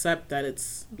I accept that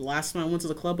it's... The last time I went to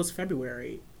the club was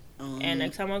February. And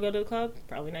next time I'll go to the club?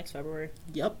 Probably next February.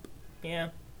 Yep. Yeah.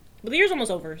 But the year's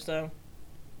almost over, so...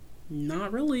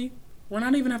 Not really. We're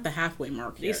not even at the halfway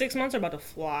mark yet. These 6 months are about to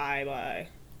fly by.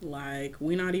 Like,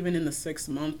 we're not even in the 6th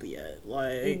month yet.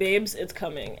 Like... Babes, it's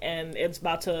coming. And it's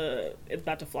about to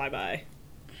fly by.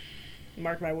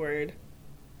 Mark my word.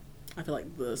 I feel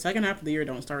like the second half of the year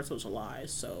don't start till July,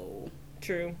 so...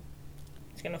 True.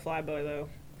 It's gonna fly by, though.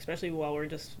 Especially while we're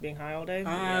just being high all day.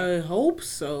 I hope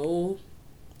so.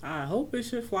 I hope it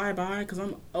should fly by, because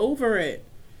I'm over it.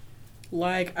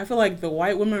 Like, I feel like the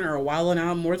white women are wilding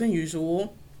out more than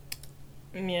usual.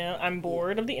 Yeah, I'm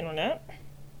bored of the internet.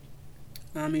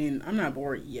 I mean, I'm not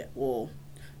bored yet. Well,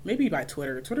 maybe by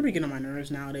Twitter. Twitter be getting on my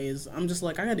nerves nowadays. I'm just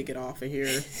like, I gotta get off of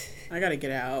here. I gotta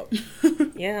get out.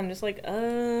 Yeah, I'm just like,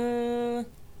 I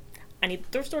need the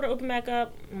thrift store to open back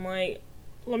up. I'm like,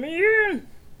 let me in.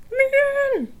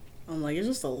 I'm like, it's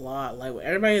just a lot. Like, with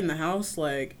everybody in the house,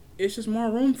 like, it's just more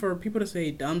room for people to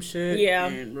say dumb shit. Yeah.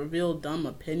 And reveal dumb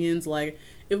opinions. Like,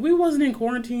 if we wasn't in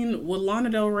quarantine, would Lana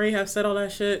Del Rey have said all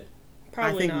that shit?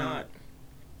 Probably I think not.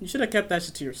 You should have kept that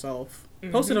shit to yourself.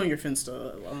 Post it on your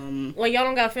Finsta. Like, y'all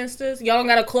don't got Finstas? Y'all don't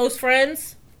got a close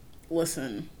friends?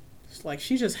 Listen, it's like,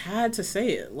 she just had to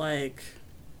say it. Like,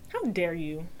 How dare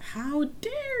you? how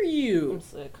dare you? I'm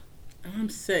sick. I'm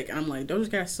sick. I'm like, Doja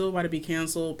Cat's still about to be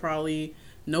canceled. Probably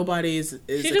nobody's.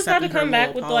 Is She just got to accepting her come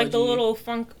back with, little like, the apology. little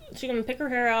funk. She can pick her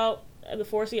hair out at the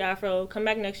 4C Afro, come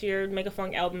back next year, make a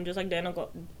funk album just like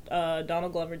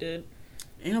Donald Glover did.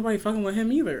 Ain't nobody fucking with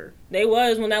him either. They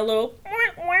was when that little...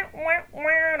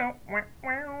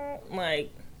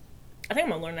 Like, I think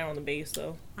I'm gonna learn that on the bass,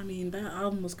 though. I mean, that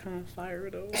album was kind of fire,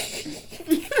 though.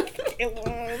 It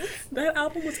was. That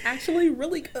album was actually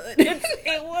really good.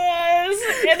 It was.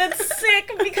 And it's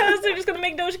sick because they're just gonna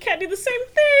make Doja Cat do the same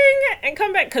thing and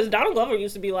come back. Because Donald Glover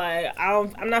used to be like,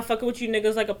 I'm not fucking with you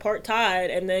niggas like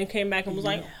apartheid. And then came back and was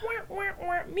like,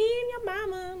 me and your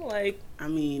mama. Like, I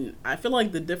mean, I feel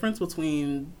like the difference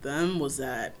between them was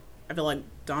that I feel like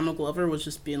Donald Glover was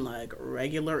just being like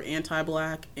regular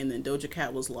anti-black, and then Doja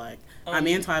Cat was like, I'm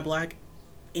anti-black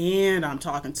and I'm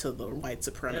talking to the white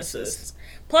supremacists.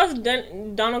 Plus,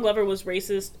 Donald Glover was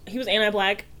racist. He was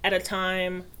anti-black at a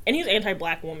time, and he was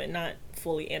anti-black woman, not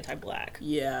fully anti-black.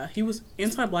 Yeah, he was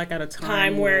anti-black at a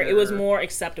Time where it was more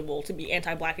acceptable to be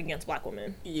anti-black against black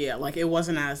women. Yeah, like it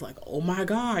wasn't as like, oh my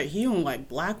god, he don't like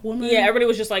black women. Yeah, everybody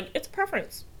was just like, it's a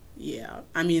preference. Yeah,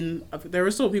 I mean, there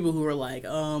were still people who were like,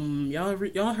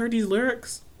 y'all heard these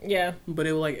lyrics? Yeah. But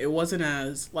it was like, it wasn't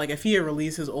as, like, if he had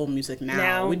released his old music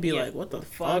now we'd be like, what the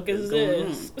fuck is going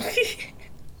on?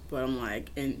 But I'm like,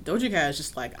 and Doja Cat is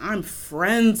just like, I'm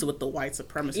friends with the white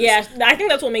supremacists. Yeah, I think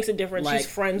that's what makes it different. Like,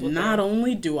 she's friends with not them.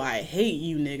 only do I hate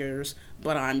you niggers,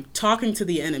 but I'm talking to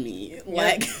the enemy.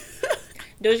 Like,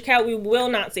 Doja Cat, we will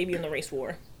not save you in the race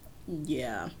war.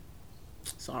 Yeah.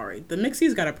 Sorry. The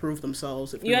Mixies gotta prove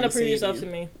themselves. If You gotta prove yourself to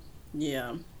me.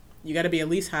 Yeah. You gotta be at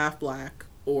least half black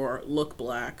or look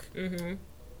black. Mm-hmm.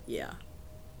 Yeah.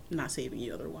 Not saving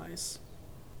you otherwise.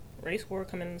 Race war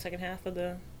coming in the second half of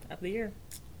the year.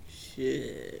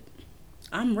 Shit.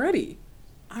 I'm ready.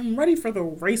 I'm ready for the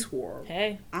race war.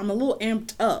 Hey. I'm a little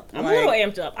amped up. I'm a little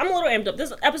amped up.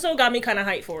 This episode got me kind of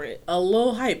hyped for it. A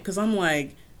little hype, because I'm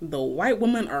like, the white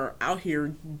women are out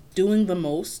here doing the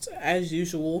most, as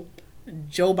usual.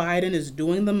 Joe Biden is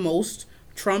doing the most.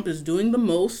 Trump is doing the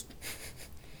most.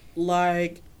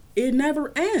 Like, it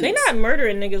never ends. They not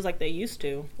murdering niggas like they used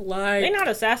to. Like, they not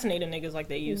assassinating niggas like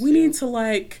they used to. We need to,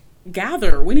 like,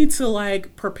 gather. We need to,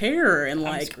 like, prepare and,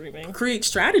 like, create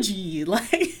strategy.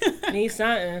 Like, need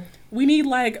something. We need,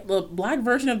 like, the black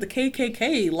version of the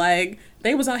KKK. Like,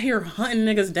 they was out here hunting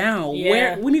niggas down.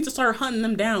 Yeah. We need to start hunting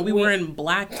them down. We wearing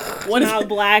black...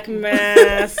 black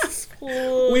masks.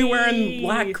 We wearing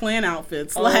black Klan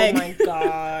outfits. Oh, like, my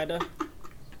God.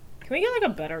 Can we get, like,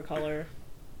 a better color?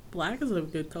 Black is a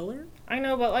good color. I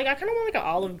know, but, like, I kind of want, like, an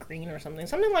olive green or something.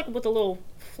 Something, like, with a little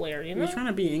flare, you know? You're trying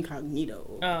to be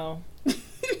incognito. Oh.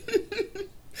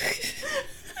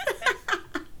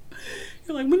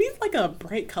 You're like, we need, like, a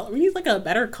bright color. We need, like, a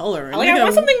better color. Like, I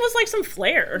want something with, like, some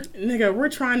flair. Nigga, we're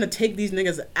trying to take these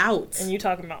niggas out. And you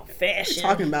talking about fashion.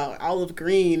 Talking about olive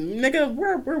green. Nigga,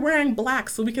 we're wearing black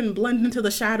so we can blend into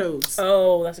the shadows.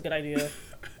 Oh, that's a good idea.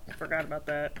 I forgot about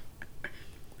that.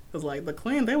 Cause like the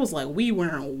Klan, they was like, we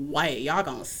wearing white. Y'all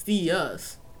gonna see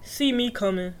us. See me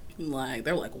coming. Like,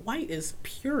 they're like, white is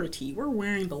purity. We're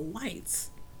wearing the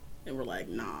whites. And we're like,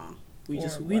 nah. We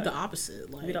the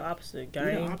opposite. Like, we the opposite,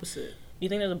 gang. We the opposite. Do you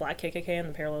think there's a black KKK in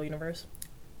the parallel universe?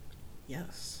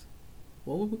 Yes.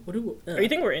 Or you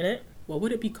think we're in it? What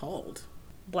would it be called?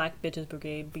 Black Bitches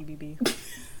Brigade, BBB.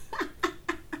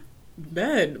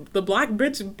 Bed, the Black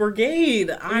Bitch Brigade.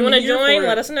 You want to join?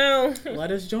 Let us know.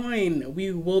 Let us join.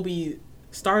 We will be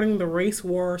starting the race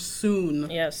war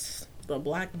soon. Yes. The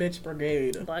Black Bitch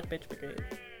Brigade. Black Bitch Brigade.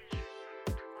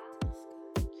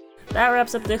 That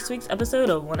wraps up this week's episode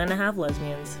of 1.5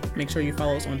 Lesbians. Make sure you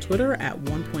follow us on Twitter at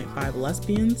 1.5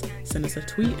 Lesbians. Send us a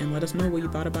tweet and let us know what you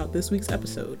thought about this week's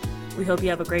episode. We hope you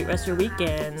have a great rest of your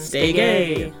weekend. Stay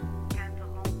gay.